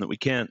early on that we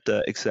can't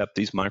accept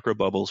these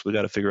microbubbles. We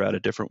got to figure out a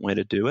different way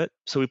to do it.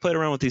 So we played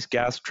around with these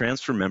gas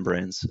transfer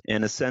membranes.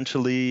 And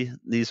essentially,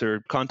 these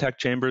are contact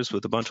chambers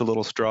with a bunch of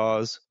little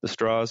straws. The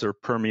straws are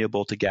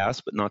permeable to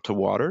gas, but not to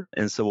water.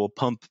 And so we'll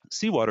pump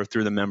seawater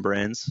through the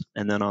membranes.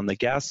 And then on the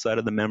gas side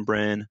of the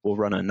membrane, we'll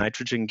run a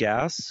nitrogen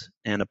gas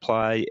and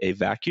apply a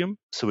vacuum.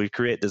 So we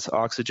create this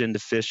oxygen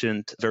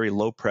deficient, very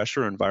low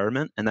pressure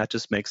environment. And that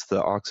just makes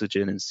the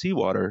oxygen in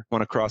seawater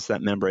want to cross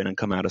that membrane and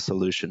come out of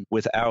solution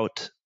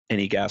without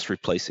any gas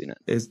replacing it.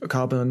 Is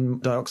carbon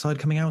dioxide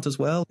coming out as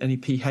well? Any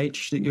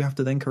pH that you have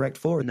to then correct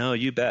for? No,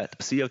 you bet.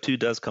 CO2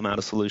 does come out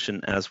of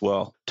solution as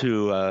well.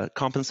 To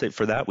compensate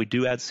for that, we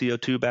do add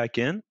CO2 back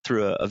in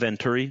through a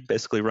venturi,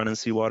 basically running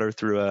seawater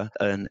through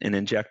an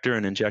injector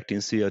and injecting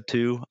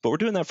CO2. But we're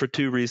doing that for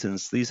two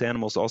reasons. These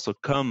animals also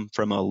come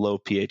from a low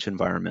pH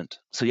environment.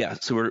 So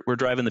we're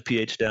driving the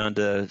pH down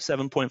to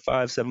 7.5,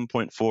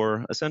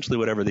 7.4, essentially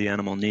whatever the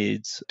animal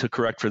needs to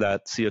correct for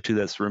that CO2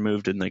 that's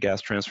removed in the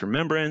gas transfer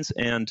membranes,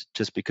 and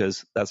just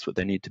because that's what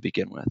they need to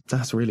begin with.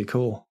 That's really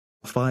cool.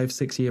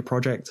 5-6 year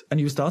project. And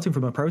you were starting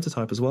from a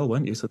prototype as well,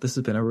 weren't you? So this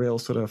has been a real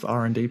sort of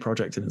R&D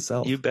project in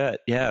itself. You bet.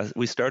 Yeah.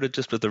 We started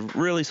just with a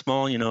really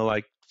small,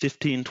 like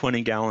 15,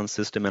 20 gallon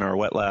system in our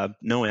wet lab,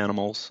 no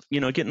animals,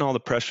 getting all the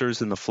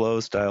pressures and the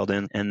flows dialed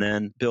in, and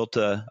then built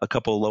a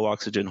couple low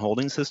oxygen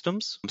holding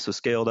systems. So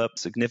scaled up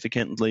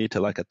significantly to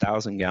like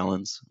 1,000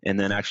 gallons, and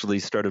then actually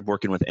started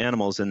working with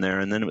animals in there.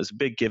 And then it was a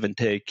big give and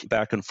take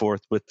back and forth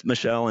with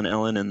Michelle and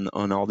Ellen and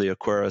on all the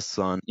aquarists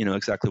on,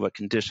 exactly what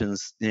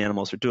conditions the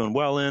animals are doing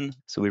well in.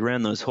 So we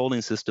ran those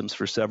holding systems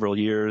for several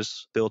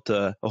years, built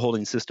a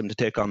holding system to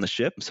take on the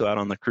ship. So out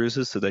on the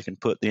cruises, so they can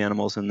put the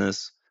animals in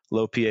this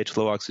low pH,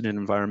 low oxygen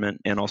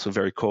environment, and also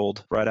very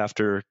cold right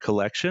after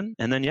collection.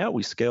 And then,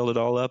 we scaled it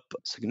all up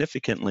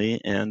significantly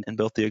and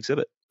built the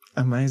exhibit.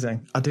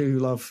 Amazing. I do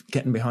love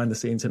getting behind the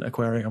scenes in an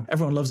aquarium.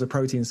 Everyone loves a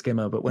protein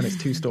skimmer, but when it's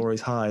 2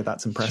 stories high,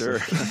 that's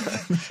impressive.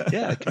 Sure.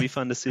 Yeah, it can be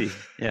fun to see.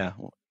 Yeah.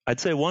 I'd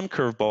say one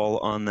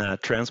curveball on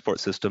that transport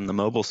system, the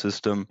mobile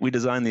system, we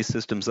designed these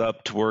systems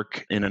up to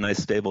work in a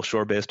nice, stable,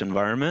 shore-based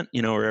environment,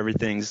 where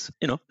everything's,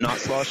 not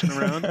sloshing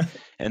around.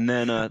 And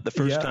then the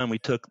first time we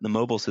took the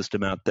mobile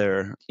system out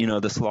there,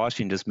 the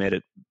sloshing just made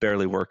it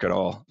barely work at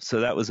all. So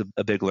that was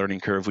a big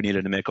learning curve. We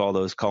needed to make all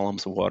those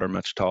columns of water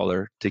much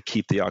taller to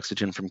keep the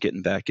oxygen from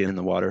getting back in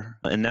the water.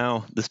 And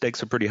now the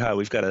stakes are pretty high.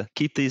 We've got to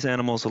keep these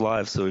animals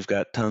alive. So we've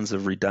got tons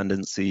of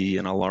redundancy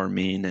and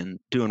alarming and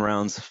doing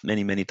rounds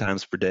many, many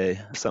times per day.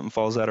 Something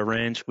falls out of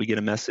range, we get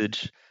a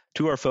message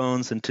to our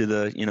phones and to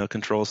the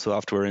control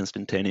software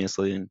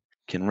instantaneously and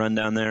can run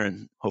down there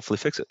and hopefully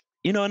fix it.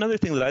 Another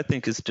thing that I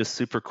think is just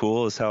super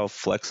cool is how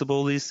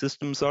flexible these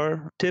systems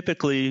are.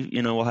 Typically,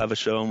 we'll have a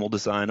show and we'll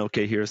design,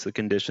 okay, here's the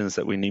conditions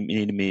that we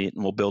need to meet,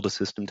 and we'll build a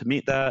system to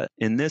meet that.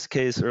 In this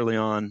case, early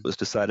on, it was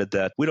decided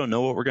that we don't know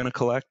what we're going to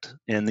collect,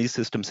 and these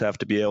systems have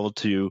to be able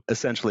to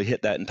essentially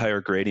hit that entire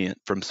gradient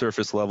from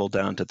surface level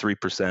down to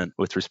 3%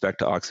 with respect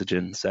to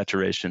oxygen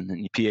saturation,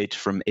 and pH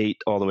from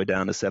 8 all the way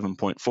down to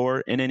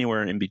 7.4, and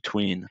anywhere in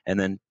between. And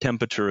then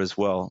temperature as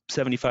well,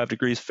 75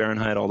 degrees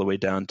Fahrenheit all the way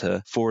down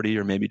to 40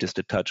 or maybe just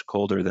a touch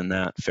colder than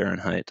that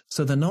Fahrenheit.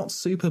 So they're not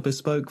super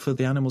bespoke for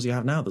the animals you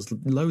have now. There's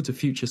loads of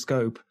future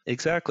scope.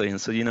 Exactly. And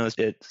so,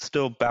 it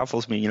still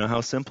baffles me, how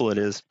simple it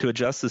is to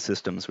adjust the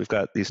systems. We've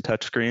got these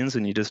touch screens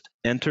and you just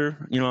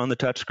enter, on the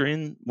touch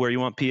screen where you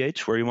want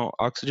pH, where you want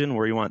oxygen,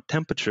 where you want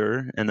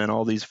temperature. And then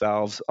all these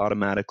valves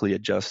automatically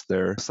adjust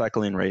their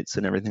cycling rates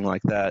and everything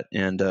like that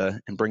and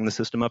bring the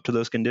system up to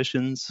those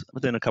conditions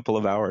within a couple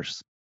of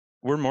hours.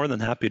 We're more than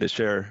happy to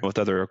share with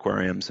other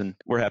aquariums, and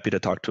we're happy to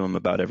talk to them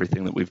about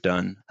everything that we've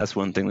done. That's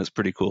one thing that's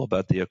pretty cool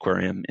about the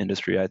aquarium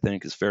industry, I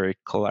think, is very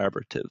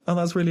collaborative. Oh,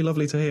 that's really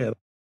lovely to hear.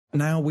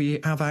 Now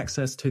we have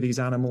access to these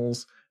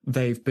animals.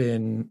 They've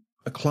been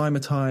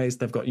acclimatized.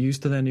 They've got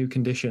used to their new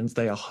conditions.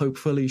 They are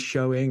hopefully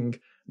showing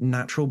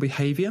natural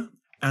behavior.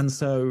 And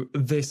so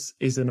this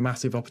is a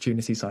massive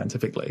opportunity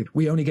scientifically.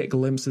 We only get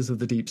glimpses of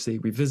the deep sea.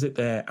 We visit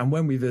there, and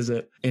when we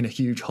visit in a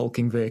huge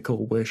hulking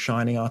vehicle, we're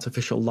shining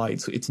artificial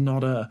lights. It's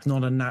not a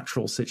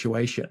natural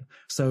situation.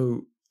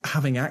 So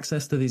having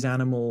access to these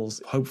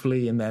animals,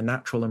 hopefully in their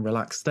natural and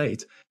relaxed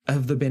state,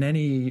 have there been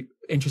any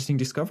interesting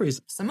discoveries?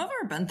 Some of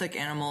our benthic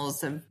animals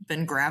have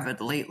been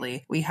gravid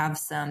lately. We have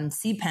some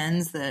sea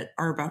pens that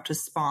are about to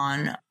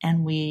spawn,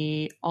 and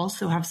we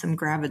also have some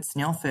gravid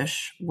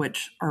snailfish,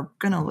 which are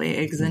going to lay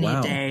eggs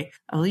any day.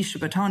 Alicia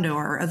Batondo,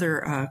 our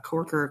other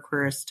coworker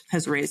aquarist,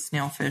 has raised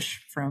snailfish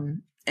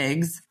from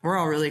eggs. We're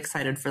all really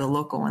excited for the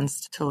local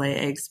ones to lay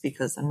eggs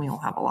because then we'll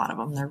have a lot of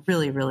them. They're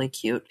really, really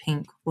cute,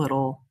 pink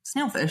little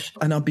snailfish.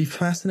 And I'd be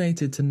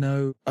fascinated to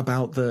know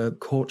about the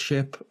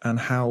courtship and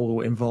how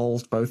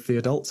involved both the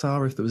adults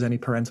are, if there was any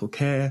parental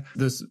care.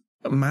 There's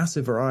a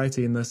massive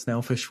variety in the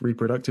snailfish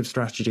reproductive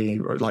strategy,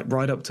 like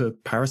right up to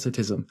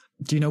parasitism.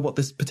 Do you know what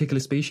this particular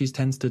species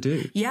tends to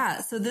do?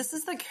 Yeah, so this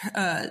is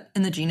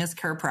in the genus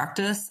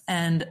Chiropractus,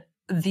 and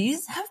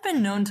These have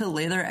been known to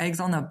lay their eggs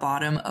on the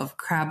bottom of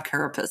crab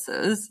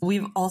carapaces.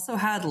 We've also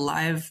had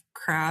live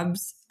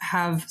crabs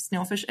have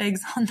snailfish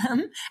eggs on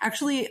them.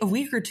 Actually, a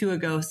week or two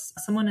ago,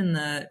 someone in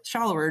the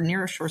shallower,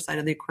 nearer shore side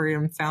of the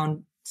aquarium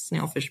found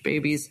snailfish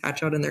babies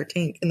hatch out in their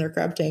tank, in their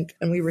crab tank.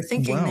 And we were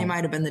thinking they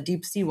might have been the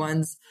deep sea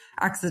ones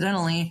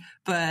accidentally,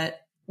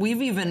 but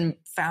we've even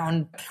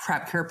found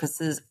crab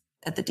carapaces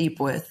at the deep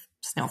with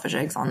snailfish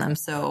eggs on them.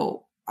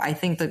 So I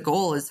think the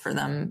goal is for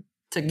them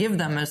to give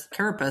them a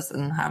carapace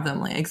and have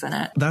them lay eggs in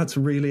it. That's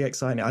really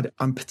exciting.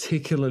 I'm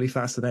particularly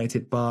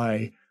fascinated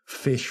by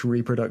fish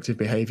reproductive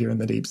behavior in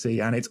the deep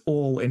sea, and it's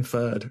all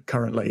inferred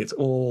currently. It's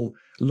all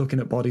looking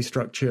at body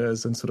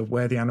structures and sort of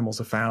where the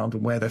animals are found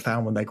and where they're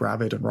found when they're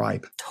gravid and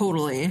ripe.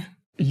 Totally.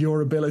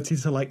 Your ability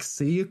to like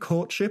see a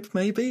courtship,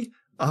 maybe?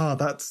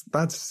 That's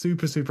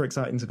super, super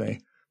exciting to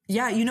me.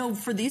 Yeah,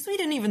 for these, we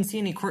didn't even see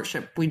any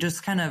courtship. We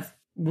just kind of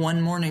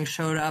one morning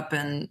showed up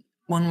and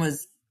one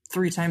was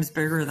 3 times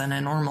bigger than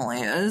it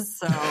normally is.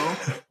 So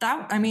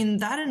that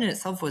in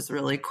itself was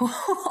really cool.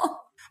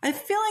 I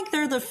feel like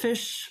they're the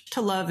fish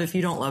to love if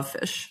you don't love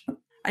fish.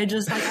 I'm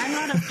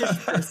not a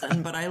fish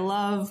person, but I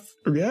love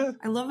a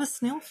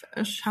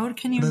snailfish. How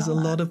can you There's not? a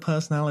lot of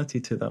personality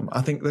to them.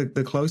 I think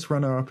the close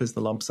runner-up is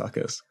the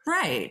lumpsuckers.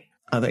 Right.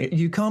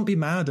 You can't be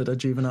mad at a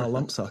juvenile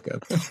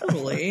lumpsucker.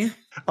 Totally.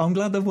 I'm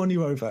glad they've won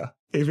you over.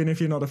 Even if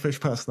you're not a fish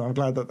person, I'm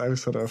glad that they were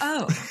sort of...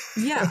 Oh,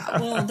 yeah.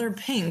 Well, they're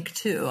pink,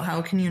 too.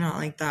 How can you not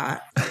like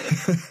that?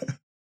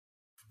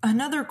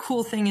 Another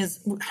cool thing is,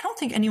 I don't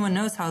think anyone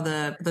knows how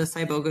the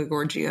Cyboga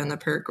gorgia and the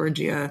parrot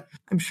gorgia,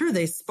 I'm sure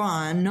they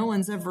spawn. No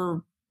one's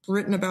ever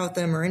written about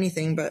them or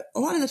anything, but a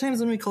lot of the times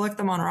when we collect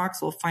them on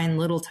rocks, we'll find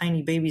little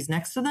tiny babies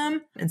next to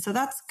them. And so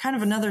that's kind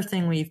of another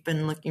thing we've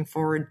been looking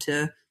forward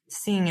to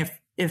seeing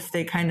if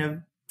they kind of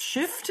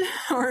shift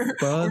or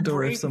bud, break,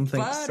 or if something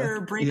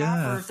or break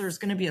off, or if there's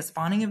going to be a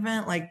spawning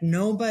event. Like,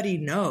 nobody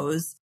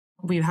knows.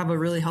 We have a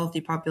really healthy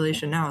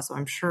population now, so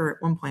I'm sure at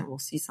one point we'll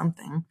see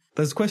something.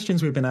 There's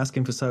questions we've been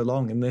asking for so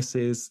long, and this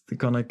is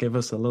going to give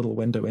us a little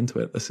window into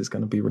it. This is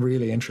going to be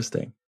really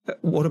interesting.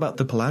 What about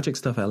the pelagic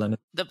stuff, Ellen?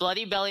 The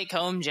bloody belly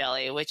comb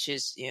jelly, which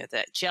is,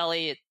 that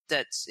jelly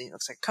that's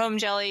looks like comb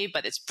jelly,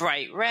 but it's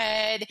bright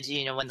red.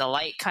 When the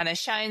light kind of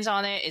shines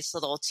on it, it's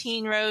little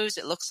teen rose.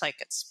 It looks like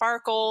it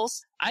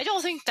sparkles. I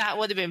don't think that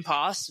would have been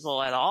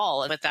possible at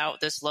all without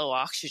this low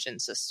oxygen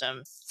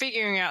system.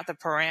 Figuring out the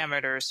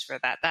parameters for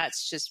that,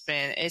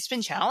 it's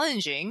been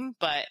challenging,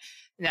 but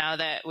now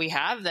that we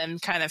have them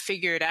kind of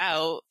figured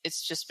out,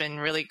 it's just been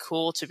really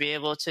cool to be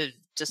able to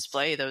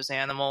display those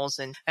animals.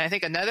 And I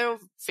think another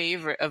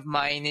favorite of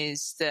mine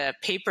is the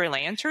paper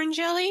lantern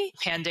jelly,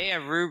 Pandea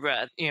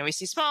rubra. We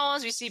see small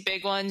ones, we see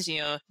big ones,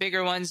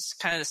 bigger ones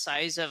kind of the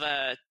size of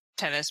a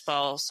tennis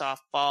ball,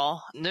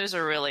 softball. Those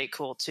are really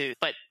cool too.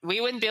 But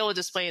we wouldn't be able to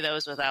display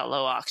those without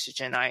low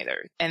oxygen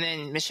either. And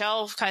then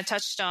Michelle kind of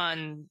touched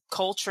on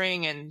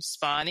culturing and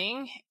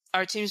spawning.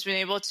 Our team's been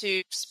able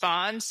to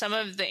spawn some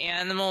of the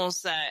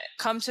animals that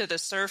come to the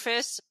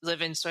surface,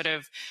 live in sort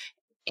of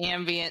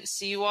ambient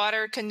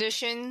seawater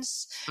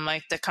conditions,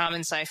 like the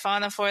common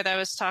siphonophore that I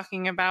was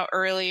talking about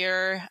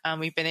earlier.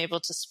 We've been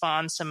able to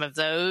spawn some of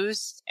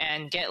those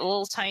and get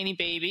little tiny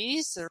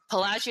babies.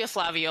 Pelagia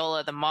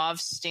flaviola, the mauve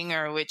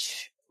stinger,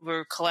 which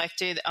were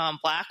collected on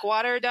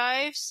blackwater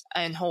dives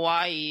in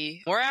Hawaii.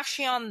 We're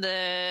actually on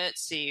the,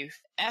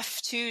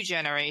 F2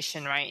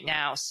 generation right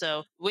now.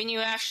 So when you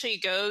actually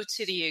go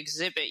to the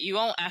exhibit, you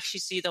won't actually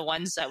see the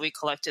ones that we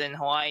collected in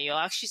Hawaii. You'll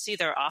actually see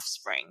their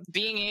offspring.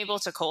 Being able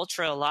to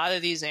culture a lot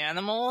of these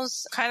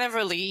animals kind of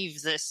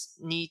relieves this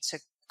need to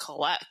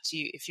collect.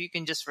 If you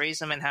can just raise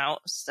them in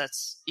house,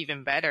 that's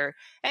even better.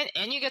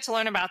 And you get to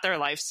learn about their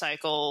life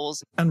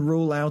cycles. And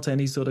rule out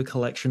any sort of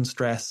collection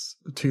stress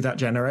to that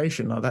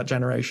generation. Like, that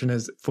generation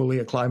is fully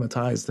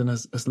acclimatized and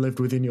has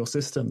lived within your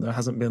system. There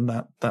hasn't been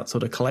that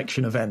sort of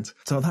collection event.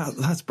 So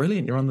that's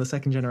brilliant. You're on the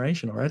second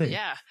generation already.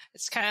 Yeah.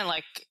 It's kind of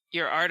like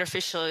you're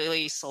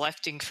artificially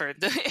selecting for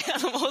the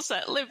animals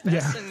that live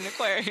best in an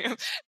aquarium.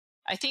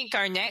 I think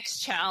our next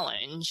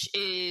challenge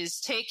is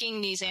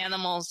taking these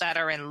animals that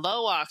are in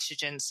low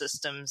oxygen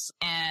systems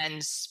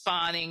and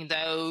spawning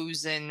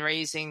those and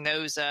raising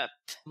those up.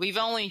 We've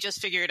only just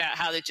figured out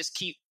how to just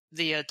keep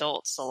the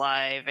adults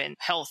alive and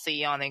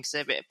healthy on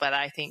exhibit, but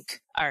I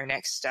think our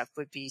next step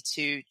would be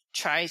to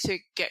try to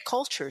get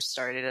culture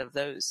started of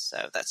those.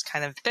 So that's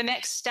kind of the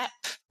next step.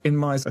 In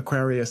my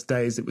Aquarius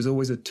days, it was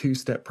always a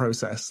 2-step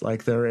process.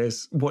 Like, there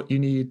is what you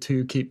need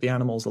to keep the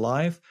animals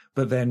alive,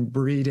 but then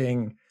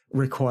breeding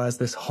requires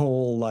this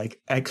whole like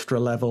extra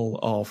level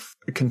of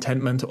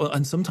contentment,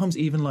 and sometimes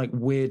even like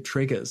weird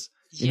triggers,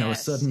 a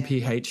sudden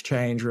pH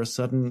change or a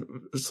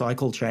sudden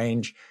cycle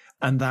change.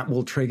 and that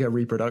will trigger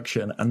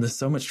reproduction. And there's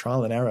so much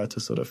trial and error to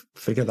sort of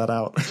figure that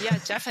out. Yeah,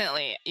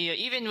 definitely.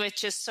 Even with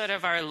just sort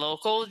of our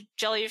local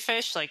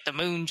jellyfish, like the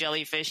moon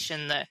jellyfish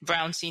and the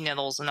brown sea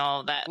nettles and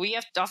all of that, we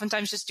have to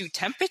oftentimes just do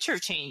temperature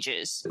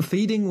changes.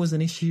 Feeding was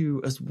an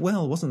issue as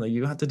well, wasn't there?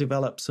 You had to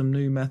develop some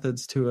new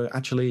methods to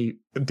actually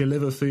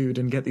deliver food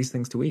and get these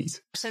things to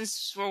eat.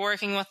 Since we're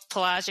working with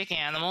pelagic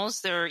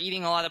animals, they're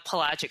eating a lot of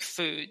pelagic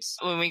foods.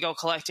 When we go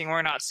collecting,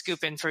 we're not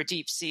scooping for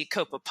deep sea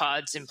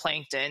copepods and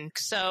plankton.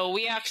 So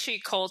we actually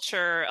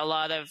culture a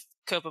lot of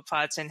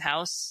copepods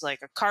in-house,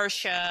 like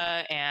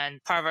Acarcia and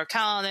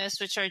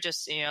Parvocalinus, which are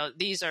just,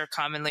 these are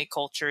commonly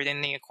cultured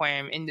in the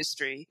aquarium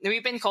industry.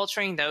 We've been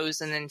culturing those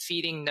and then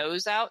feeding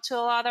those out to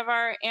a lot of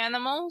our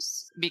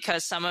animals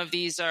because some of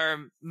these are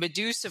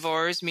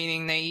medusivores,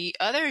 meaning they eat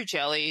other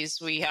jellies.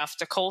 We have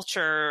to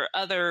culture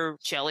other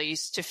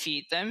jellies to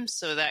feed them.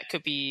 So that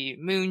could be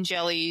moon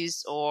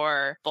jellies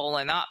or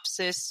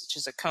Bolenopsis, which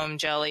is a comb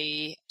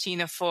jelly,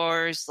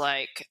 ctenophores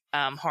like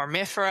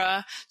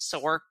Hormifera. So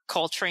we're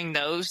culturing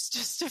those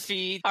just to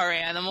feed our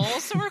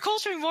animals. So we're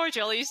culturing more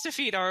jellies to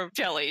feed our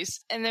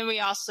jellies. And then we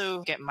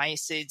also get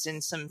mysids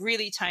and some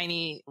really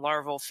tiny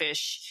larval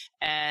fish.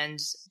 And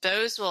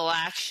those will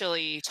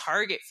actually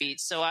target feed.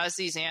 So as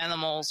these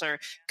animals are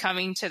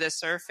coming to the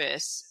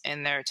surface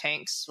in their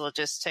tanks, we'll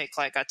just take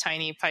like a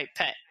tiny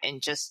pipette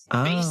and just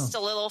baste a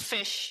little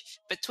fish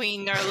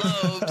between their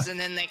lobes, and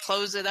then they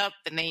close it up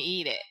and they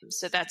eat it.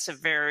 So that's a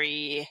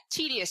very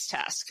tedious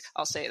task,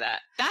 I'll say that.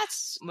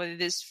 That's what it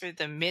is for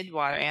the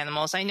midwater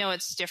animals. I know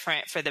it's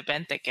different for the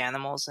benthic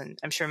animals, and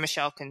I'm sure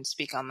Michelle can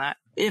speak on that.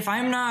 If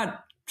I'm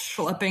not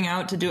schlepping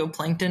out to do a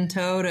plankton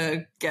tow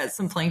to get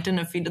some plankton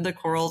to feed to the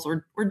corals,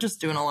 we're just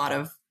doing a lot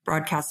of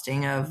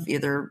broadcasting of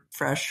either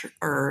fresh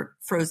or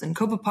frozen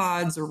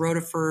copepods or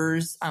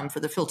rotifers for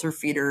the filter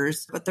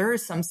feeders. But there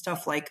is some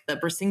stuff like the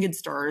Brisingid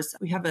stars.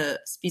 We have a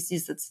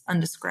species that's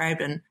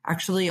undescribed and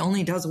actually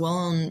only does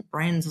well in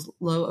Brian's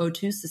low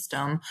O2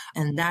 system.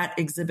 And that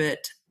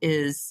exhibit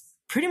is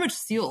pretty much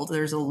sealed.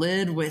 There's a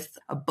lid with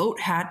a boat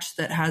hatch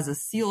that has a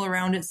seal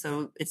around it,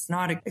 so it's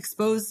not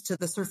exposed to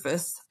the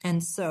surface.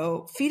 And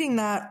so feeding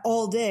that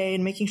all day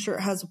and making sure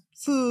it has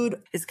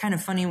food is kind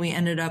of funny. We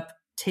ended up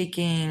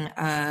taking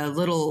a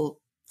little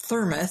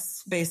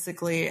thermos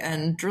basically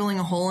and drilling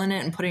a hole in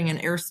it and putting an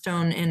air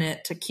stone in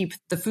it to keep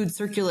the food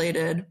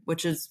circulated,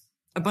 which is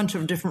a bunch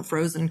of different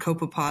frozen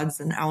copepods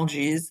and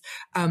algae,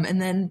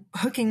 and then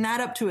hooking that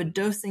up to a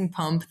dosing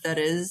pump that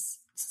is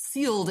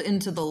sealed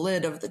into the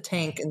lid of the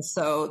tank. And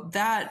so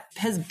that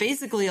has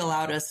basically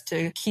allowed us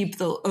to keep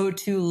the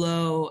O2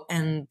 low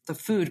and the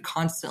food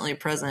constantly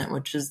present,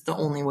 which is the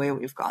only way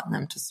we've gotten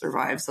them to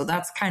survive. So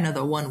that's kind of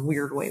the one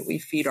weird way we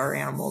feed our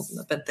animals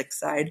on the benthic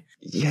side.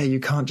 Yeah, you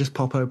can't just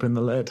pop open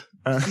the lid.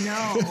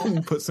 No.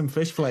 And put some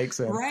fish flakes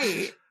in.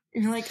 Right.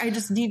 You're like, I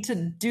just need to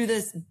do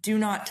this. Do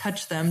not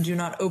touch them. Do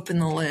not open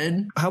the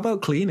lid. How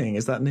about cleaning?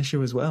 Is that an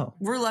issue as well?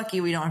 We're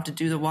lucky we don't have to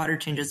do the water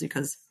changes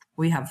because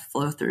we have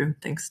flow through,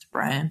 thanks to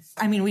Brian.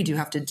 I mean, we do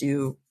have to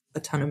do a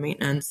ton of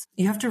maintenance.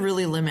 You have to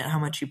really limit how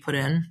much you put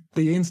in.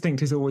 The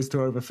instinct is always to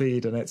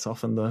overfeed, and it's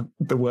often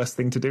the worst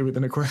thing to do with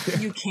an aquarium.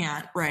 You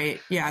can't,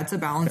 right? Yeah, it's a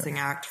balancing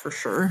act for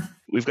sure.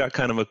 We've got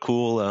kind of a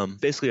cool,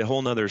 basically a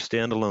whole nother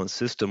standalone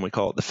system. We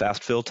call it the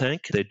fast fill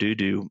tank. They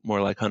do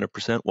more like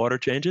 100% water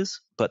changes,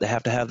 but they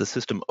have to have the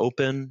system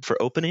open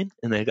for opening,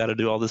 and they got to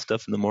do all this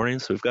stuff in the morning.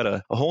 So we've got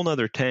a whole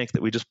nother tank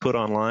that we just put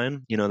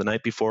online, the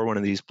night before one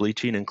of these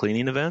bleaching and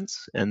cleaning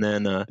events, and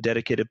then a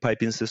dedicated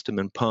piping system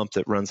and pump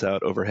that runs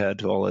out overhead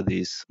to all of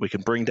these. We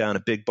can bring down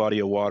a big body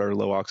of water,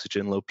 low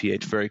oxygen, low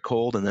pH, very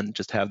cold, and then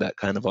just have that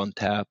kind of on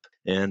tap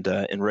and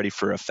ready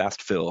for a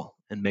fast fill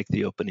and make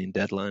the opening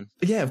deadline.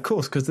 Yeah, of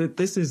course, because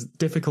this is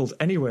difficult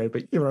anyway,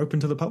 but you're open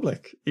to the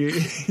public.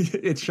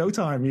 It's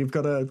showtime. You've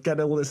got to get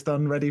all this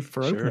done ready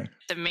for opening.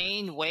 The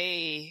main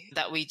way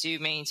that we do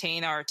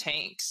maintain our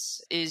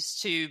tanks is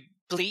to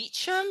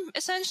bleach them,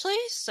 essentially.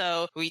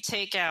 So we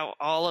take out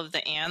all of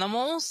the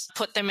animals,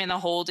 put them in a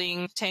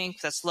holding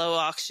tank that's low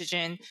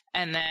oxygen,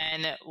 and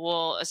then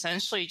we'll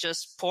essentially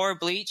just pour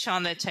bleach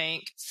on the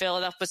tank, fill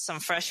it up with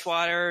some fresh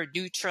water,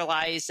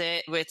 neutralize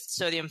it with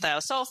sodium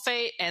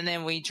thiosulfate, and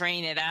then we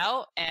drain it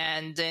out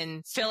and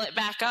then fill it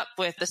back up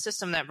with the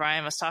system that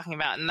Brian was talking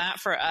about. And that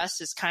for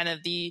us is kind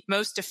of the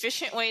most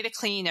efficient way to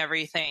clean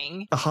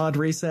everything. A hard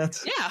reset.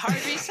 Yeah,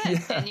 hard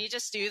reset. Yeah. And you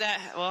just do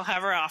that. Well,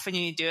 however often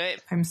you do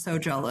it. I'm so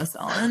jealous,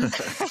 Ellen.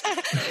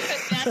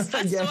 that's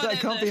that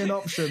can't be an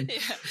option.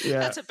 Yeah.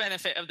 That's a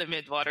benefit of the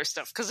midwater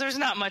stuff because there's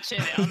not much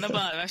in it on the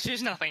bottom. Actually,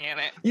 there's nothing in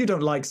it. You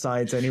don't like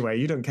sides anyway.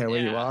 You don't care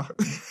where you are.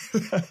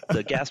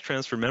 The gas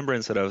transfer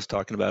membranes that I was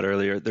talking about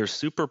earlier, they're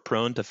super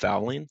prone to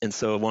fouling. And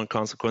so one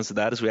consequence of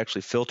that is we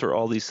actually filter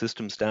all these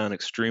systems down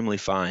extremely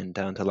fine,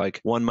 down to like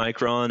 1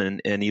 micron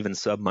and even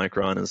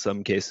sub-micron in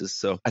some cases.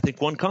 So I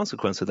think one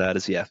consequence of that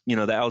is, the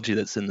algae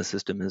that's in the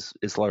system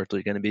is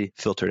largely going to be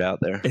filtered out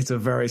there. It's a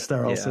very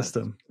sterile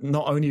system.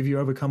 Not only have you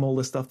overcome all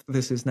this stuff,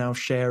 this is now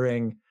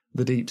sharing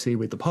the deep sea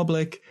with the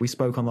public. We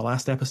spoke on the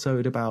last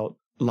episode about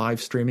live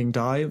streaming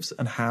dives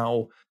and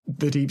how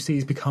the deep sea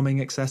is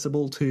becoming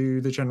accessible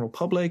to the general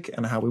public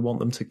and how we want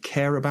them to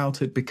care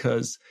about it,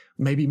 because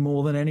maybe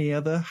more than any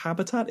other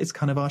habitat, it's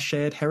kind of our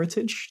shared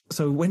heritage.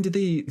 So when did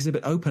the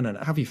exhibit open and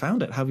have you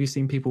found it? How have you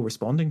seen people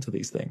responding to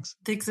these things?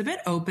 The exhibit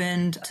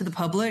opened to the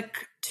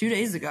public 2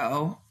 days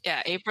ago.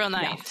 Yeah, April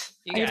 9th.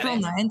 Yeah. April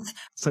 9th.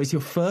 So it's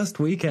your first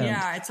weekend.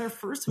 Yeah, it's our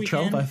first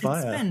weekend. Trial by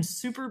fire. It's been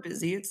super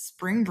busy. It's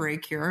spring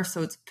break here,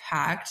 so it's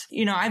packed.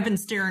 You know, I've been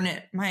staring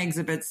at my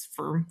exhibits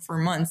for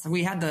months.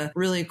 We had the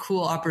really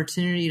cool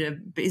opportunity to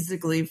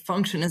basically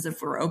function as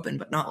if we're open,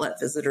 but not let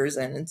visitors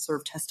in and sort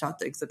of test out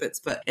the exhibits.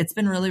 But it's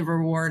been really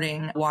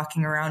rewarding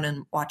walking around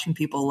and watching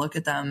people look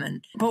at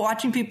them, but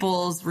watching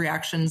people's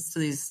reactions to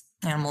these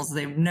animals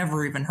they've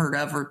never even heard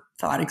of or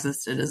thought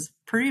existed is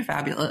pretty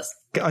fabulous.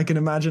 I can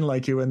imagine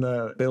like you in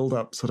the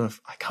build-up sort of,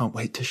 I can't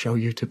wait to show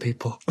you to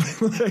people.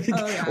 Like,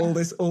 all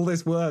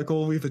this work,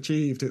 all we've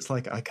achieved. It's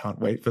like, I can't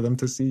wait for them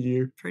to see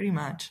you. Pretty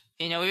much.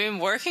 You know, we've been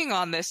working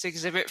on this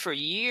exhibit for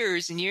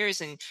years and years,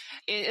 and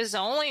it is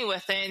only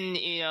within,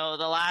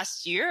 the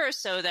last year or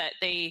so that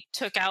they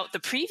took out the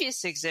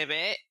previous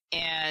exhibit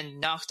and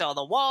knocked all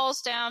the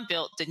walls down,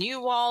 built the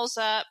new walls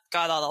up,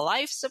 got all the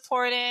life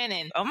support in,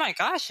 and oh my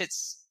gosh,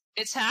 it's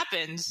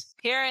happened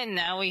here, and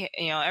now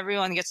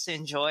everyone gets to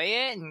enjoy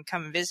it and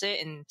come visit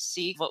and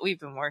see what we've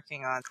been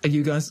working on. Are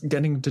you guys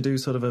getting to do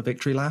sort of a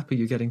victory lap? Are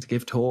you getting to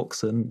give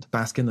talks and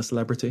bask in the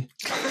celebrity?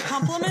 The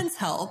compliments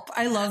help.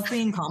 I love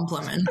being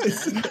complimented.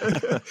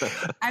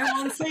 I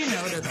won't say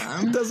no to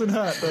them. Doesn't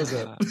hurt, does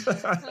it?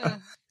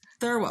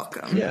 They're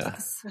welcome.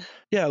 Yes.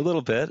 Yeah, a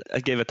little bit. I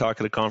gave a talk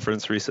at a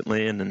conference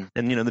recently, and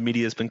the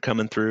media has been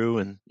coming through,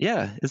 and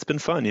yeah, it's been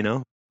fun,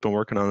 Been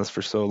working on this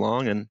for so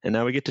long, and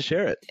now we get to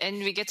share it.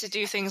 And we get to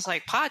do things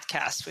like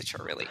podcasts, which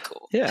are really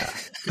cool. Yeah.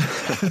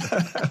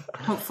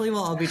 Hopefully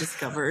we'll all be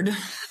discovered.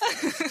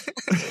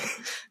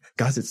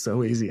 Guys, it's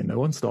so easy and no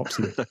one stops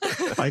you.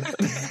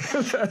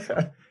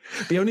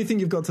 The only thing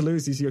you've got to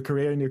lose is your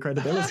career and your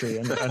credibility.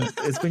 And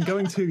it's been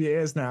going 2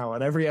 years now.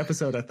 And every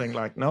episode I think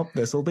like, nope,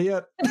 this will be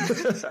it.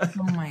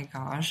 Oh my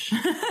gosh.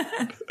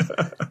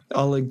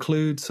 I'll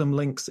include some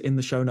links in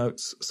the show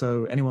notes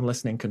so anyone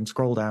listening can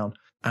scroll down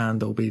and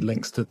there'll be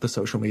links to the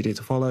social media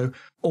to follow.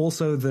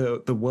 Also,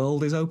 the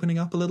world is opening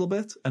up a little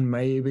bit, and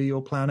maybe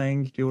you're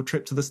planning your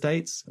trip to the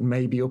States, and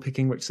maybe you're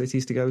picking which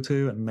cities to go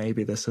to, and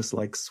maybe this has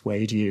like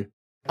swayed you.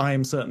 I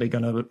am certainly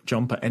going to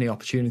jump at any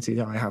opportunity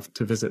that I have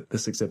to visit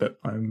this exhibit.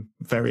 I'm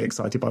very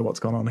excited by what's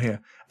gone on here.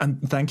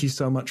 And thank you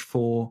so much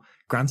for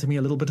granting me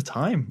a little bit of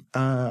time.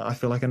 I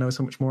feel like I know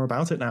so much more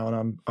about it now,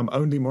 and I'm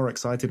only more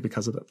excited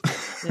because of it.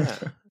 Yeah.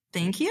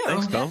 Thank you.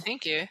 Thanks, Bill.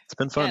 Thank you. It's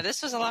been fun. Yeah,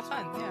 this was a lot of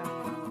fun.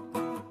 Yeah.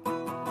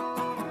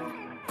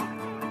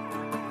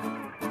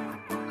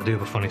 I do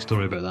have a funny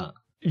story about that.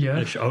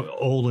 Yeah.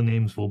 All the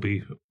names will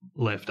be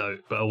left out,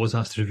 but I was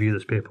asked to review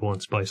this paper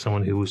once by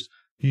someone who was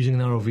using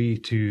an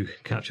ROV to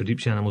capture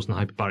deep sea animals in a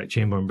hyperbaric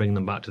chamber and bring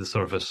them back to the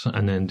surface,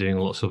 and then doing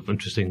lots of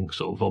interesting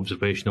sort of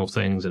observational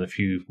things and a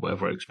few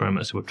whatever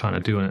experiments they were trying to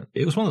do in it.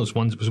 It was one of those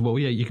ones that was, well,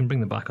 yeah, you can bring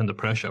them back under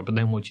pressure, but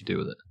then what do you do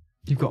with it?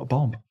 You've got a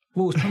bomb.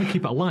 Well, it's trying to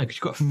keep it alive because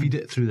you've got to feed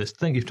it through this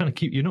thing.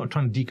 You're not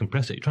trying to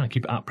decompress it. You're trying to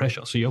keep it at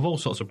pressure. So you have all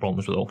sorts of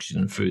problems with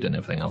oxygen and food and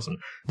everything else. And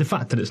the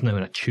fact that it's now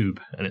in a tube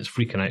and it's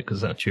freaking out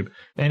because of that tube.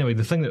 Anyway,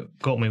 the thing that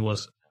got me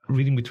was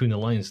reading between the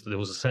lines. There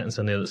was a sentence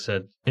in there that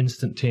said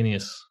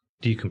instantaneous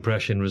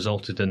decompression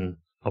resulted in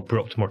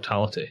abrupt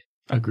mortality.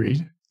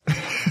 Agreed.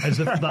 As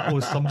if that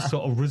was some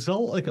sort of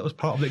result, like it was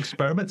part of the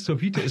experiment. So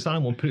if you take this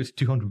animal and put it to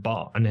 200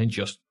 bar and then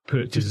just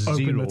put it to zero,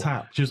 open the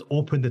tap. Just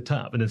open the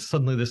tap, and then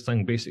suddenly this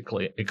thing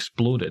basically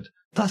exploded.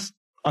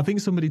 I think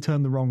somebody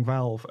turned the wrong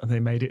valve and they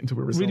made it into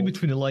a result. Reading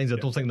between the lines, I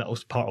don't think that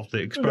was part of the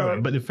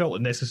experiment, but they felt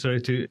it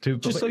necessary to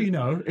just so you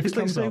know, if it's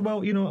like saying, well,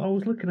 I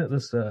was looking at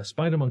this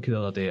spider monkey the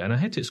other day and I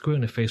hit it square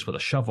in the face with a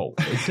shovel.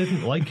 It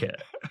didn't like it.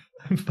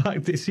 In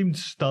fact, it seemed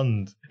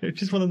stunned. It's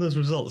just one of those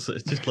results that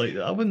it's just like,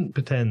 I wouldn't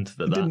pretend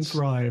that it didn't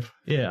thrive.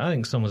 Yeah, I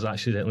think someone's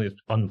accidentally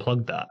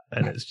unplugged that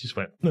and it's just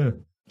went,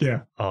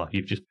 yeah. Oh,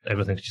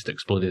 everything's just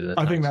exploded in it.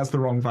 I think that's the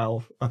wrong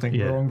valve. I think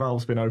the wrong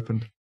valve's been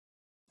opened.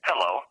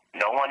 Hello,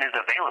 no one is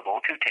available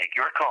to take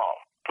your call.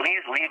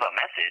 Please leave a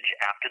message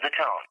after the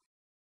tone.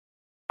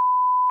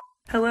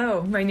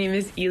 Hello, my name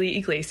is Ely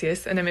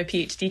Iglesias, and I'm a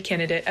PhD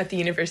candidate at the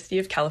University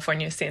of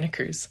California, Santa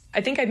Cruz.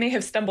 I think I may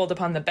have stumbled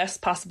upon the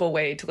best possible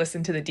way to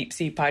listen to the Deep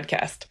Sea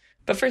podcast.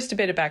 But first, a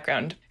bit of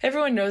background.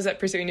 Everyone knows that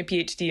pursuing a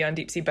PhD on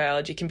deep sea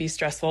biology can be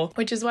stressful,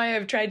 which is why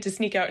I've tried to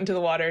sneak out into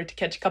the water to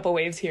catch a couple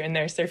waves here and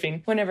there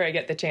surfing whenever I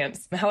get the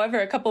chance.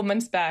 However, a couple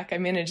months back, I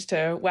managed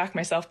to whack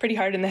myself pretty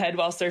hard in the head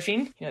while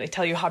surfing. They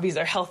tell you hobbies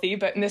are healthy,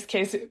 but in this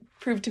case, it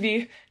proved to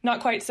be not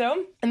quite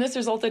so. And this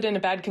resulted in a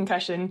bad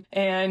concussion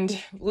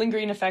and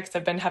lingering effects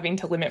I've been having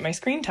to limit my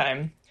screen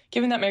time.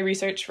 Given that my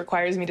research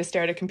requires me to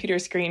stare at a computer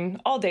screen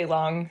all day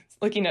long,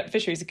 looking at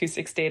fisheries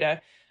acoustics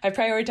data, I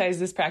prioritize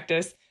this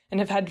practice and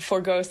have had to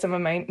forego some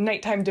of my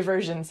nighttime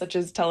diversions, such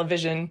as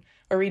television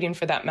or reading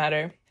for that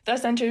matter.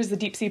 Thus enters the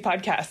Deep Sea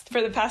podcast. For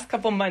the past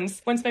couple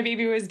months, once my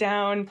baby was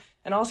down,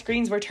 and all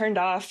screens were turned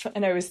off,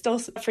 and I was still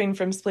suffering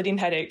from splitting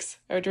headaches,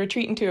 I would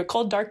retreat into a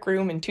cold, dark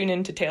room and tune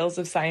into tales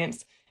of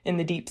science in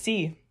the deep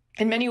sea.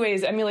 In many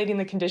ways, emulating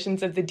the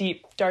conditions of the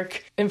deep,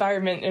 dark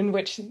environment in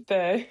which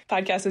the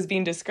podcast was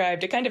being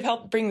described, it kind of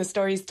helped bring the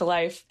stories to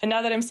life. And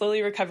now that I'm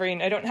slowly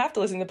recovering, I don't have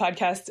to listen to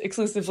podcasts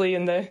exclusively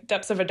in the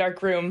depths of a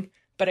dark room,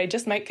 but I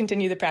just might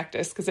continue the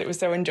practice because it was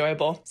so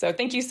enjoyable. So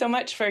thank you so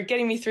much for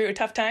getting me through a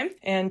tough time,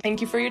 and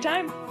thank you for your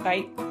time.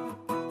 Bye.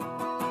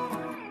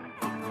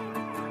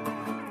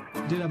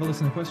 Did have a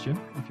listener question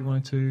if you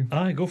wanted to.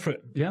 Aye, go for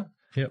it. Yeah.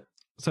 Yep.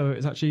 So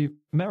it's actually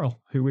Meryl,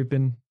 who we've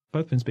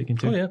both been speaking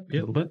to a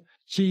little bit.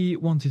 She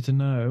wanted to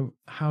know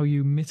how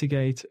you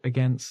mitigate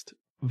against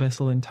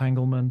vessel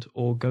entanglement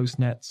or ghost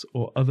nets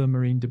or other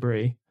marine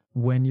debris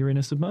when you're in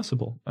a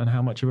submersible, and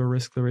how much of a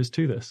risk there is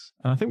to this.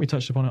 And I think we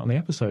touched upon it on the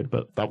episode,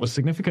 but that was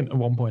significant at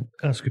one point.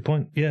 That's a good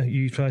point. Yeah,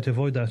 you try to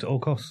avoid that at all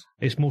costs.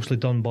 It's mostly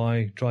done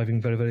by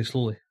driving very, very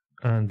slowly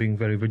and being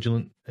very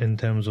vigilant in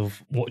terms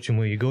of watching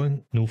where you're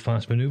going. No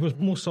fast maneuvers.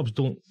 Most subs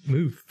don't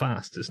move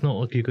fast. It's not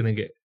like you're going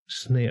to get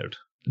snared.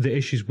 The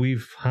issues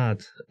we've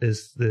had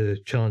is the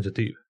Challenger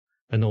Deep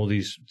and all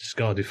these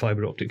discarded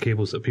fibre optic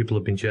cables that people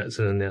have been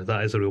jetsoning in there.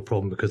 That is a real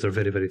problem because they're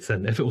very, very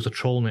thin. If it was a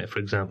trawl net, for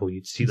example,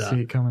 you'd see that.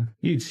 See it coming.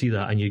 You'd see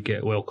that and you'd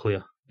get well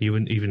clear. You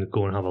wouldn't even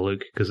go and have a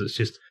look because it's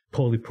just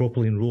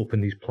polypropylene rope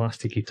and these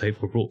plasticky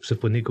type of ropes.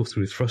 If when they go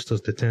through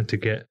thrusters, they tend to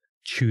get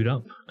chewed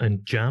up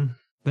and jam.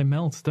 They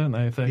melt, don't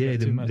they? If they get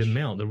too much. They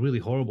melt. They're really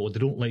horrible. They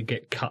don't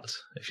get cut,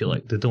 if you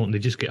like. They don't. They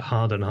just get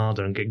harder and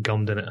harder and get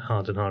gummed in it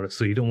harder and harder.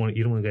 So you don't want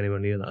to get anywhere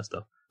near that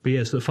stuff. But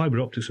yeah, so the fibre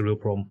optics are a real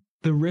problem.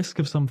 The risk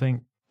of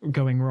something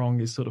going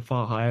wrong is sort of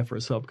far higher for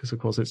a sub because, of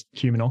course, it's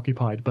human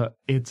occupied. But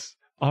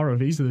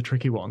ROVs are the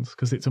tricky ones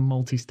because it's a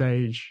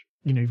multi-stage.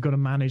 You've got to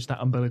manage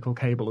that umbilical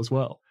cable as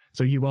well.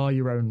 So you are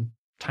your own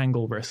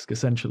tangle risk,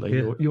 essentially.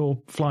 Yeah. You're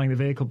flying the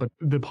vehicle, but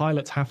the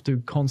pilots have to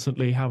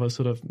constantly have a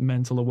sort of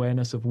mental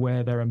awareness of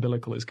where their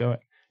umbilical is going.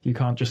 You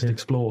can't just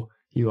explore.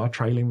 You are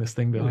trailing this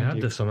thing behind you. We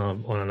had this on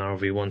an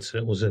RV once.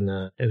 It was in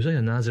it was either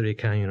Nazare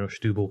Canyon or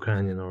Stubble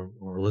Canyon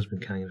or Lisbon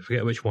Canyon. I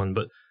forget which one,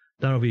 but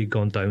the RV had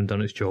gone down,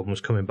 done its job, and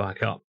was coming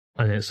back up,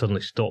 and then it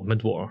suddenly stopped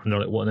midwater. And they're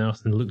like, "What on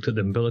earth?" And they looked at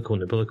the umbilical,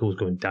 and the umbilical was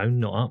going down,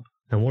 not up.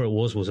 And what it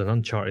was an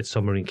uncharted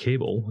submarine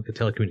cable, like a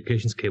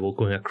telecommunications cable,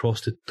 going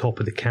across the top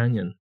of the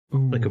canyon,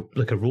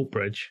 like a rope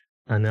bridge.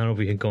 And the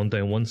ROV had gone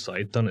down one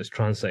side, done its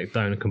transect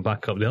down, and come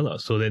back up the other.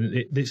 So then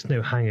it's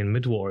now hanging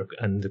midwater,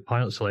 and the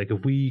pilots are like,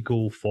 if we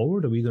go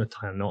forward, are we going to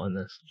tie a knot in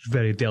this?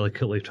 Very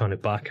delicately trying to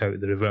back out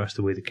the reverse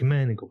the way they came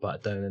in and go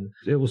back down. And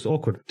it was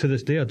awkward. To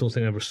this day, I don't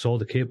think I ever saw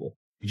the cable.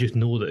 You just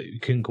know that you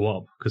couldn't go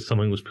up because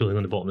someone was pulling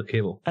on the bottom of the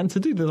cable. And to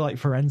do the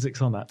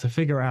forensics on that, to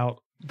figure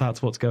out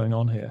that's what's going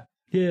on here.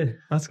 Yeah.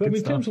 That's good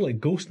in terms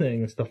of ghost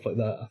netting and stuff like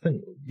that, I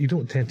think you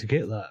don't tend to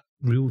get that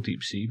real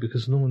deep sea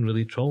because no one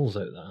really trawls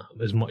out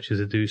that as much as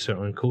they do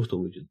certainly in coastal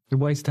regions. The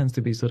waste tends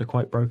to be sort of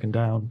quite broken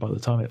down by the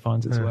time it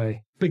finds its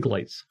way. Big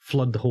lights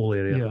flood the whole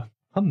area. Yeah.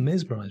 I'm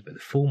mesmerised by the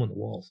foam on the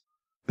walls.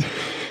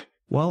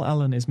 While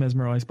Alan is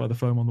mesmerised by the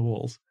foam on the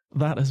walls,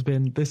 that has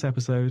been this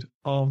episode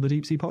of the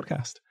Deep Sea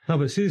Podcast. No,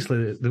 but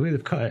seriously, the way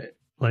they've cut it,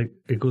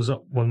 it goes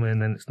up one way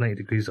and then it's 90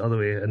 degrees the other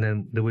way, and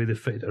then the way they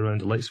fit it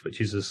around the light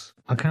switches is,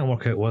 I can't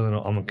work out whether or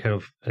not I'm kind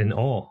of in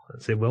awe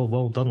and say,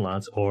 well done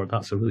lads, or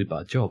that's a really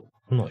bad job.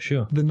 I'm not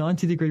sure. The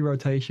 90-degree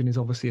rotation is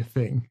obviously a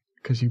thing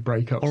because you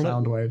break up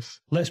sound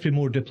waves. Let's be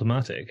more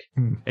diplomatic.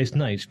 It's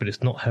nice, but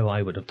it's not how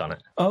I would have done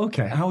it. Oh,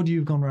 okay. How would you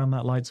have gone around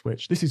that light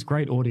switch? This is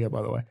great audio,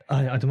 by the way.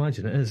 I'd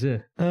imagine it is,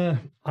 yeah.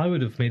 I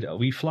would have made it a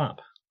wee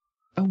flap.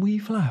 A wee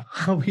flap?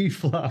 A wee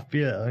flap,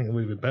 yeah. I think it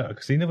would be better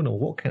because you never know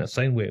what kind of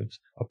sound waves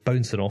are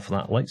bouncing off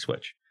that light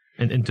switch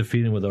and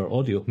interfering with our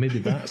audio. Maybe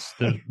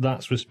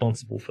that's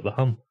responsible for the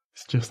hum.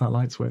 It's just that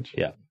light switch?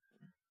 Yeah.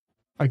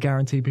 I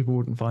guarantee people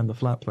wouldn't find the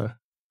flap there.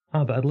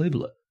 Ah, but I'd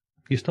label it.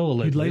 You're still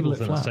allowed labels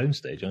in a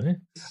soundstage, aren't you?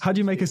 How do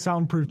you make a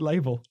soundproof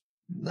label?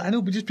 I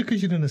know, but just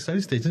because you're in a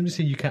soundstage doesn't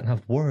mean you can't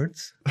have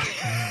words.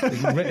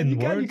 Written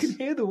words. You can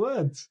hear the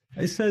words.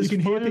 It says you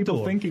can hear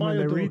people thinking when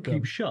they read them.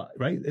 Keep shut,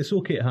 right? It's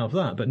okay to have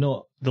that, but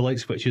not the light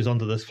switches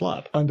under this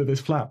flap. Under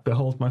this flap,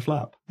 behold my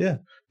flap. Yeah.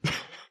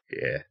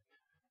 Yeah.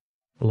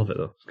 I love it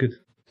though. It's good.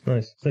 It's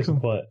nice. It's nice and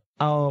quiet.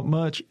 Our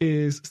merch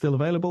is still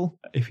available.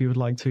 If you would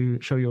like to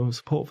show your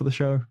support for the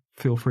show,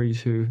 feel free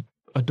to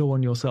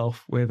adorn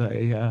yourself with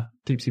a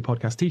Deep Sea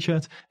Podcast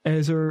t-shirt.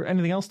 Is there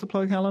anything else to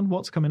plug, Alan?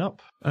 What's coming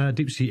up?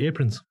 Deep Sea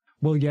aprons.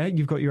 Well, yeah,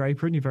 you've got your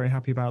apron. You're very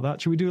happy about that.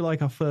 Should we do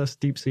our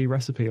first deep sea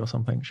recipe or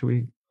something? Should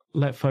we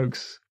let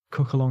folks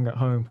cook along at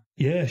home?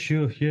 Yeah,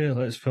 sure. Yeah,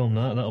 let's film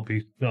that. That'll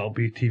be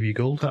TV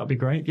gold. That'll be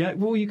great. Yeah,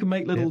 well, you can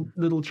make little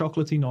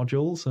chocolatey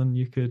nodules, and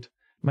you could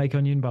make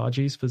onion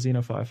bhajis for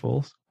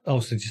xenofirefalls. I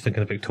was just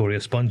thinking of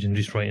Victoria Sponge and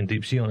just writing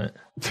deep sea on it.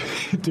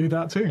 Do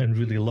that too. And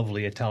really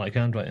lovely italic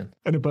handwriting.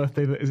 And a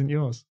birthday that isn't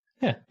yours.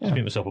 Yeah, just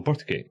make myself a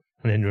birthday cake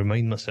and then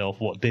remind myself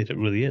what date it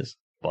really is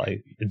by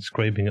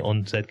inscribing it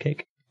on said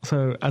cake.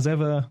 So, as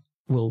ever,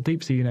 we'll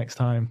deep see you next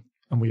time,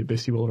 and we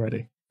abyss you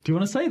already. Do you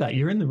want to say that?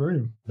 You're in the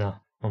room. Nah.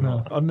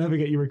 No, I'll never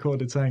get you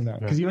recorded saying that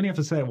because you only have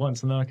to say it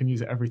once and then I can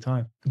use it every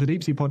time. The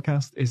Deep Sea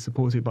Podcast is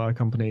supported by a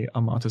company,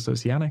 Armatus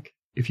Oceanic.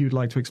 If you'd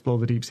like to explore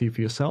the deep sea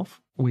for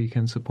yourself, we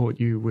can support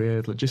you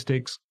with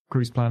logistics,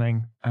 cruise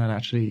planning, and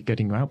actually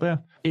getting you out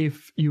there.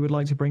 If you would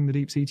like to bring the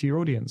deep sea to your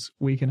audience,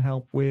 we can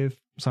help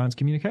with science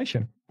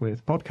communication,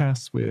 with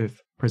podcasts,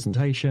 with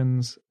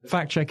presentations,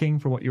 fact-checking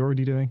for what you're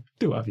already doing.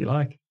 Do whatever you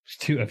like.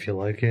 Just do it if you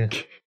like, yeah.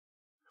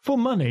 For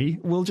money,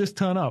 we'll just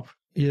turn up.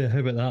 Yeah, how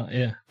about that?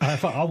 Yeah. In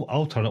fact,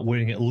 I'll turn up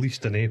wearing at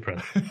least an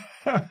apron.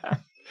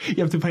 You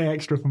have to pay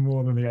extra for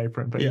more than the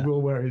apron, but he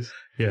will wear his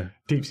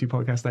Deep Sea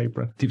Podcast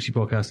apron. Deep Sea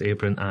Podcast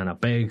apron and a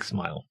big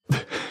smile.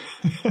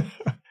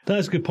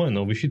 That's a good point,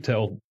 though. We should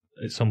tell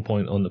at some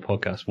point on the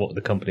podcast what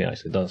the company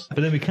actually does.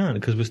 But then we can't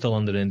because we're still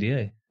under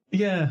NDA.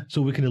 Yeah.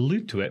 So we can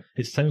allude to it.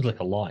 It sounds like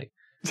a lie.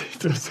 It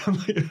does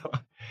sound like a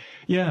lie.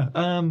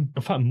 Yeah.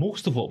 In fact,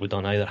 most of what we've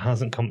done either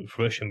hasn't come to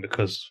fruition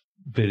because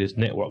various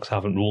networks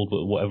haven't rolled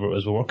with whatever it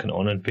is we're working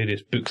on, and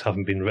various books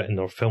haven't been written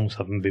or films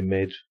haven't been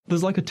made.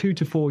 There's like a 2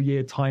 to 4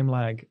 year time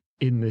lag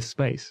in this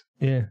space.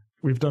 Yeah.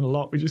 We've done a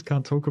lot, we just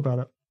can't talk about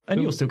it.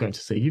 And you're still going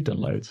to sea, you've done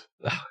loads.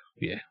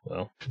 Yeah,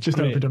 well. Just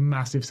opened a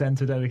massive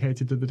centre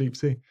dedicated to the deep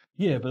sea.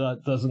 Yeah, but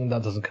that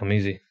doesn't come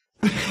easy.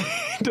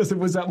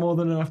 Was that more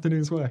than an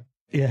afternoon's work?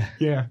 Yeah.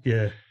 Yeah.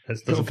 Yeah.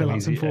 It doesn't come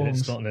easy, and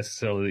it's not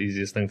necessarily the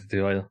easiest thing to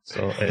do either.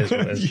 So it is what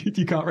it is.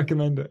 You can't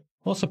recommend it.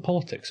 Lots of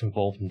politics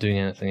involved in doing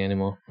anything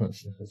anymore.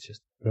 It's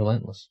just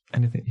relentless.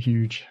 Anything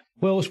huge.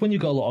 Well, it's when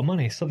you've got a lot of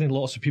money. Suddenly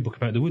lots of people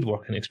come out of the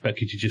woodwork and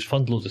expect you to just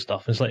fund loads of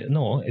stuff. And it's like,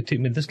 no, it took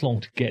me this long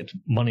to get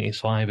money,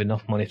 so I have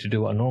enough money to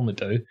do what I normally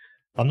do.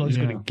 I'm not just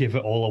going to give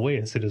it all away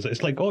as soon as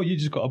it's like, oh, you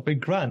just got a big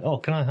grant. Oh,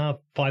 can I have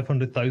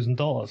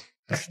 $500,000?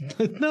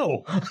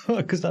 No,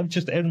 because I've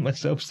just earned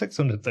myself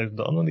 $600,000. I'm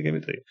not going to give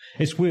it to you.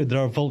 It's weird. There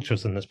are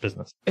vultures in this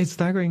business. It's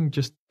staggering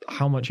just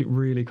how much it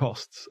really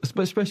costs,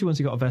 especially once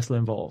you've got a vessel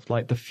involved.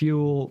 Like the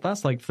fuel,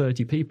 that's like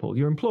 30 people.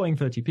 You're employing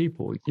 30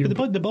 people.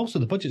 But also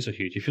the budgets are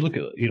huge. If you look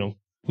at,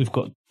 we've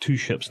got 2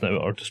 ships now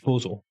at our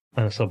disposal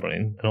and a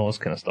submarine and all this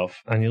kind of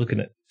stuff. And you're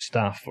looking at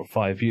staff for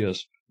 5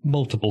 years.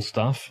 Multiple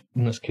staff,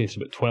 in this case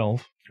about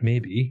 12,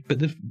 maybe.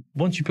 But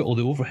once you put all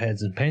the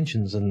overheads and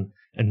pensions and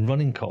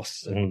running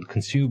costs and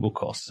consumable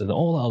costs and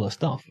all that other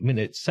stuff, I mean,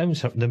 it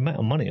sounds, the amount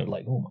of money, I'm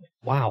like, oh my,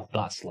 wow,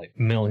 that's like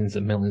millions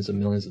and millions and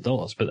millions of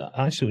dollars. But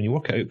actually, when you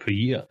work it out per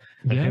year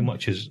and how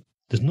much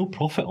there's no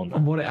profit on that.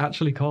 And what it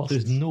actually costs.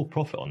 There's no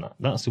profit on that.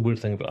 That's the weird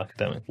thing about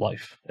academic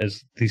life,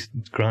 is these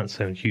grants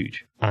sound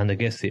huge. And I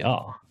guess they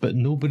are. But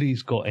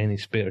nobody's got any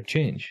spare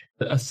change.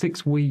 A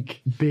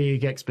 6-week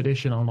big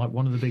expedition on like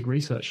one of the big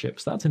research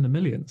ships, that's in the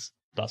millions.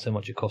 That's how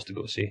much it costs to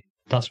go see.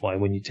 That's why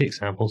when you take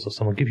samples or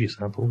someone gives you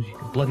samples, you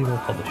can bloody well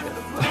publish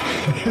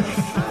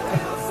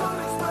it.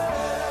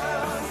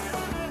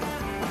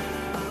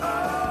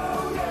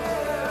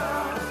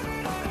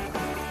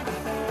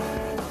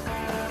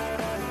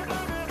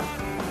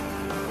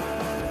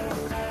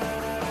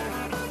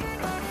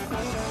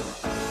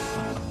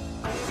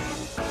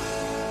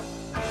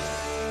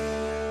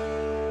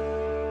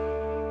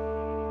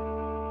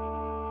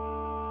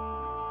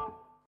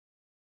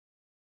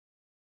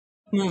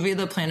 Movie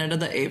The Planet of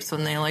the Apes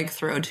when they like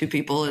throw 2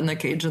 people in the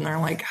cage and they're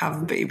like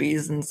have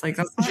babies, and it's like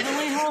that's not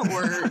really how it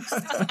works.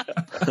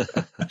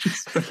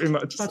 It's very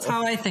much that's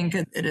how I think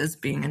it is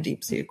being a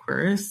deep sea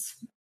aquarist.